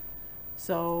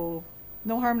 So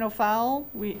no harm, no foul.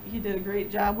 He did a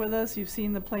great job with us. You've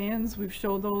seen the plans. We've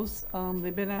showed those.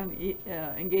 They've been on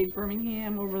Engage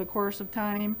Birmingham over the course of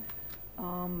time.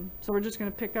 So we're just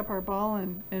gonna pick up our ball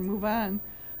and move on,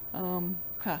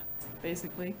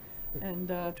 basically, and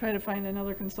try to find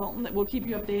another consultant that will keep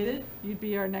you updated. You'd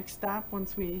be our next stop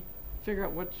once we figure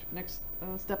out what next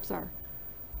steps are.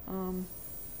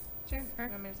 Sure. You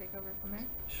want me to take over from there?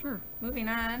 Sure. Moving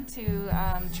on to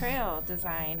trail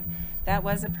design. That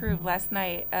was approved last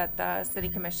night at the city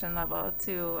commission level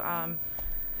to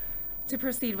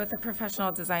proceed with the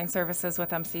professional design services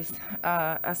with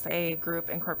MCSA Group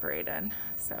Incorporated.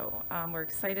 So we're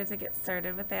excited to get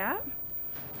started with that.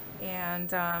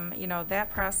 And, you know, that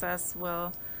process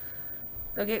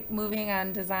they'll get moving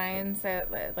on designs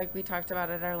that, like we talked about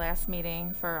at our last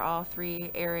meeting, for all 3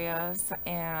 areas.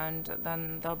 And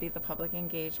then there'll be the public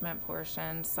engagement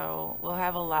portion. So we'll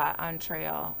have a lot on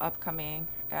trail upcoming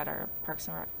at our Parks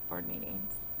and Rec board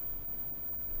meetings.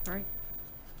 All right.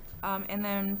 And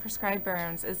then prescribed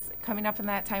burns is coming up in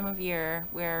that time of year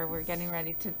where we're getting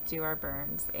ready to do our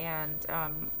burns. And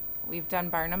we've done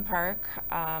Barnum Park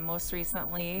most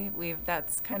recently.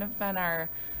 That's kind of been our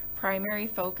primary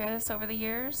focus over the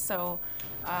years. So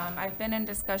I've been in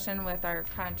discussion with our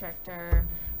contractor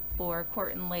for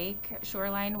Corton Lake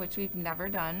shoreline, which we've never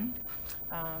done.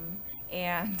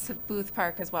 And Booth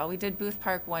Park as well. We did Booth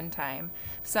Park one time.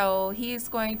 So he's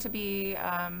going to be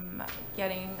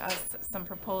getting us some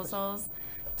proposals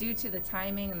due to the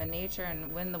timing and the nature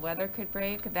and when the weather could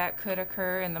break. That could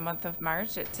occur in the month of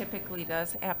March. It typically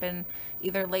does happen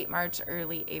either late March,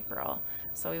 early April.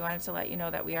 So we wanted to let you know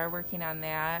that we are working on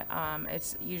that.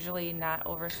 It's usually not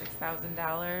over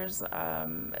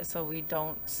 $6,000, so we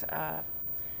don't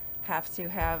have to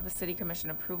have the city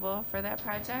commission approval for that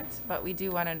project, but we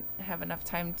do want to have enough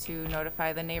time to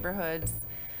notify the neighborhoods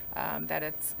that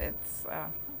it's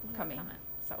coming.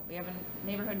 So we have a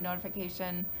neighborhood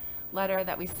notification letter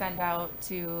that we send out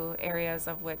to areas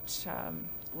of which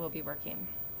we'll be working.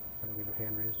 We have a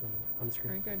hand raised on the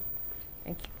screen. Very good.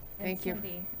 Thank you. And Thank you.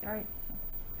 Cindy. All right.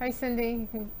 Hi, Cindy. You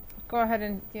can go ahead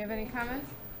and, do you have any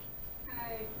comments?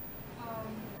 Hi,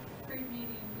 great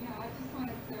meeting. Yeah, I just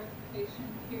wanted clarification,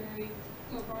 Carrie.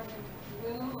 So Barnum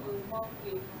will or won't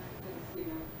be this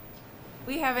year?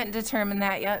 We haven't determined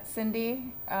that yet,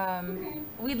 Cindy. Okay.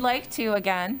 We'd like to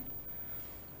again.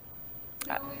 It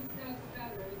always does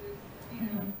better. There's, you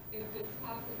know, if it's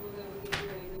possible, that would be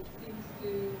great. It seems to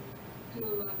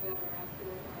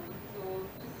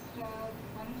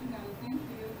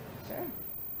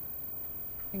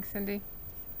Thanks, Cindy.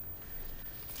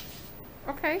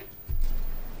 Okay.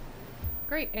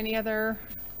 Great. Any other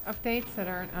updates that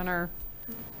aren't on our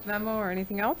memo or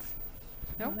anything else?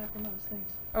 No?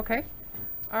 Okay.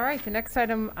 All right, the next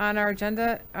item on our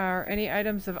agenda are any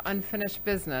items of unfinished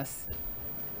business.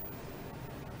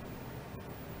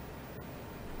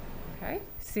 Okay,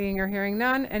 seeing or hearing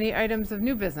none, any items of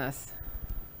new business?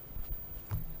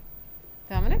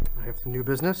 Dominic? I have some new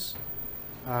business.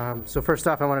 So first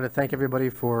off, I wanted to thank everybody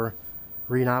for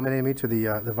renominating me to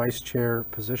the vice chair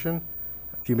position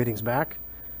a few meetings back.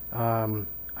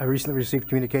 I recently received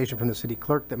communication from the city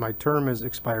clerk that my term is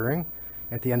expiring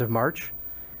at the end of March,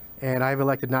 and I've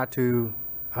elected not to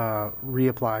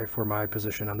reapply for my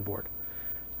position on the board.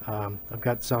 I've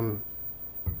got some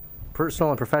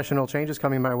personal and professional changes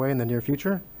coming my way in the near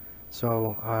future,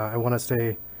 so I want to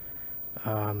stay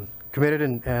committed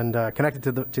and connected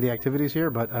to the activities here,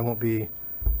 but I won't be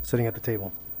sitting at the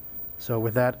table. So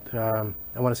with that,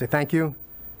 I want to say thank you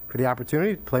for the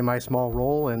opportunity to play my small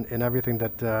role in everything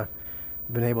that I've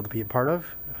been able to be a part of.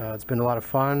 It's been a lot of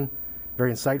fun,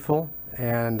 very insightful,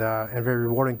 and very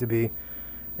rewarding to be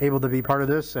able to be part of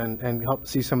this and help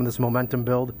see some of this momentum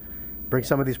build, bring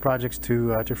some of these projects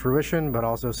to fruition, but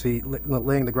also see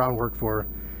laying the groundwork for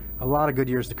a lot of good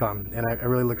years to come. And I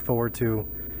really look forward to,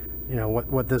 you know,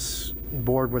 what this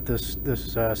board, what this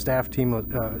staff team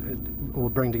will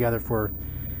bring together for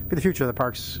the future of the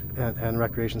parks and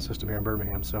recreation system here in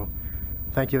Birmingham. So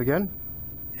thank you again.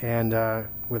 And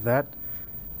with that,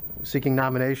 seeking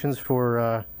nominations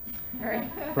for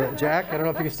Jack. I don't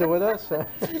know if he's still with us.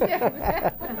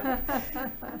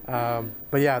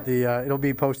 But yeah, it'll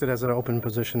be posted as an open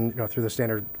position, you know, through the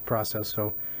standard process.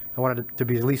 So I wanted it to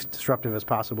be as least disruptive as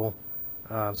possible.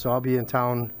 So I'll be in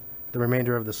town the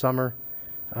remainder of the summer.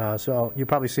 So you'll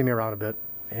probably see me around a bit,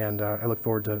 and I look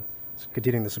forward to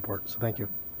continuing the support. So thank you.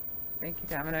 Thank you,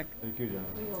 Dominic. Thank you, John.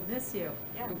 We will miss you.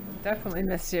 Yeah. We'll definitely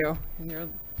miss you in your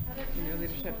Heather, can I mention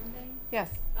leadership. one thing? Yes.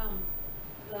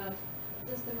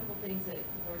 Just a couple things that the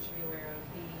board should be aware of.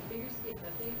 The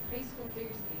high school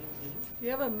figure skating team. Do you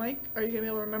have a mic? Are you gonna be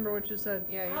able to remember what you said?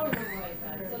 I'll remember what I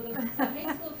said. So the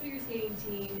high school figure skating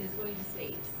team is going to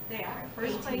states. They are.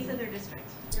 First place in their district.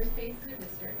 First place in their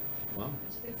district. Wow.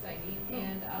 Which is exciting.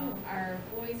 And our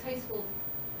boys high school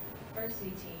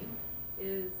varsity team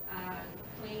is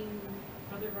playing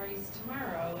Brother Rice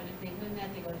tomorrow, and if they win that,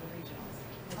 they go to the regionals.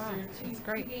 Wow, There's that's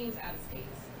great. two games out of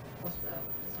states. So just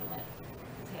want to let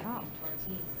it's happening to our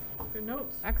teams. Good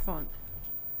notes. Excellent.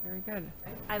 Very good.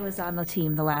 I was on the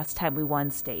team the last time we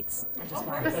won states. I just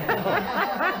wanted to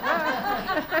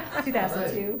say.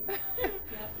 2002.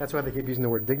 That's why they keep using the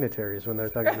word dignitaries when they're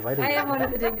talking about I am one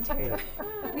of the dignitaries.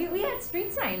 We had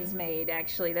street signs made,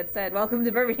 actually, that said, "Welcome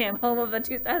to Birmingham, home of the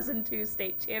 2002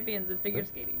 state champions in figure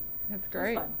skating." That's It was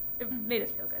great. fun. It made us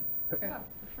feel good. Yeah,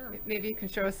 for sure. Maybe you can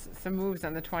show us some moves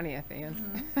on the 20th,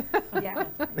 Ian. Yeah.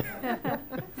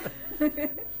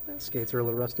 Skates are a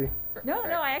little rusty. No,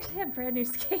 I actually have brand new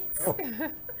skates.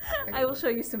 I will show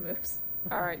you some moves.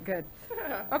 All right, good.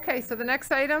 Okay, so the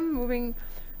next item, moving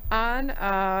on,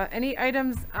 any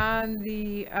items on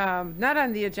the, not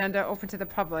on the agenda, open to the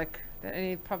public, that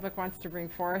any public wants to bring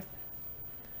forth?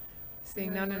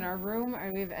 Seeing none in our room,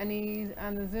 are we have any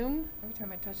on the Zoom? Every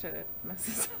time I touch it, it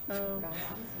messes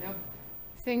Nope.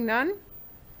 Seeing none?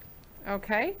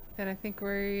 Okay, then I think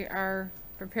we are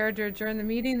prepared to adjourn the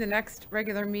meeting. The next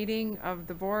regular meeting of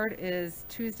the board is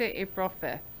Tuesday, April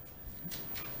 5th.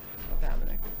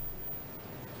 Dominic.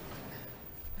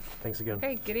 Thanks again.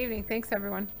 Okay, good evening. Thanks,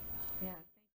 everyone. Yeah.